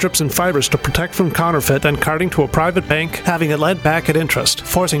 embed strips and fibers to protect from counterfeit and carting to a private bank, having it lent back at interest,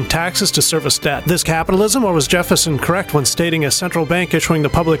 forcing taxes to service debt. This capitalism, or was Jefferson correct when stating a central bank issuing the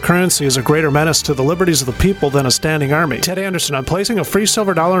public currency is a greater menace to the liberties of the people than a standing army? Ted Anderson, I'm placing a free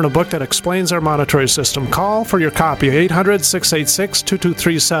silver dollar in a book that explains our monetary system. Call for your copy,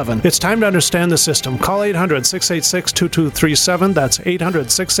 800-686-2237. It's time to understand the system. Call 800-686-2237. That's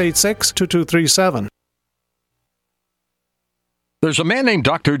 800-686-2237. There's a man named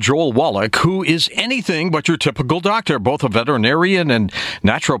Dr. Joel Wallach who is anything but your typical doctor, both a veterinarian and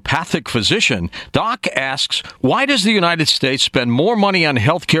naturopathic physician. Doc asks, why does the United States spend more money on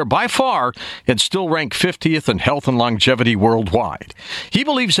healthcare by far and still rank 50th in health and longevity worldwide? He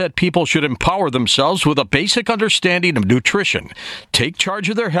believes that people should empower themselves with a basic understanding of nutrition, take charge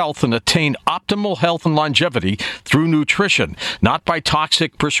of their health, and attain optimal health and longevity through nutrition, not by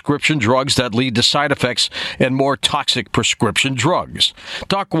toxic prescription drugs that lead to side effects and more toxic prescription drugs.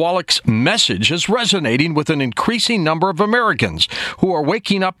 Doc Wallach's message is resonating with an increasing number of Americans who are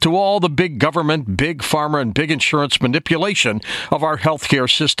waking up to all the big government, big pharma, and big insurance manipulation of our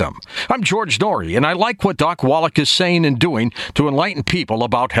healthcare system. I'm George Norrie, and I like what Doc Wallach is saying and doing to enlighten people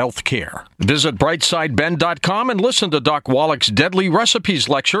about healthcare. Visit brightsideben.com and listen to Doc Wallach's Deadly Recipes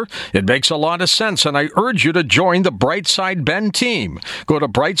lecture. It makes a lot of sense, and I urge you to join the Brightside Ben team. Go to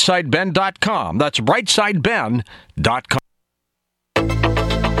brightsideben.com. That's brightsideben.com.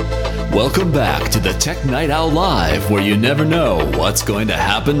 Welcome back to the Tech Night Owl Live, where you never know what's going to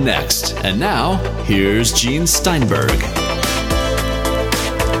happen next. And now, here's Gene Steinberg.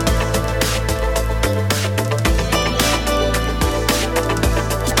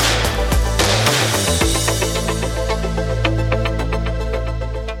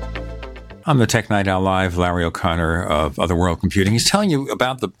 On the Tech Night Owl Live, Larry O'Connor of Otherworld Computing. He's telling you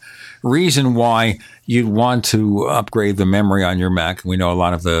about the reason why you'd want to upgrade the memory on your Mac. We know a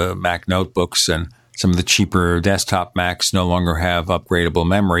lot of the Mac notebooks and some of the cheaper desktop Macs no longer have upgradable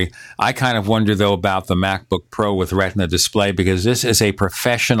memory. I kind of wonder, though, about the MacBook Pro with Retina display, because this is a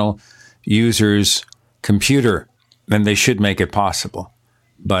professional user's computer, and they should make it possible.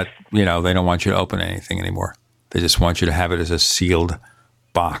 But, they don't want you to open anything anymore. They just want you to have it as a sealed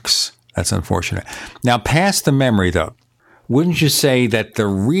box. That's unfortunate. Now, past the memory, though, wouldn't you say that the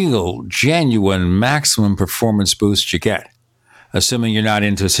real, genuine, maximum performance boost you get, assuming you're not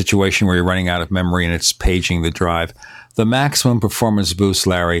into a situation where you're running out of memory and it's paging the drive, the maximum performance boost,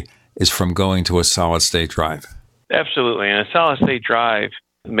 Larry, is from going to a solid-state drive? Absolutely. And a solid-state drive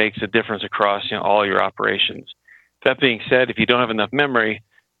makes a difference across all your operations. That being said, if you don't have enough memory,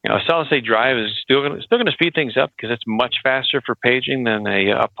 a solid-state drive is still going to speed things up because it's much faster for paging than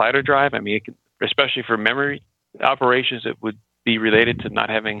a Platter drive. I mean, especially for memory operations that would be related to not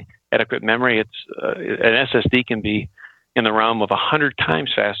having adequate memory. An SSD can be in the realm of 100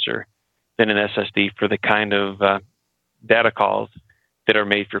 times faster than an SSD for the kind of data calls that are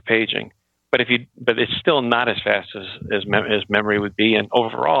made for paging. But it's still not as fast as memory would be. And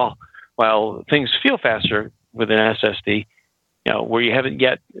overall, while things feel faster with an SSD, where you haven't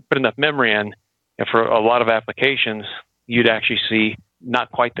yet put enough memory in, for a lot of applications, you'd actually see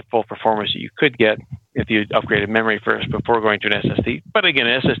not quite the full performance that you could get if you upgraded memory first before going to an SSD. But again,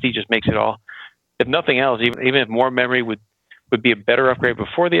 an SSD just makes it all. If nothing else, even if more memory would be a better upgrade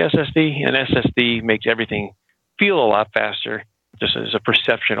before the SSD, an SSD makes everything feel a lot faster, just as a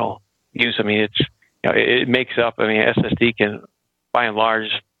perceptual use. I mean, it makes up. I mean, SSD can, by and large,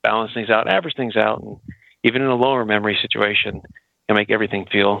 balance things out, average things out, and even in a lower memory situation, can make everything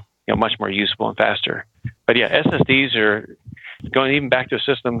feel much more usable and faster. But yeah, SSDs are going even back to a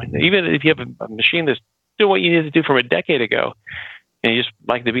system. Even if you have a machine that's doing what you needed to do from a decade ago, and you just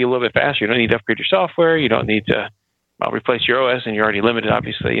like to be a little bit faster, you don't need to upgrade your software. You don't need to replace your OS, and you're already limited,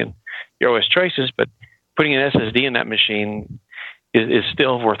 obviously, in your OS choices. But putting an SSD in that machine is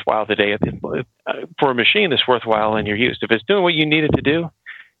still worthwhile today. For a machine that's worthwhile in your use, if it's doing what you need it to do,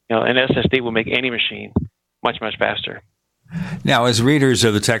 an SSD will make any machine much, much faster. Now, as readers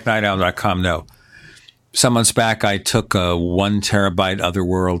of the TechNightOwl.com know, some months back I took a 1 terabyte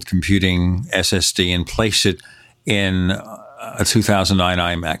Otherworld Computing SSD and placed it in a 2009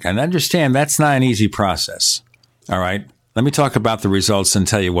 iMac. And understand that's not an easy process. All right? Let me talk about the results and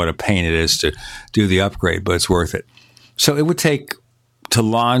tell you what a pain it is to do the upgrade, but it's worth it. So it would take, to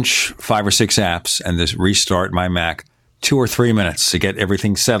launch 5 or 6 apps and just restart my Mac, 2 or 3 minutes to get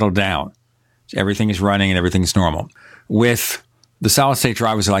everything settled down. Everything is running and everything's normal. With the solid-state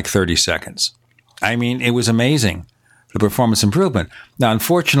drive, it was like 30 seconds. I mean, it was amazing, the performance improvement. Now,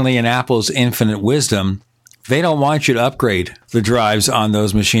 unfortunately, in Apple's infinite wisdom, they don't want you to upgrade the drives on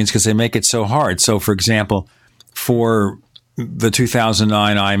those machines because they make it so hard. So, for example, for the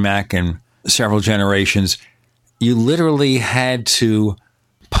 2009 iMac and several generations, you literally had to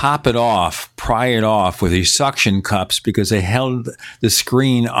pop it off, pry it off with these suction cups because they held the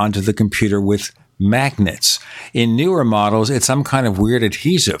screen onto the computer with magnets. In newer models, it's some kind of weird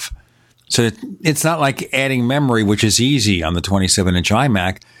adhesive. So it's not like adding memory, which is easy on the 27-inch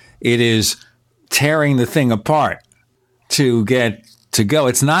iMac. It is tearing the thing apart to get to go.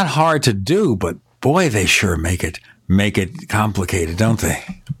 It's not hard to do, but boy, they sure make it complicated, don't they?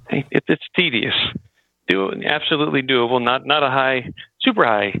 It's tedious. Absolutely doable. Not a super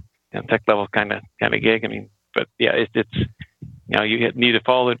high tech level kind of gig. I mean, but yeah, it's you need to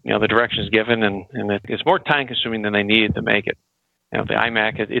follow the directions given, and it's more time consuming than they needed to make it. The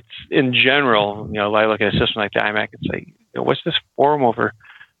iMac, it's in general, I look at a system like the iMac and say, what's this form over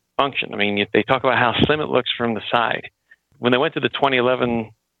function? I mean, they talk about how slim it looks from the side. When they went to the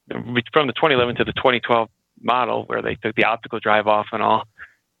 2011, from the 2011 to the 2012 model, where they took the optical drive off and all,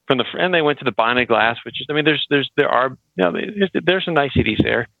 and they went to the bonded glass, which is, I mean, there's some niceties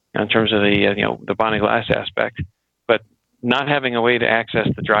there in terms of the bonded glass aspect, but not having a way to access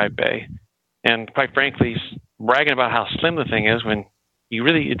the drive bay, and quite frankly, bragging about how slim the thing is when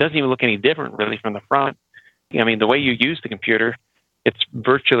it doesn't even look any different really from the front. I mean, the way you use the computer, it's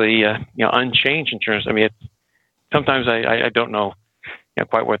virtually unchanged in terms. I mean, sometimes I don't know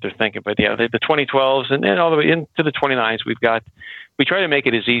quite what they're thinking. But yeah, the 2012s and then all the way into the 29s, we try to make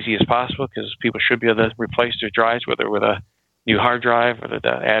it as easy as possible because people should be able to replace their drives, whether with a new hard drive, whether to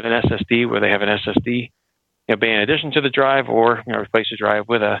add an SSD where they have an SSD, be in addition to the drive, or replace the drive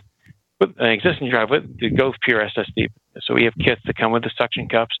with an existing drive to go pure SSD. So we have kits that come with the suction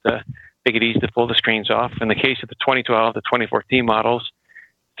cups to make it easy to pull the screens off. In the case of the 2012, the 2014 models,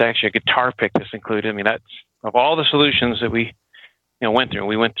 it's actually a guitar pick that's included. I mean, that's of all the solutions that we went through.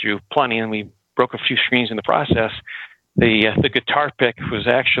 We went through plenty, and we broke a few screens in the process. The guitar pick was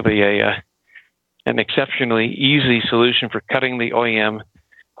actually an exceptionally easy solution for cutting the OEM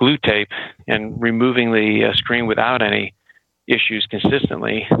glue tape and removing the screen without any issues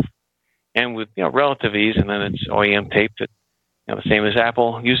consistently, and with relative ease. And then it's OEM tape that the same as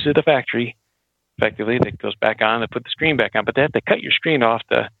Apple uses at the factory, effectively, that goes back on to put the screen back on. But they have to cut your screen off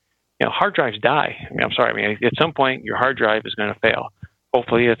to, hard drives die. I'm sorry. At some point, your hard drive is going to fail.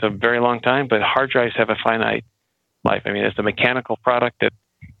 Hopefully, it's a very long time, but hard drives have a finite life. It's a mechanical product that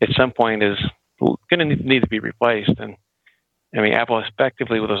at some point is going to need to be replaced. And Apple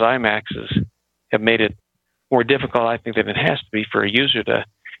effectively with those iMacs have made it more difficult, I think, than it has to be for a user to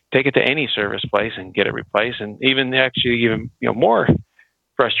take it to any service place and get it replaced. And even more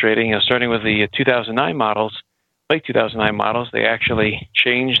frustrating, starting with the 2009 models, late 2009 models, they actually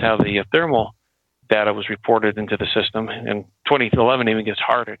changed how the thermal data was reported into the system. And 2011 even gets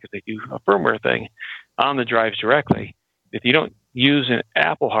harder because they do a firmware thing on the drives directly. If you don't use an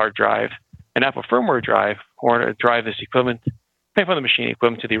Apple hard drive, an Apple firmware drive, or a drive that's equivalent, depending on the machine,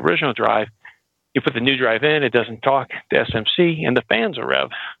 equivalent to the original drive, you put the new drive in, it doesn't talk to SMC, and the fans will rev.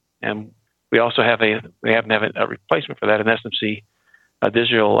 And we also have a replacement for that, an SMC, a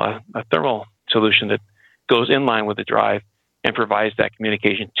digital a thermal solution that goes in line with the drive and provides that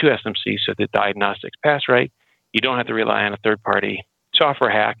communication to SMC so the diagnostics pass right. You don't have to rely on a third-party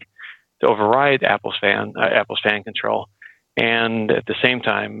software hack to override Apple's fan control. And at the same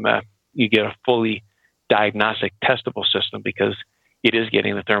time, you get a fully diagnostic testable system because it is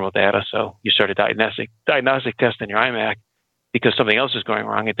getting the thermal data. So you start a diagnostic test in your iMac because something else is going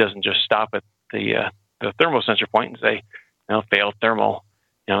wrong. It doesn't just stop at the thermal sensor point and say, failed thermal,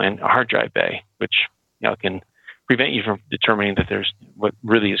 in a hard drive bay, which can prevent you from determining that there's what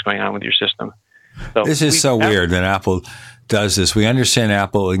really is going on with your system. So this is so weird that Apple does this. We understand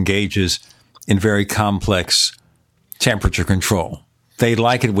Apple engages in very complex temperature control. They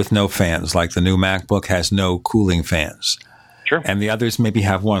like it with no fans, like the new MacBook has no cooling fans. Sure. And the others maybe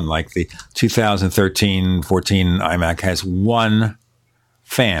have one, like the 2013-14 iMac has one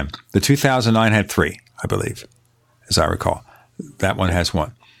fan. The 2009 had three, I believe, as I recall. That one has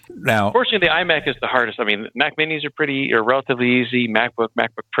one. Now, unfortunately, the iMac is the hardest. Mac Minis are relatively easy. MacBook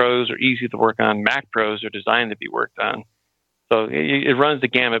Pros are easy to work on. Mac Pros are designed to be worked on. So it runs the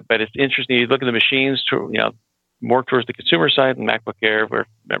gamut, but it's interesting. You look at the machines, more towards the consumer side, the MacBook Air, where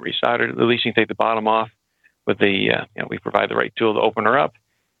memory soldered. At least you can take the bottom off with the, we provide the right tool to open her up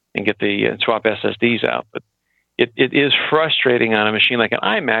and get the swap SSDs out. But it is frustrating on a machine like an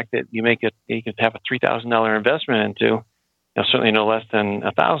iMac that you can have a $3,000 investment into, certainly no less than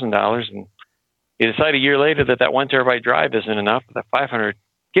 $1,000, and you decide a year later that 1 terabyte drive isn't enough, that 500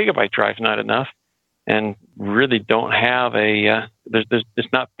 gigabyte drive is not enough, and really don't have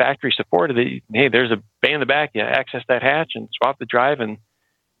it's not factory supported. Hey, there's a bay in the back. You access that hatch and swap the drive and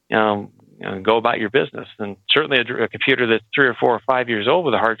go about your business. And certainly a computer that's 3 or 4 or 5 years old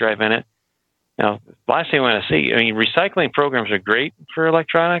with a hard drive in it. Last thing I want to see. Recycling programs are great for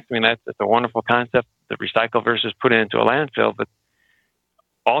electronics. That's a wonderful concept to recycle versus put it into a landfill. But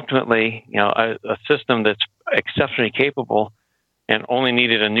ultimately, a system that's exceptionally capable and only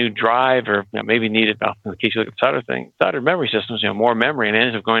needed a new drive, or maybe needed, in the case you look at soldered memory systems, more memory, and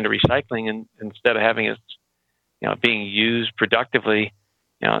ends up going to recycling, and instead of having it, being used productively,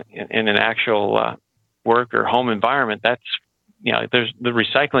 in an actual work or home environment, that's there's the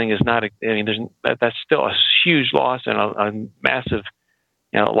recycling is not. That's still a huge loss and a massive,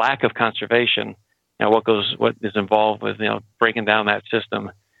 lack of conservation. What is involved with breaking down that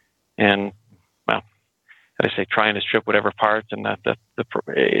system, and I say trying to strip whatever parts, and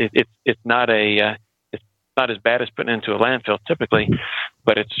it's not as bad as putting it into a landfill typically,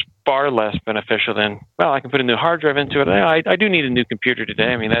 but it's far less beneficial than, I can put a new hard drive into it. I do need a new computer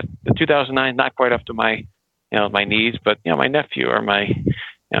today. The 2009 not quite up to my my needs, but my nephew or my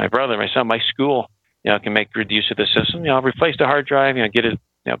brother, my son, my school can make good use of the system. I'll replace the hard drive, get it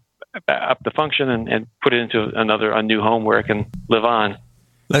up to function and put it into a new home where it can live on.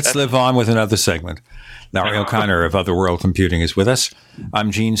 Let's live on with another segment. Larry O'Connor of Other World Computing is with us.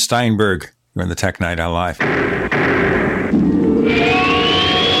 I'm Gene Steinberg. You're in the Tech Night Owl Live.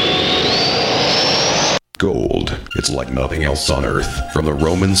 Gold. It's like nothing else on Earth. From the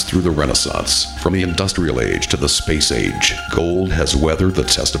Romans through the Renaissance, from the Industrial Age to the Space Age, gold has weathered the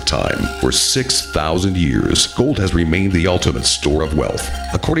test of time. For 6,000 years, gold has remained the ultimate store of wealth.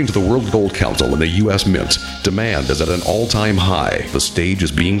 According to the World Gold Council and the U.S. Mint, demand is at an all-time high. The stage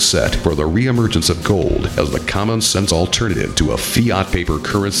is being set for the reemergence of gold as the common-sense alternative to a fiat paper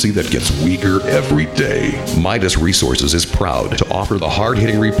currency that gets weaker every day. Midas Resources is proud to offer the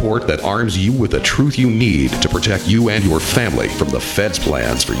hard-hitting report that arms you with the truth you need to protect you and your family from the Fed's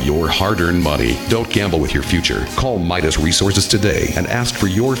plans for your hard-earned money. Don't gamble with your future. Call Midas Resources today and ask for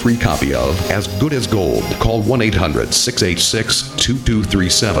your free copy of As Good as Gold. Call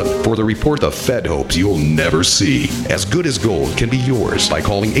 1-800-686-2237 for the report the Fed hopes you'll never see. As Good as Gold can be yours by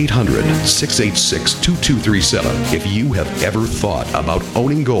calling 800-686-2237. If you have ever thought about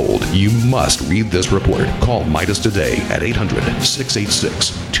owning gold, you must read this report. Call Midas today at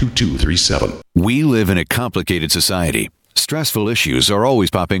 800-686-2237. We live in a complicated society. Stressful issues are always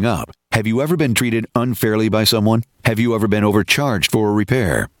popping up. Have you ever been treated unfairly by someone? Have you ever been overcharged for a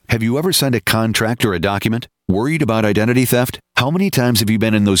repair? Have you ever signed a contract or a document? Worried about identity theft? How many times have you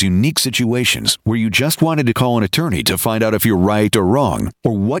been in those unique situations where you just wanted to call an attorney to find out if you're right or wrong,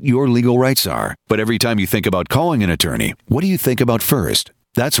 or what your legal rights are? But every time you think about calling an attorney, what do you think about first?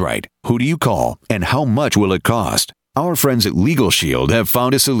 That's right. Who do you call, and how much will it cost? Our friends at Legal Shield have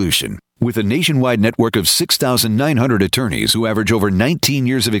found a solution. With a nationwide network of 6,900 attorneys who average over 19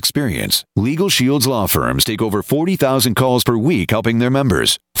 years of experience, Legal Shield's law firms take over 40,000 calls per week helping their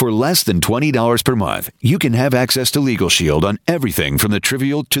members. For less than $20 per month, you can have access to Legal Shield on everything from the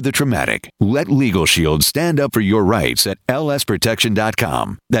trivial to the traumatic. Let Legal Shield stand up for your rights at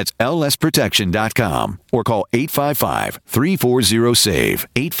lsprotection.com. That's lsprotection.com. Or call 855-340-SAVE,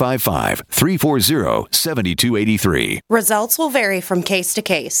 855-340-7283. Results will vary from case to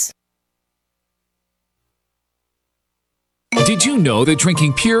case. Did you know that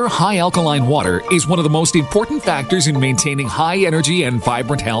drinking pure, high-alkaline water is one of the most important factors in maintaining high energy and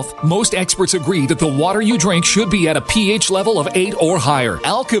vibrant health? Most experts agree that the water you drink should be at a pH level of 8 or higher.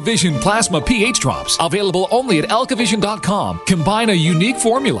 AlkaVision Plasma pH Drops, available only at alkavision.com, combine a unique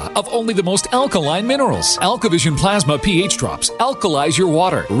formula of only the most alkaline minerals. AlkaVision Plasma pH Drops alkalize your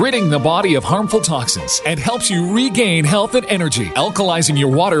water, ridding the body of harmful toxins, and helps you regain health and energy. Alkalizing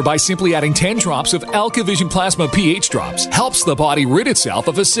your water by simply adding 10 drops of AlkaVision Plasma pH Drops helps the body rid itself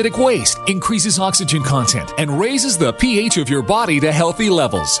of acidic waste, increases oxygen content, and raises the pH of your body to healthy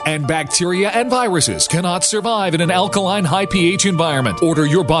levels. And bacteria and viruses cannot survive in an alkaline high pH environment. Order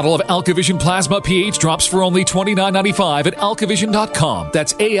your bottle of AlkaVision Plasma pH Drops for only $29.95 at alkavision.com.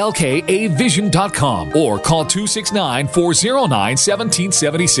 That's ALKAvision.com. Or call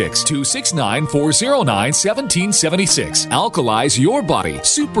 269-409-1776. 269-409-1776. Alkalize your body.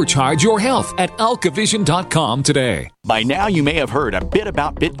 Supercharge your health at alkavision.com today. By now, you may have heard a bit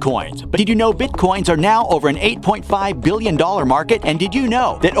about Bitcoins, but did you know Bitcoins are now over an $8.5 billion market? And did you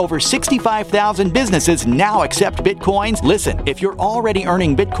know that over 65,000 businesses now accept Bitcoins? Listen, if you're already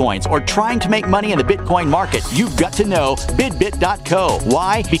earning Bitcoins or trying to make money in the Bitcoin market, you've got to know BidBit.co.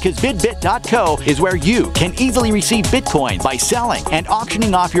 Why? Because BidBit.co is where you can easily receive Bitcoins by selling and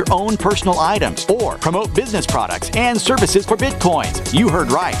auctioning off your own personal items or promote business products and services for Bitcoins. You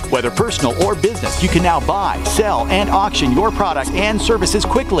heard right. Whether personal or business, you can now buy, sell, and auction your products and services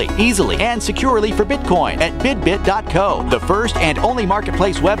quickly, easily, and securely for Bitcoin at BidBit.co, the first and only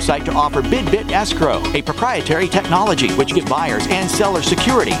marketplace website to offer BidBit Escrow, a proprietary technology which gives buyers and sellers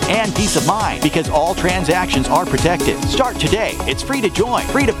security and peace of mind because all transactions are protected. Start today. It's free to join,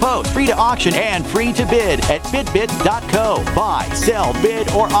 free to post, free to auction, and free to bid at BidBit.co. Buy, sell, bid,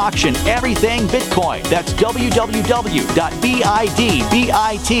 or auction everything Bitcoin. That's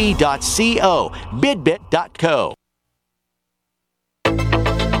www.bidbit.co. BidBit.co.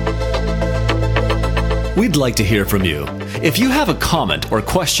 We'd like to hear from you. If you have a comment or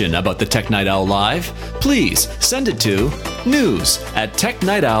question about the Tech Night Owl Live, please send it to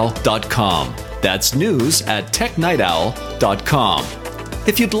news@technightowl.com. That's news@technightowl.com.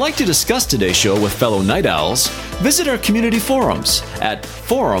 If you'd like to discuss today's show with fellow night owls, visit our community forums at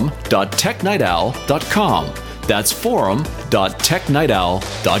forum.technightowl.com. That's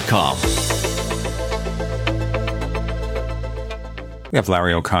forum.technightowl.com. We have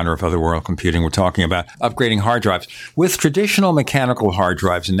Larry O'Connor of Other World Computing. We're talking about upgrading hard drives. With traditional mechanical hard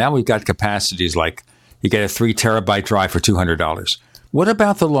drives, and now we've got capacities like you get a 3 terabyte drive for $200. What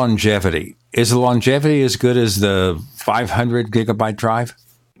about the longevity? Is the longevity as good as the 500 gigabyte drive?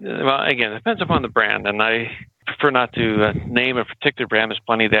 Well, again, it depends upon the brand. And prefer not to name a particular brand. There's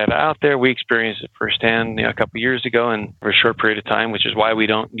plenty of data out there. We experienced it firsthand a couple of years ago and for a short period of time, which is why we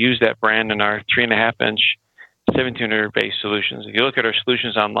don't use that brand in our 3.5-inch 1700-based solutions. If you look at our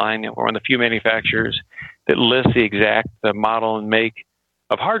solutions online, we're one of the few manufacturers that lists the exact model and make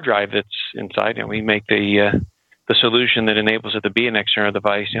of hard drive that's inside. We make the solution that enables it to be an external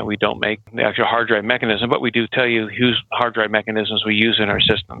device. We don't make the actual hard drive mechanism, but we do tell you whose hard drive mechanisms we use in our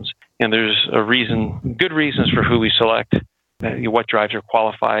systems. And there's good reasons for who we select, what drives are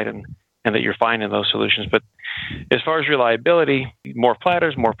qualified, and that you're finding those solutions. But as far as reliability, more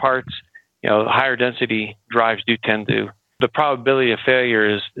platters, more parts, higher density drives do tend to. The probability of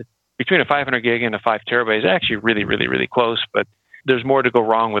failure is between a 500 gig and a 5 terabyte is actually really, really, really close, but there's more to go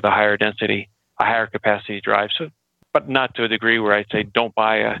wrong with a higher density, a higher capacity drive. So, but not to a degree where I'd say don't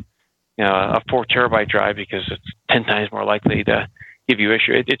buy a 4 terabyte drive because it's 10 times more likely to give you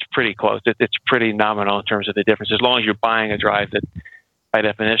issue. It's pretty close. It's pretty nominal in terms of the difference. As long as you're buying a drive that, by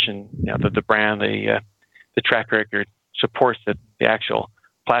definition, the brand, the track record supports that the actual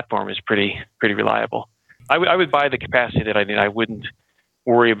platform is pretty reliable. I would buy the capacity that I need. I wouldn't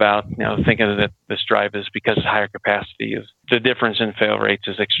worry about thinking that this drive is because it's higher capacity. The difference in fail rates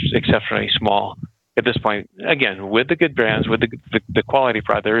is exceptionally small at this point. Again, with the good brands, with the quality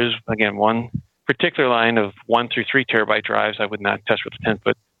product, there is again one particular line of 1 through 3 terabyte drives I would not touch with a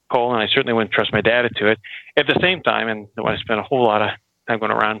 10-foot pole, and I certainly wouldn't trust my data to it. At the same time, and I don't want to spend a whole lot of time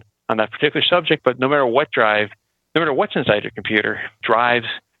going around on that particular subject, but no matter what drive, no matter what's inside your computer, drives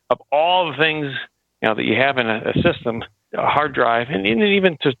of all the things that you have in a system, a hard drive, and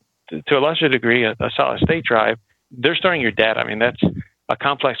even to a lesser degree, a solid state drive, they're storing your data. I mean, that's a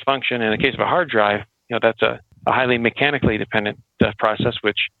complex function. In the case of a hard drive, that's a highly mechanically dependent process,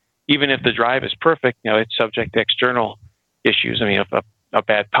 which even if the drive is perfect, it's subject to external issues. I mean, a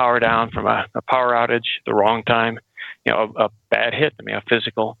bad power down from a power outage, the wrong time, a bad hit, a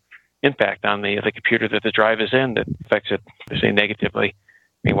physical impact on the computer that the drive is in that affects it, say, negatively.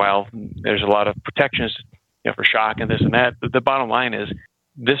 Meanwhile, there's a lot of protections for shock and this and that. But the bottom line is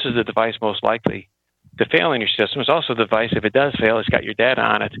this is the device most likely to fail in your system. It's also the device, if it does fail, it's got your data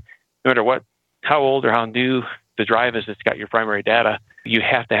on it. No matter how old or how new the drive is that's got your primary data, you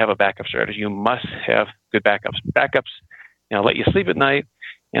have to have a backup strategy. You must have good backups. Backups, let you sleep at night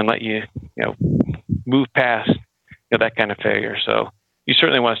and let you, move past that kind of failure. So you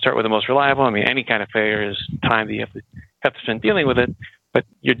certainly want to start with the most reliable. I mean, any kind of failure is time that you have to spend dealing with it. But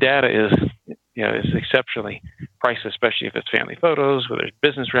your data is exceptionally priced, especially if it's family photos, whether it's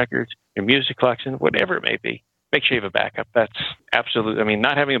business records, your music collection, whatever it may be. Make sure you have a backup. That's absolutely,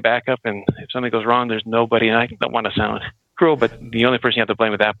 not having a backup, and if something goes wrong, there's nobody, and I don't want to sound cruel, but the only person you have to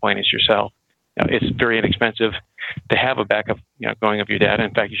blame at that point is yourself. It's very inexpensive to have a backup, going of your data.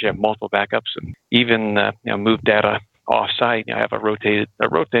 In fact, you should have multiple backups, and even move data off-site. Have a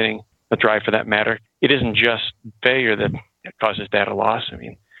rotating drive for that matter. It isn't just failure that causes data loss.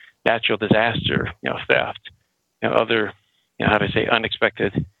 Natural disaster, theft, other,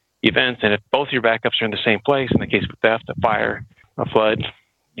 unexpected events. And if both your backups are in the same place, in the case of theft, a fire, a flood,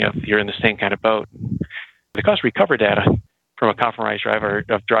 you're in the same kind of boat. The cost to recover data from a compromised drive or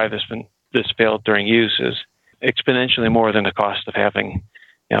a drive that's failed during use is exponentially more than the cost of having,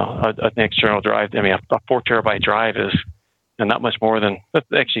 an external drive. A 4 terabyte drive is not much more than,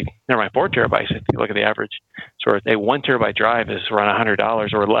 actually, never mind, 4 terabytes. If you look at the average, so a 1 terabyte drive is around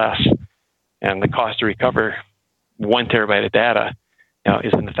 $100 or less, and the cost to recover 1 terabyte of data,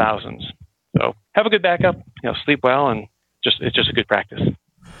 is in the thousands. So have a good backup, sleep well, and it's just a good practice.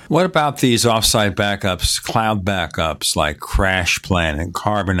 What about these offsite backups, cloud backups like CrashPlan and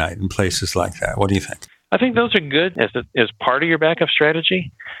Carbonite and places like that? What do you think? I think those are good as part of your backup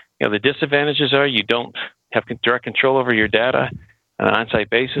strategy. The disadvantages are you don't have direct control over your data on an on-site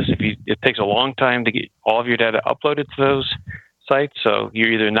basis. It takes a long time to get all of your data uploaded to those sites, so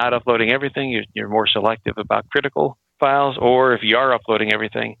you're either not uploading everything, you're more selective about critical files, or if you are uploading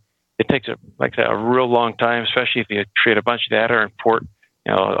everything, it takes a real long time, especially if you create a bunch of data or import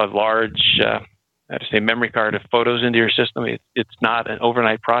a large memory card of photos into your system. It's not an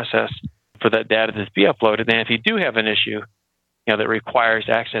overnight process for that data to be uploaded. And if you do have an issue that requires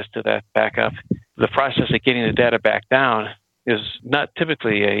access to that backup, the process of getting the data back down is not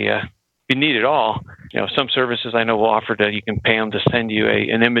typically be neat at all. Some services I know will offer that you can pay them to send you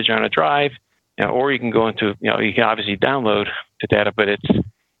an image on a drive, or you can go into, you can obviously download the data, but it's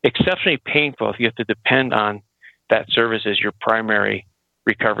exceptionally painful if you have to depend on that service as your primary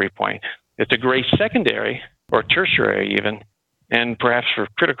recovery point. It's a great secondary or tertiary even, and perhaps for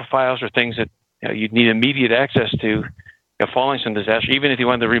critical files or things that you need immediate access to following some disaster, even if you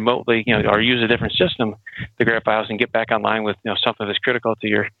wanted to remotely, or use a different system to grab files and get back online with, something that's critical to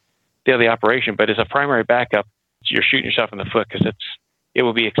your daily operation. But as a primary backup, you're shooting yourself in the foot because it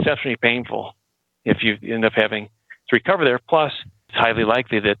will be exceptionally painful if you end up having to recover there. Plus, it's highly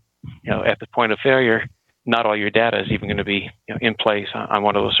likely that, at the point of failure, not all your data is even going to be in place on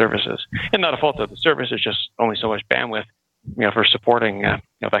one of those services. And not a fault of the service, it's just only so much bandwidth, for supporting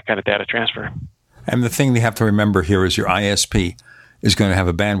that kind of data transfer. And the thing they have to remember here is your ISP is going to have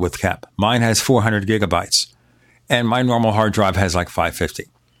a bandwidth cap. Mine has 400 gigabytes, and my normal hard drive has like 550.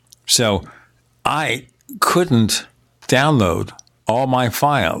 So I couldn't download all my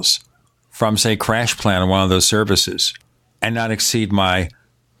files from, say, CrashPlan or one of those services and not exceed my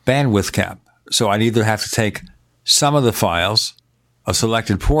bandwidth cap. So I'd either have to take some of the files, a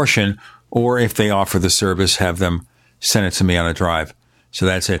selected portion, or if they offer the service, have them send it to me on a drive. So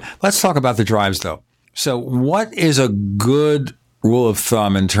that's it. Let's talk about the drives, though. So what is a good rule of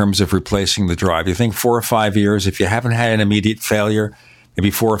thumb in terms of replacing the drive? You think 4 or 5 years? If you haven't had an immediate failure, maybe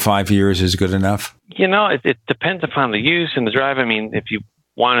 4 or 5 years is good enough? It depends upon the use and the drive. I mean, if you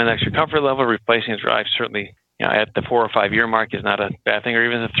want an extra comfort level, replacing a drive certainly, at the 4 or 5 year mark is not a bad thing, or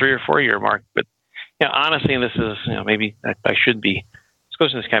even the 3 or 4 year mark. But, honestly, and this is, maybe I should be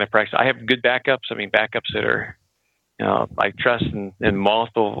disclosing this kind of practice. I have good backups. I mean, backups that are, I trust in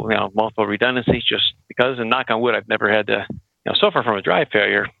multiple redundancies just because, and knock on wood, I've never had to, so far from a drive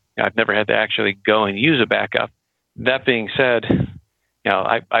failure, I've never had to actually go and use a backup. That being said,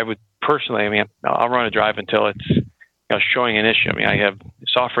 I would personally, I'll run a drive until it's, showing an issue. I have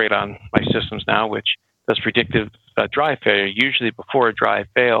SoftRate on my systems now, which does predictive drive failure. Usually before a drive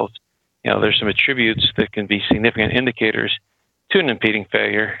fails, there's some attributes that can be significant indicators to an impeding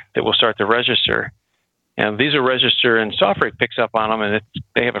failure that will start to register. And these are registered, and SoftRate picks up on them, and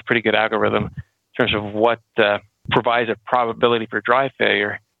they have a pretty good algorithm in terms of what provides a probability for drive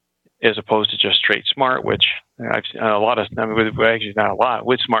failure, as opposed to just straight Smart, which I've seen a lot of. Actually, not a lot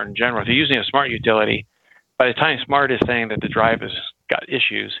with Smart in general. If you're using a Smart utility, by the time Smart is saying that the drive has got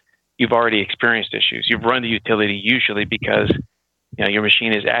issues, you've already experienced issues. You've run the utility usually because your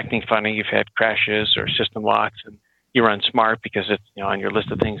machine is acting funny. You've had crashes or system locks, and you run Smart because it's on your list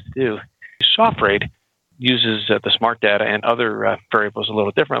of things to do. SoftRate uses the Smart data and other variables a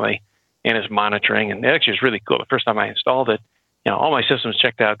little differently, and is monitoring. And it actually is really cool. The first time I installed it, all my systems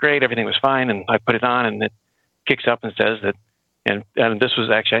checked out great, everything was fine, and I put it on, and it kicks up and says that. And this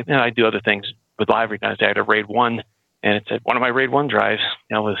was actually, I do other things with live redundancy. I had a RAID 1, and it said one of my RAID 1 drives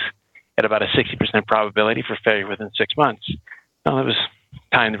was at about a 60% probability for failure within 6 months. Well, it was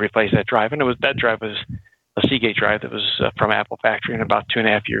time to replace that drive, and that drive was a Seagate drive that was from Apple factory and about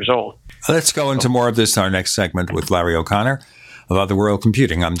 2.5 years old. Let's go into more of this in our next segment with Larry O'Connor of Other World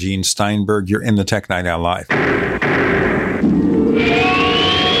Computing. I'm Gene Steinberg. You're in the Tech Night Owl Live.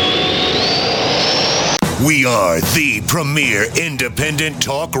 We are the premier independent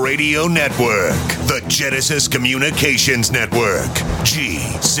talk radio network, the Genesis Communications Network,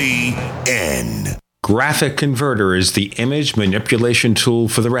 GCN. Graphic Converter is the image manipulation tool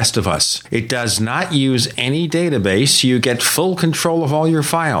for the rest of us. It does not use any database. You get full control of all your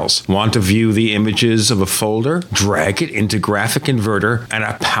files. Want to view the images of a folder? Drag it into Graphic Converter, and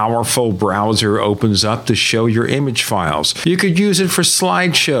a powerful browser opens up to show your image files. You could use it for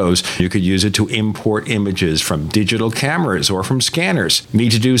slideshows. You could use it to import images from digital cameras or from scanners.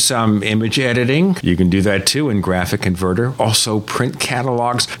 Need to do some image editing? You can do that too in Graphic Converter. Also print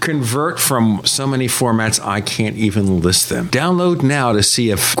catalogs. Convert from so many formats I can't even list them. Download now to see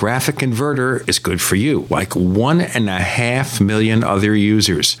if Graphic Converter is good for you, like 1.5 million other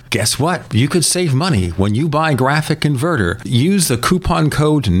users. Guess what? You could save money when you buy Graphic Converter. Use the coupon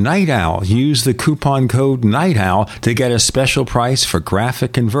code Night Owl. Use the coupon code Night Owl to get a special price for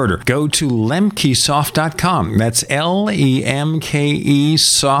Graphic Converter. Go to lemkesoft.com. That's LEMKE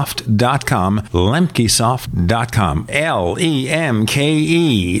soft.com. lemkesoft.com.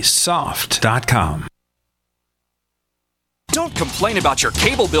 LEMKE soft.com. Don't complain about your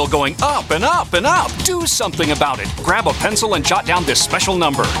cable bill going up and up and up. Do something about it. Grab a pencil and jot down this special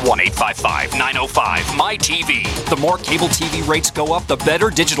number, 1-855-905-MY-TV. The more cable TV rates go up, the better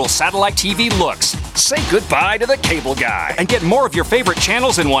digital satellite TV looks. Say goodbye to the cable guy and get more of your favorite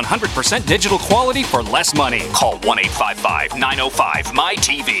channels in 100% digital quality for less money. Call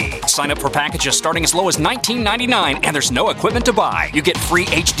 1-855-905-MY-TV. Sign up for packages starting as low as $19.99, and there's no equipment to buy. You get free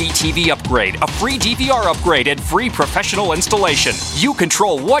HD TV upgrade, a free DVR upgrade, and free professional installation. installation. You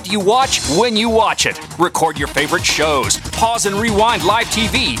control what you watch when you watch it. Record your favorite shows. Pause and rewind live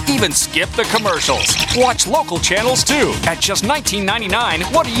TV. Even skip the commercials. Watch local channels too. At just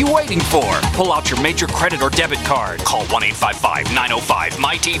 $19.99, what are you waiting for? Pull out your major credit or debit card. Call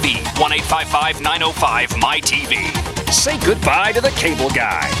 1-855-905-MyTV. 1-855-905-MyTV. Say goodbye to the cable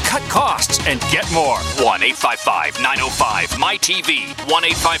guy. Cut costs and get more. 1-855-905-MyTV.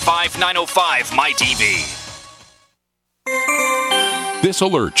 1-855-905-MyTV. This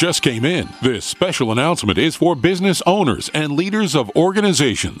alert just came in. This special announcement is for business owners and leaders of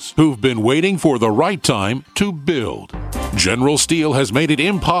organizations who've been waiting for the right time to build. General Steel has made it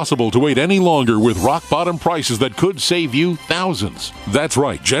impossible to wait any longer with rock-bottom prices that could save you thousands. That's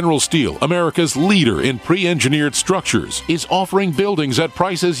right, General Steel, America's leader in pre-engineered structures, is offering buildings at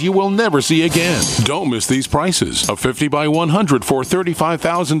prices you will never see again. Don't miss these prices. A 50 by 100 for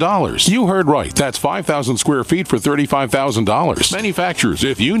 $35,000. You heard right, that's 5,000 square feet for $35,000. Manufacturers,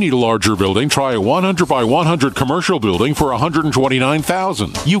 if you need a larger building, try a 100 by 100 commercial building for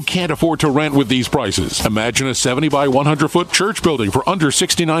 $129,000. You can't afford to rent with these prices. Imagine a 70 by 100-foot church building for under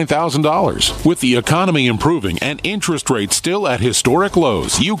 $69,000. With the economy improving and interest rates still at historic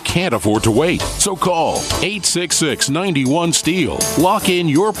lows, you can't afford to wait. So call 866-91-STEEL. Lock in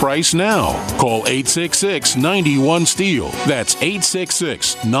your price now. Call 866-91-STEEL. That's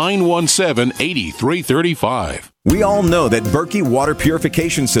 866-917-8335. We all know that Berkey Water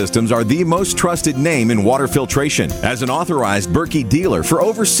Purification Systems are the most trusted name in water filtration. As an authorized Berkey dealer for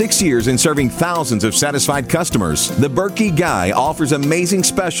over 6 years and serving thousands of satisfied customers, the Berkey Guy offers amazing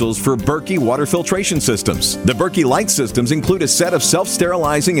specials for Berkey Water Filtration Systems. The Berkey Light Systems include a set of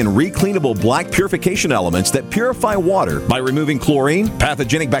self-sterilizing and recleanable black purification elements that purify water by removing chlorine,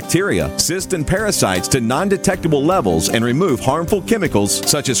 pathogenic bacteria, cysts, and parasites to non-detectable levels and remove harmful chemicals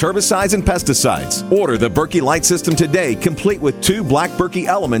such as herbicides and pesticides. Order the Berkey Light System today, complete with 2 black Berkey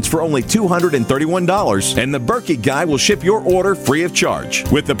elements for only $231, and the Berkey Guy will ship your order free of charge.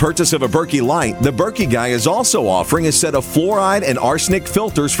 With the purchase of a Berkey Light, the Berkey Guy is also offering a set of fluoride and arsenic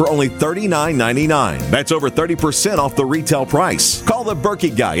filters for only $39.99. That's over 30% off the retail price. Call the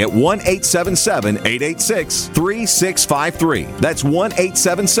Berkey Guy at 1-877-886-3653. That's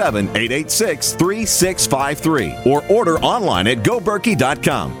 1-877-886-3653. Or order online at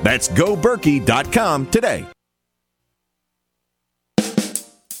GoBerkey.com. That's GoBerkey.com today.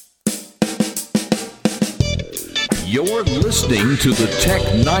 You're listening to the Tech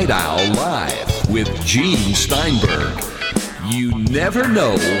Night Owl Live with Gene Steinberg. You never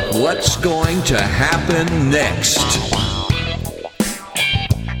know what's going to happen next.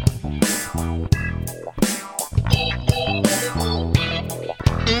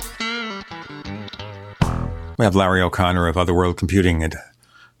 We have Larry O'Connor of Otherworld Computing at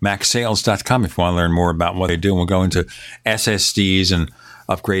MacSales.com if you want to learn more about what they do. And we'll go into SSDs and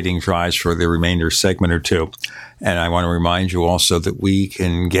upgrading drives for the remainder segment or two. And I want to remind you also that we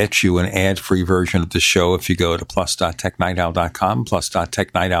can get you an ad-free version of the show if you go to plus.technightowl.com,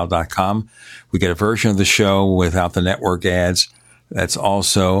 plus.technightowl.com. We get a version of the show without the network ads. That's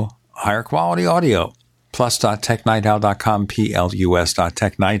also higher quality audio. Plus.technightowl.com,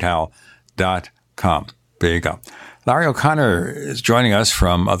 plus.technightowl.com. There you go. Larry O'Connor is joining us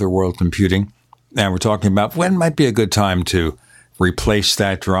from Otherworld Computing, and we're talking about when might be a good time to replace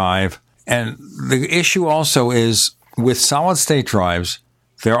that drive. And the issue also is with solid-state drives,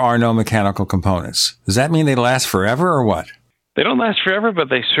 there are no mechanical components. Does that mean they last forever or what? They don't last forever, but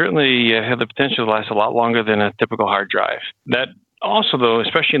they certainly have the potential to last a lot longer than a typical hard drive. That also, though,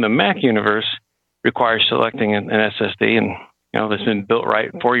 especially in the Mac universe, requires selecting an SSD and that's been built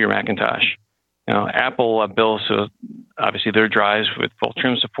right for your Macintosh. Apple builds obviously their drives with full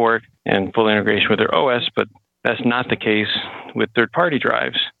trim support and full integration with their OS, but that's not the case with third-party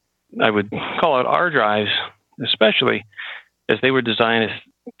drives. I would call out our drives, especially as they were designed as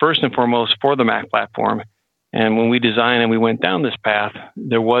first and foremost for the Mac platform. And when we designed and we went down this path,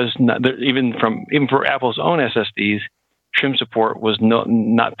 there was not, even for Apple's own SSDs, trim support was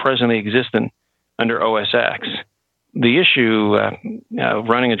not presently existent under OS X. The issue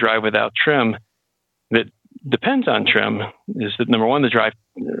running a drive without trim that depends on trim is that, number one, the drive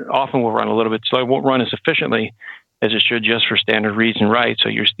often will run a little bit slow. It won't run as efficiently as it should just for standard reads and writes, so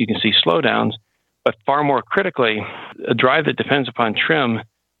you can see slowdowns. But far more critically, a drive that depends upon trim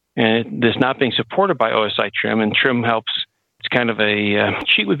and is not being supported by OSI trim, and trim helps. It's kind of a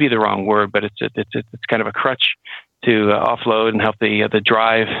cheat would be the wrong word, but it's kind of a crutch to offload and help the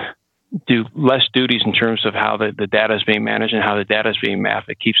drive do less duties in terms of how the data is being managed and how the data is being mapped.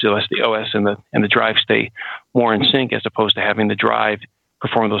 It keeps the OS and the drive stay more in sync as opposed to having the drive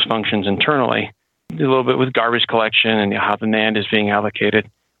perform those functions internally. a little bit with garbage collection and how the NAND is being allocated.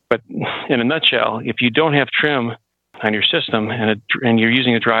 But in a nutshell, if you don't have trim on your system and you're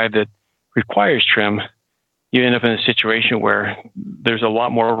using a drive that requires trim, you end up in a situation where there's a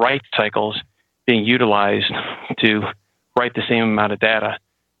lot more write cycles being utilized to write the same amount of data.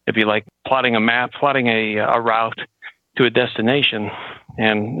 It'd be like plotting a map, plotting a route to a destination,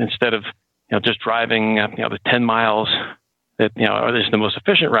 and instead of just driving the 10 miles that is the most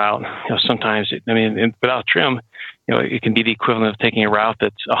efficient route, sometimes without trim, it can be the equivalent of taking a route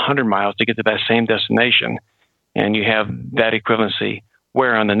that's 100 miles to get to that same destination, and you have that equivalency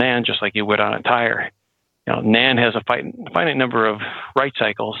wear on the NAND just like you would on a tire. NAND has a finite number of write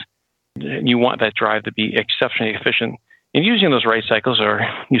cycles. You want that drive to be exceptionally efficient in using those write cycles, or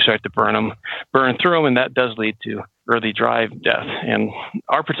you start to burn through them, and that does lead to early drive death. And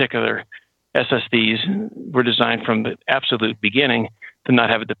our particular SSDs were designed from the absolute beginning to not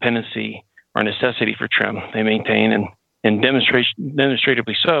have a dependency or necessity for trim. They maintain and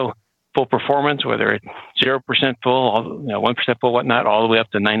demonstratively so full performance, whether it's 0% full, 1% full, whatnot, all the way up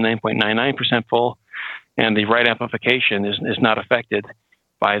to 99.99% full. And the write amplification is not affected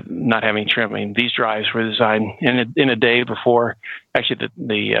by not having trim. I mean, these drives were designed in a day before, actually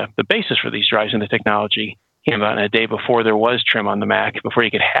the basis for these drives and the technology came out in a day before there was trim on the Mac, before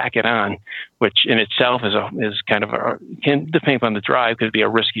you could hack it on, which in itself is kind of can depend upon the drive, could be a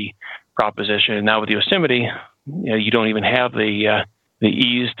risky proposition. And now with Yosemite, you don't even have the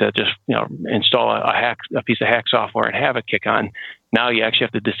ease to just install a piece of hack software and have it kick on. Now you actually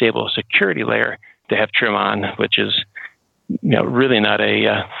have to disable a security layer to have trim on, which is really not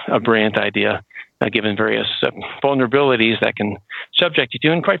a brilliant idea, given various vulnerabilities that can subject you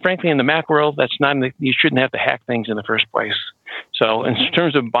to. And quite frankly, in the Mac world, you shouldn't have to hack things in the first place. So in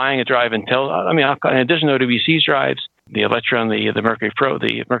terms of buying a drive, Intel, in addition to OWC's drives, the Electron, the Mercury Pro,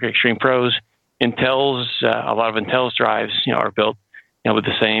 the Mercury Extreme Pros, a lot of Intel's drives, are built with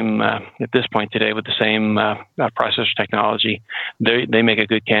the same, at this point today, with the same processor technology. They make a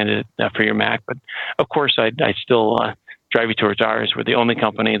good candidate for your Mac. But of course, I'd still drive you towards ours. We're the only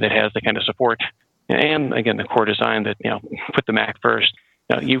company that has the kind of support and, again, the core design that put the Mac first.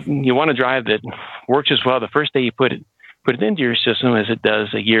 You want a drive that works as well the first day you put it into your system as it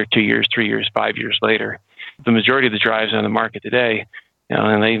does a year, 2 years, 3 years, 5 years later. The majority of the drives on the market today,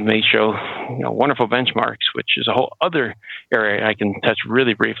 and they may show wonderful benchmarks, which is a whole other area I can touch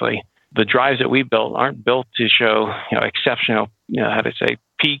really briefly. The drives that we built aren't built to show exceptional,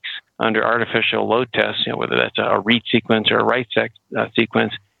 peaks under artificial load tests, whether that's a read sequence or a write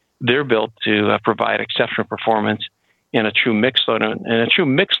sequence. They're built to provide exceptional performance in a true mixed load. And a true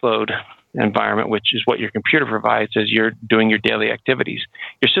mixed load environment, which is what your computer provides as you're doing your daily activities.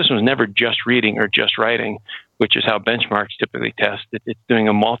 Your system is never just reading or just writing, which is how benchmarks typically test. It's doing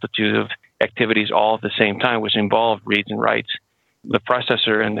a multitude of activities all at the same time, which involve reads and writes. The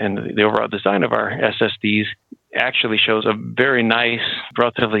processor and the overall design of our SSDs actually shows a very nice,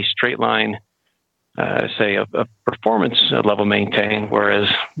 relatively straight line, a performance level maintained,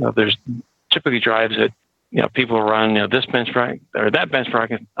 whereas there's typically drives that people run this benchmark or that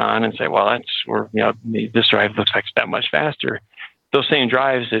benchmark on and say, well, that's where this drive looks like it's that much faster. Those same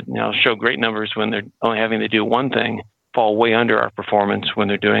drives that show great numbers when they're only having to do one thing fall way under our performance when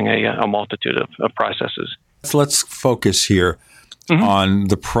they're doing a multitude of processes. So let's focus here on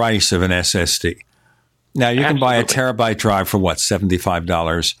the price of an SSD. Now, you can buy a terabyte drive for what,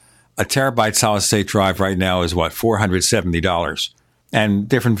 $75? A terabyte solid state drive right now is what, $470? And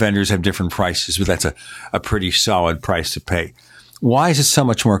different vendors have different prices, but that's a pretty solid price to pay. Why is it so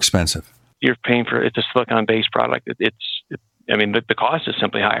much more expensive? You're paying for it's a silicon-based product. The cost is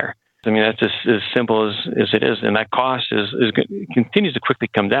simply higher. That's just as simple as it is, and that cost continues to quickly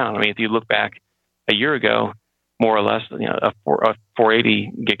come down. If you look back a year ago, more or less, a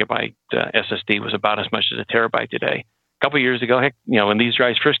 480 gigabyte SSD was about as much as a terabyte today. A couple of years ago, when these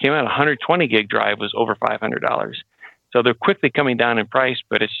drives first came out, a 120 gig drive was over $500. So they're quickly coming down in price,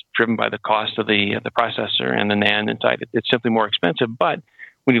 but it's driven by the cost of the processor and the NAND inside. It's simply more expensive. But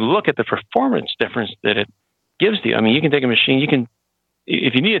when you look at the performance difference that it gives you, you can take a machine.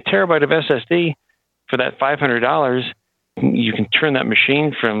 If you need a terabyte of SSD for that $500, you can turn that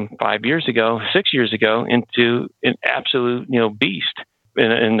machine from 5 years ago, 6 years ago, into an absolute beast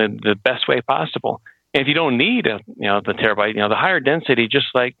in the best way possible. And if you don't need the terabyte, the higher density, just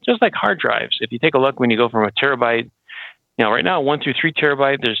like hard drives. If you take a look, when you go from a terabyte, right now 1 through 3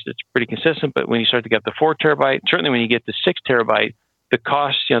 terabyte, it's pretty consistent. But when you start to get the 4 terabyte, certainly when you get to 6 terabyte, the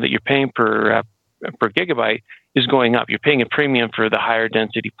cost that you're paying per gigabyte is going up. You're paying a premium for the higher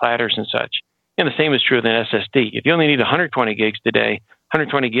density platters and such. And the same is true with an SSD. If you only need 120 gigs today,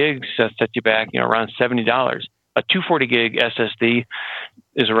 120 gigs sets you back, around $70. A 240 gig SSD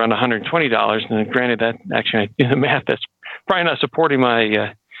is around $120. And granted, that actually, I do the math, that's probably not supporting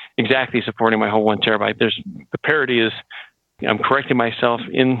exactly supporting my whole 1 terabyte. The parity is, I'm correcting myself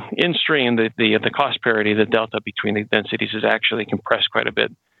in stream. The cost parity, the delta between the densities is actually compressed quite a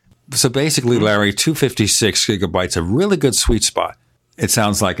bit. So basically, Larry, 256 gigabytes, a really good sweet spot. It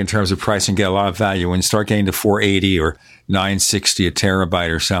sounds like in terms of pricing, get a lot of value. When you start getting to 480 or 960 a terabyte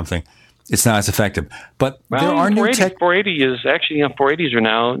or something, it's not as effective. But there are new 480 is actually, 480s are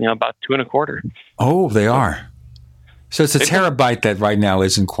now about $2.25. Oh, they are. So it's a terabyte that right now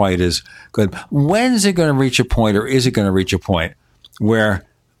isn't quite as good. When is it going to reach a point, or is it going to reach a point where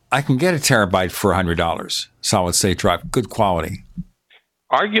I can get a terabyte for $100, solid state drive, good quality?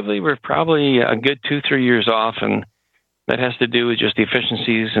 Arguably, we're probably a good 2-3 years off, and that has to do with just the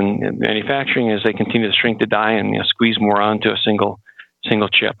efficiencies and manufacturing as they continue to shrink the die and squeeze more onto a single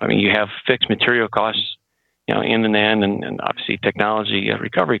chip. I mean, you have fixed material costs, in the NAND, and obviously technology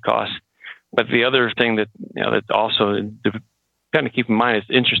recovery costs. But the other thing that that also kind of keep in mind is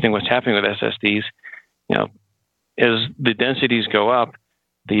interesting what's happening with SSDs. As the densities go up,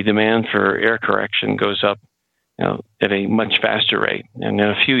 the demand for error correction goes up, at a much faster rate. And in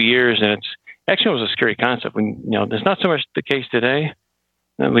a few years, and it's actually was a scary concept. When there's not so much the case today,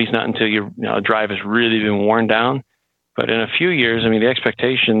 at least not until your drive has really been worn down. But in a few years, I mean, the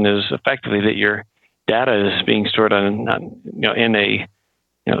expectation is effectively that your data is being stored on in a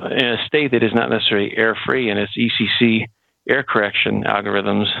state that is not necessarily error-free, and it's ECC error correction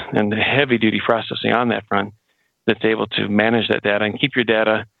algorithms and the heavy-duty processing on that front that's able to manage that data and keep your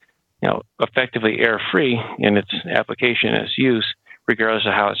data, effectively error-free in it's application and its use, regardless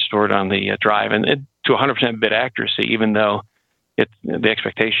of how it's stored on the drive, and to 100% bit accuracy, even though the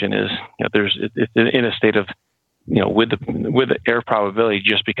expectation is it's in a state of with the error probability,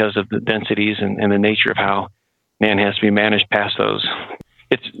 just because of the densities and the nature of how NAND has to be managed past those.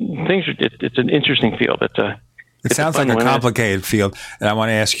 It's an interesting field. It sounds like a complicated field, and I want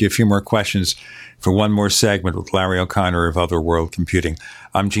to ask you a few more questions for one more segment with Larry O'Connor of Other World Computing.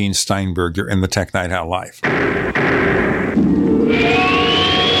 I'm Gene Steinberg. You're in the Tech Night Owl Live.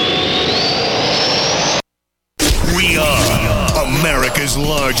 We are America's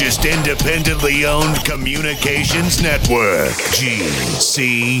largest independently owned communications network,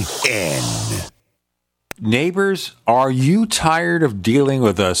 GCN. Neighbors, are you tired of dealing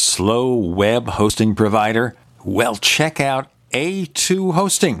with a slow web hosting provider? Well, check out A2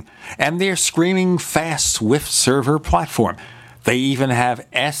 Hosting and their screaming fast Swift server platform. They even have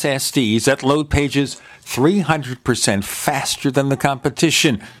SSDs that load pages 300% faster than the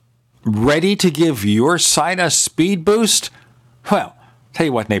competition. Ready to give your site a speed boost? Well, tell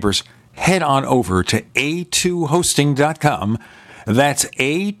you what, neighbors, head on over to a2hosting.com. That's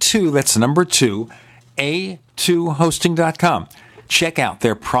A2, that's number 2, a2hosting.com. Check out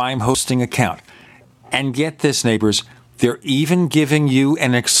their Prime hosting account. And get this, neighbors, they're even giving you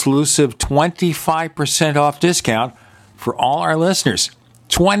an exclusive 25% off discount for all our listeners.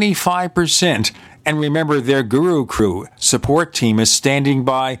 25%. And remember, their Guru Crew support team is standing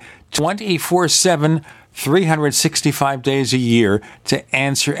by 24/7, 365 days a year to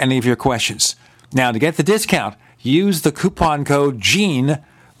answer any of your questions. Now, to get the discount, use the coupon code GENE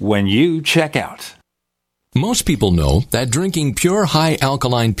when you check out. Most people know that drinking pure high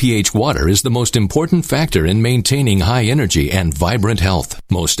alkaline pH water is the most important factor in maintaining high energy and vibrant health.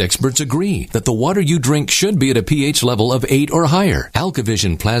 Most experts agree that the water you drink should be at a pH level of 8 or higher.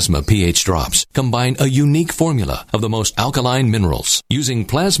 AlkaVision Plasma pH drops combine a unique formula of the most alkaline minerals. Using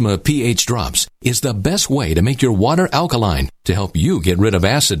plasma pH drops is the best way to make your water alkaline to help you get rid of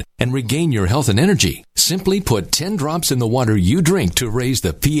acid and regain your health and energy. Simply put 10 drops in the water you drink to raise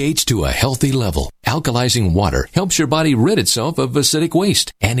the pH to a healthy level. Alkalizing water helps your body rid itself of acidic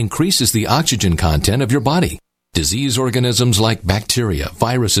waste and increases the oxygen content of your body. Disease organisms like bacteria,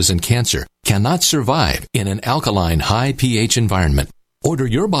 viruses, and cancer cannot survive in an alkaline high pH environment. Order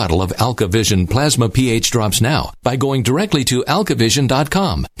your bottle of AlkaVision Plasma pH drops now by going directly to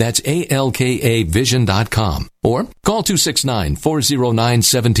alkavision.com. That's ALKAvision.com. Or call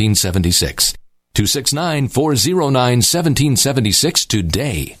 269-409-1776. 269-409-1776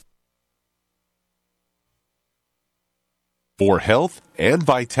 today. For health and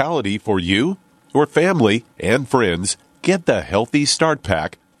vitality for you, your family, and friends, get the Healthy Start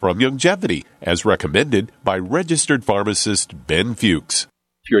Pack from Youngevity, as recommended by registered pharmacist Ben Fuchs.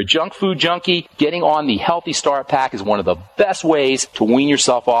 If you're a junk food junkie, getting on the Healthy Start Pack is one of the best ways to wean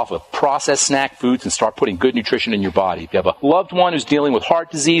yourself off of processed snack foods and start putting good nutrition in your body. If you have a loved one who's dealing with heart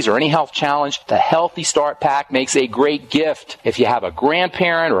disease or any health challenge, the Healthy Start Pack makes a great gift. If you have a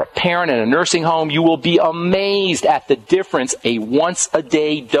grandparent or a parent in a nursing home, you will be amazed at the difference a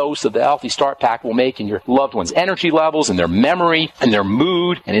once-a-day dose of the Healthy Start Pack will make in your loved one's energy levels, in their memory, in their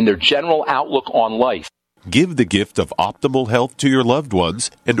mood, and in their general outlook on life. Give the gift of optimal health to your loved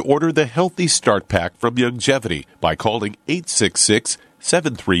ones and order the Healthy Start Pack from Youngevity by calling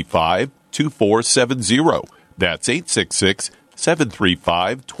 866-735-2470. That's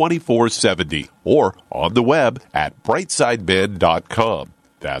 866-735-2470 or on the web at brightsideben.com.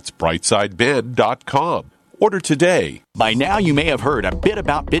 That's brightsideben.com. Order today. By now, you may have heard a bit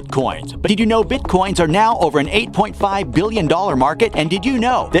about Bitcoins. But did you know Bitcoins are now over an $8.5 billion market? And did you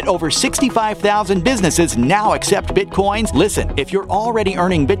know that over 65,000 businesses now accept Bitcoins? Listen, if you're already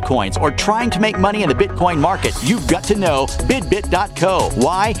earning Bitcoins or trying to make money in the Bitcoin market, you've got to know BidBit.co.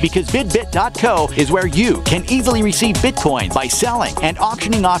 Why? Because BidBit.co is where you can easily receive Bitcoins by selling and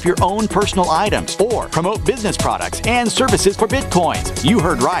auctioning off your own personal items or promote business products and services for Bitcoins. You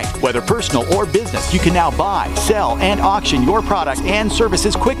heard right. Whether personal or business, you can now buy, sell, and auction your products and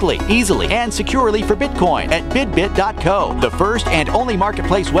services quickly, easily, and securely for Bitcoin at BidBit.co, the first and only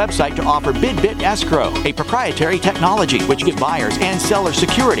marketplace website to offer BidBit Escrow, a proprietary technology which gives buyers and sellers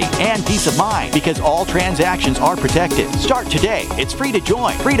security and peace of mind because all transactions are protected. Start today. It's free to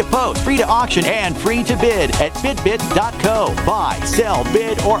join, free to post, free to auction, and free to bid at BidBit.co. Buy, sell,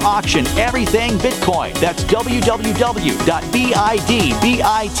 bid, or auction everything Bitcoin. That's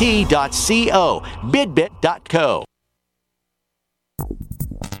www.bidbit.co. BidBit.co.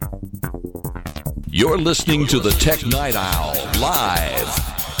 You're listening to the Tech Night Owl live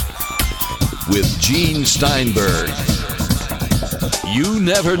with Gene Steinberg. You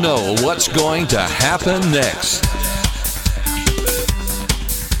never know what's going to happen next.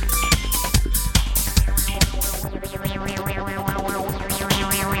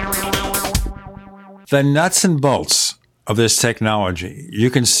 The nuts and bolts of this technology, you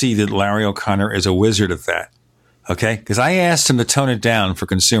can see that Larry O'Connor is a wizard of that. Okay? Because I asked him to tone it down for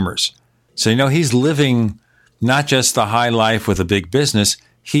consumers. So, he's living not just the high life with a big business.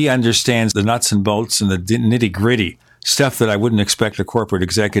 He understands the nuts and bolts and the nitty gritty stuff that I wouldn't expect a corporate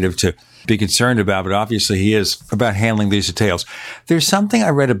executive to be concerned about, but obviously he is about handling these details. There's something I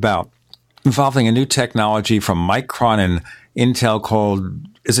read about involving a new technology from Micron and Intel called,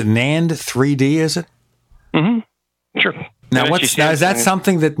 is it NAND 3D, is it? Mm-hmm. Sure. Now, is that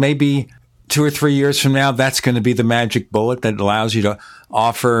something that maybe 2 or 3 years from now, that's going to be the magic bullet that allows you to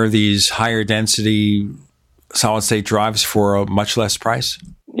offer these higher density solid state drives for a much less price?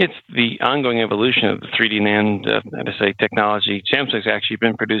 It's the ongoing evolution of the 3D NAND technology. Samsung's actually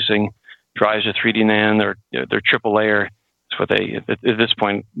been producing drives with 3D NAND. They're triple layer. That's what at this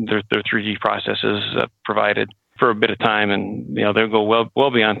point, their 3D processes provided for a bit of time, and they'll go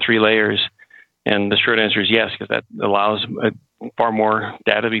well beyond 3 layers. And the short answer is yes, because that allows far more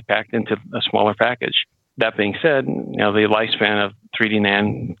data to be packed into a smaller package. That being said, the lifespan of 3D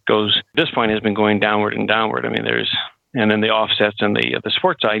NAND at this point has been going downward and downward. I mean, and then the offsets and the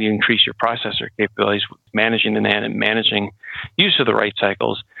support side, you increase your processor capabilities, managing the NAND and managing use of the write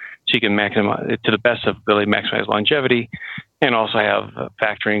cycles, so you can maximize, to the best of ability, maximize longevity, and also have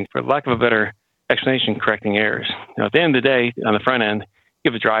factoring, for lack of a better explanation, correcting errors. At the end of the day, on the front end, you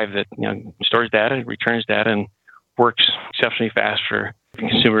have a drive that stores data, returns data, and works exceptionally fast for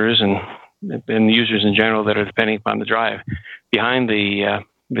consumers and users in general that are depending upon the drive. Behind the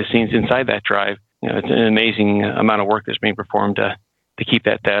scenes inside that drive, it's an amazing amount of work that's being performed to keep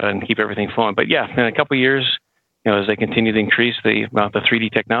that data and keep everything flowing. But yeah, in a couple of years, as they continue to increase the amount of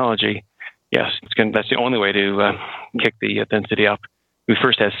 3D technology, yes, that's the only way to kick the density up. We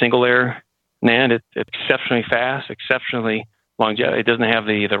first had single layer NAND. It's exceptionally fast, exceptionally longevity. It doesn't have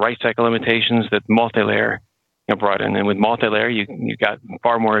the write cycle limitations that multi-layer brought in. And with multi-layer, you got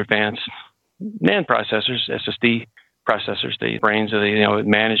far more advanced NAND processors, SSD processors, the brains of it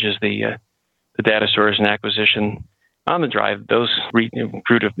manages the data storage and acquisition on the drive. Those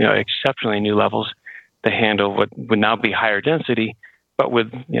grew to exceptionally new levels to handle what would now be higher density, but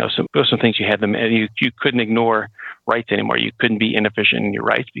with some things you couldn't ignore writes anymore. You couldn't be inefficient in your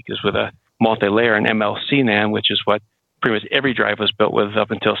writes because with a multi-layer and MLC NAND, which is what pretty much every drive was built with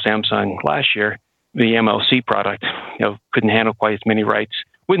up until Samsung last year, the MLC product couldn't handle quite as many writes.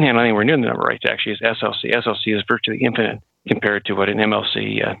 Wouldn't handle anywhere near the number of writes actually as SLC. SLC is virtually infinite compared to what an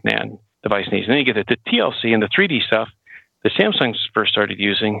MLC NAND device needs. And then you get the TLC and the 3D stuff that Samsung first started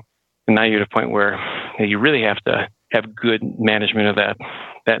using, and now you're at a point where you really have to have good management of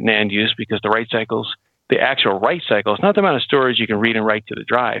that NAND use, because the actual write cycle, it's not the amount of storage you can read and write to the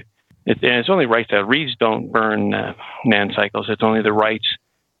drive. It's only writes that reads don't burn NAND cycles. It's only the writes,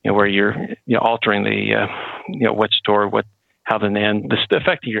 where you're altering the what's stored, how the NAND,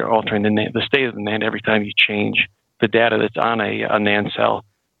 effectively you're altering the state of the NAND every time you change the data that's on a NAND cell.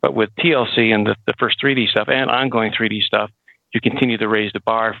 But with TLC and the first 3D stuff and ongoing 3D stuff, you continue to raise the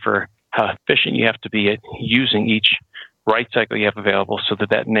bar for how efficient you have to be at using each write cycle you have available, so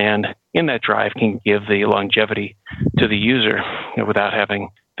that NAND in that drive can give the longevity to the user without having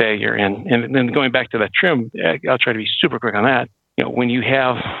failure. And then going back to that trim, I'll try to be super quick on that. When you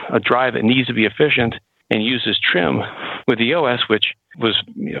have a drive that needs to be efficient and uses trim with the OS, which was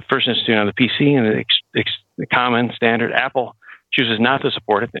first instituted on the PC and the common standard, Apple chooses not to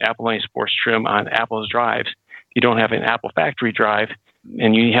support it. Apple only supports trim on Apple's drives. If you don't have an Apple factory drive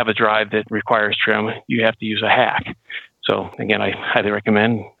and you have a drive that requires trim, you have to use a hack. So again, I highly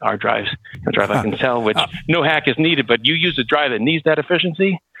recommend our drives, a drive I can sell, which no hack is needed, but you use a drive that needs that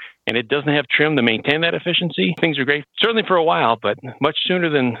efficiency and it doesn't have trim to maintain that efficiency. Things are great, certainly for a while, but much sooner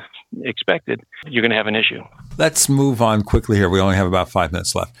than expected, you're going to have an issue. Let's move on quickly here. We only have about 5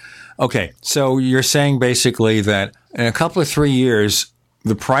 minutes left. Okay, so you're saying basically that in a couple of 3 years,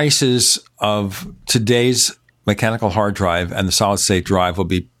 the prices of today's mechanical hard drive and the solid state drive will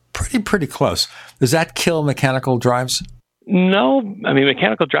be pretty close. Does that kill mechanical drives? No. I mean,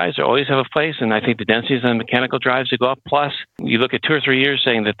 mechanical drives always have a place, and I think the densities on mechanical drives will go up. Plus, you look at 2 or 3 years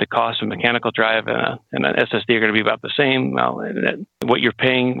saying that the cost of a mechanical drive and an SSD are going to be about the same. Well, what you're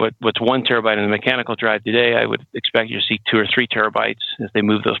paying, what's 1 terabyte in a mechanical drive today, I would expect you to see 2 or 3 terabytes as they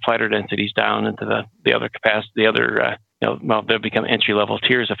move those platter densities down into the other capacity, they'll become entry-level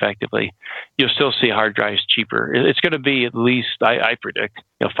tiers effectively. You'll still see hard drives cheaper. It's going to be at least, I predict,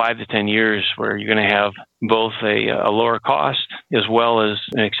 5 to 10 years where you're going to have both a lower cost as well as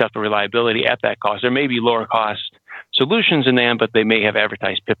an acceptable reliability at that cost. There may be lower cost solutions in them, but they may have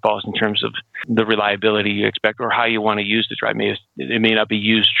advertised pitfalls in terms of the reliability you expect or how you want to use the drive. It may not be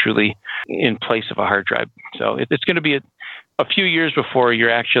used truly in place of a hard drive. So it's going to be a few years before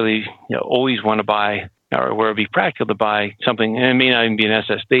you're actually always want to buy, or where it would be practical to buy something, and it may not even be an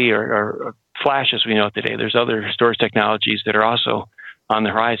SSD or flash as we know it today. There's other storage technologies that are also on the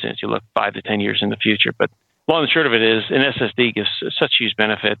horizon as you look 5 to 10 years in the future. But long and short of it is, an SSD gives such huge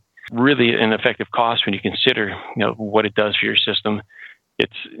benefit, really an effective cost when you consider what it does for your system.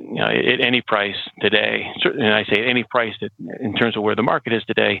 It's at any price today, and I say any price that in terms of where the market is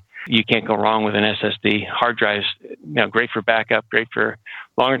today, you can't go wrong with an SSD. Hard drives, great for backup, great for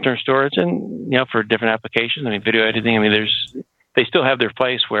longer term storage, and for different applications. I mean, video editing. I mean, they still have their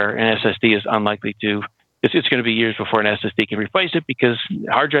place where an SSD is unlikely to. It's going to be years before an SSD can replace it because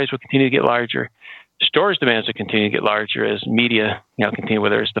hard drives will continue to get larger. Storage demands will continue to get larger as media, continue,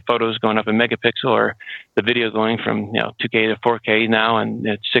 whether it's the photos going up in megapixel or the video going from, 2K to 4K now and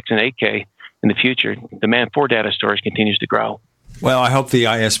 6 and 8K in the future. Demand for data storage continues to grow. Well, I hope the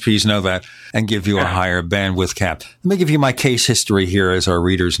ISPs know that and give you a higher bandwidth cap. Let me give you my case history here as our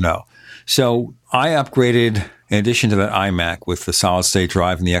readers know. So I upgraded, in addition to that iMac with the solid state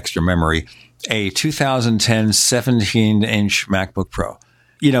drive and the extra memory, a 2010 17-inch MacBook Pro.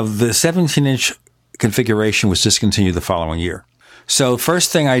 The 17-inch configuration was discontinued the following year. So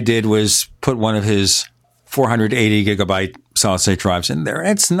first thing I did was put one of his 480 gigabyte solid state drives in there.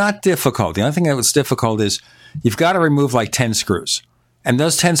 It's not difficult. The only thing that was difficult is you've got to remove like 10 screws. And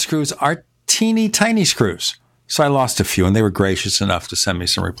those 10 screws are teeny tiny screws. So I lost a few and they were gracious enough to send me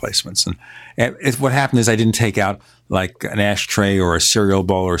some replacements. And what happened is I didn't take out like an ashtray or a cereal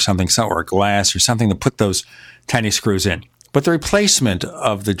bowl or something, or a glass or something to put those tiny screws in. But the replacement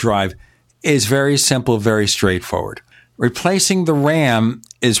of the drive is very simple, very straightforward. Replacing the RAM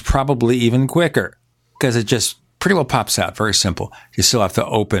is probably even quicker because it just pretty well pops out. Very simple. You still have to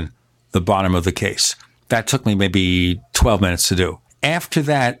open the bottom of the case. That took me maybe 12 minutes to do. After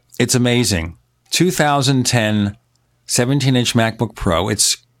that, it's amazing. 2010 17-inch MacBook Pro.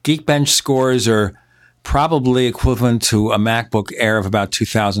 Its Geekbench scores are probably equivalent to a MacBook Air of about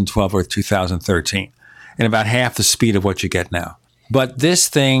 2012 or 2013, and about half the speed of what you get now. But this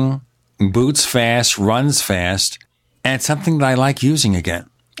thing boots fast, runs fast, and it's something that I like using again.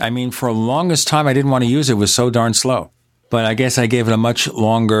 I mean, for the longest time, I didn't want to use it. It was so darn slow. But I guess I gave it a much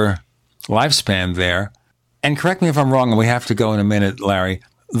longer lifespan there. And correct me if I'm wrong, and we have to go in a minute, Larry.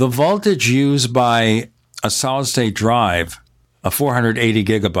 The voltage used by a solid-state drive, a 480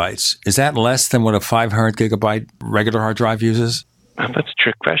 gigabytes, is that less than what a 500 gigabyte regular hard drive uses? That's a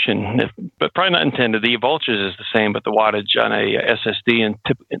trick question, but probably not intended. The voltage is the same, but the wattage on a SSD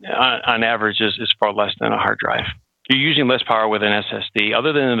on average is far less than a hard drive. you're using less power with an SSD,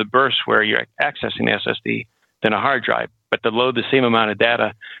 other than in the burst where you're accessing the SSD, than a hard drive. But to load the same amount of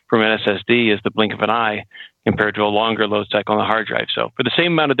data from an SSD is the blink of an eye compared to a longer load cycle on the hard drive. So for the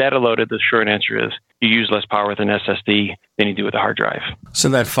same amount of data loaded, the short answer is you use less power with an SSD than you do with a hard drive. So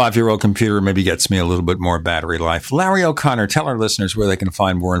that 5-year-old computer maybe gets me a little bit more battery life. Larry O'Connor, tell our listeners where they can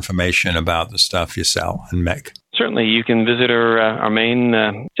find more information about the stuff you sell and make. Certainly, you can visit our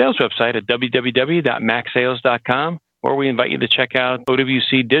main sales website at www.macsales.com, or we invite you to check out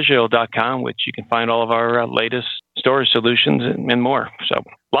owcdigital.com, which you can find all of our latest storage solutions and more. So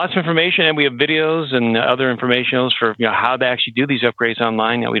lots of information, and we have videos and other informationals for how to actually do these upgrades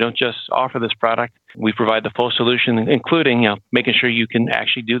online. We don't just offer this product. We provide the full solution, including making sure you can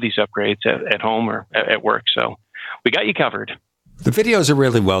actually do these upgrades at home or at work. So we got you covered. The videos are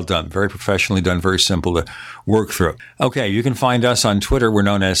really well done, very professionally done, very simple to work through. Okay, you can find us on Twitter. We're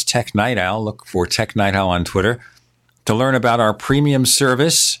known as Tech Night Owl. Look for Tech Night Owl on Twitter. To learn about our premium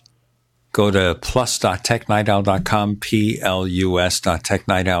service, go to plus.technightowl.com,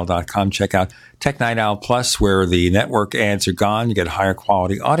 plus.technightowl.com. Check out Tech Night Owl Plus, where the network ads are gone. You get higher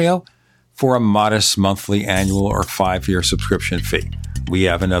quality audio for a modest monthly, annual, or 5-year subscription fee. We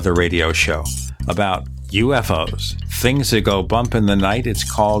have another radio show about UFOs, things that go bump in the night. It's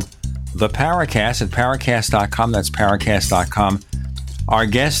called The Paracast at Paracast.com. That's Paracast.com. Our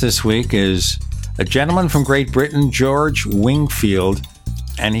guest this week is a gentleman from Great Britain, George Wingfield,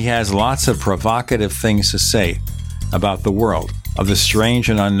 and he has lots of provocative things to say about the world of the strange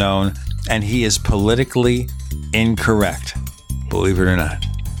and unknown, and he is politically incorrect, believe it or not.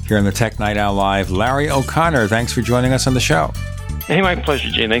 Here on the Tech Night Owl Live, Larry O'Connor, thanks for joining us on the show. Hey, my pleasure,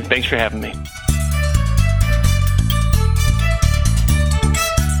 Gene. Thanks for having me.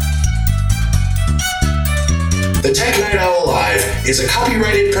 The Tech Night Owl Live is a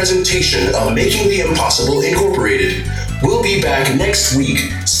copyrighted presentation of Making the Impossible Incorporated. We'll be back next week.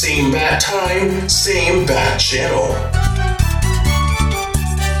 Same bat time, same bat channel.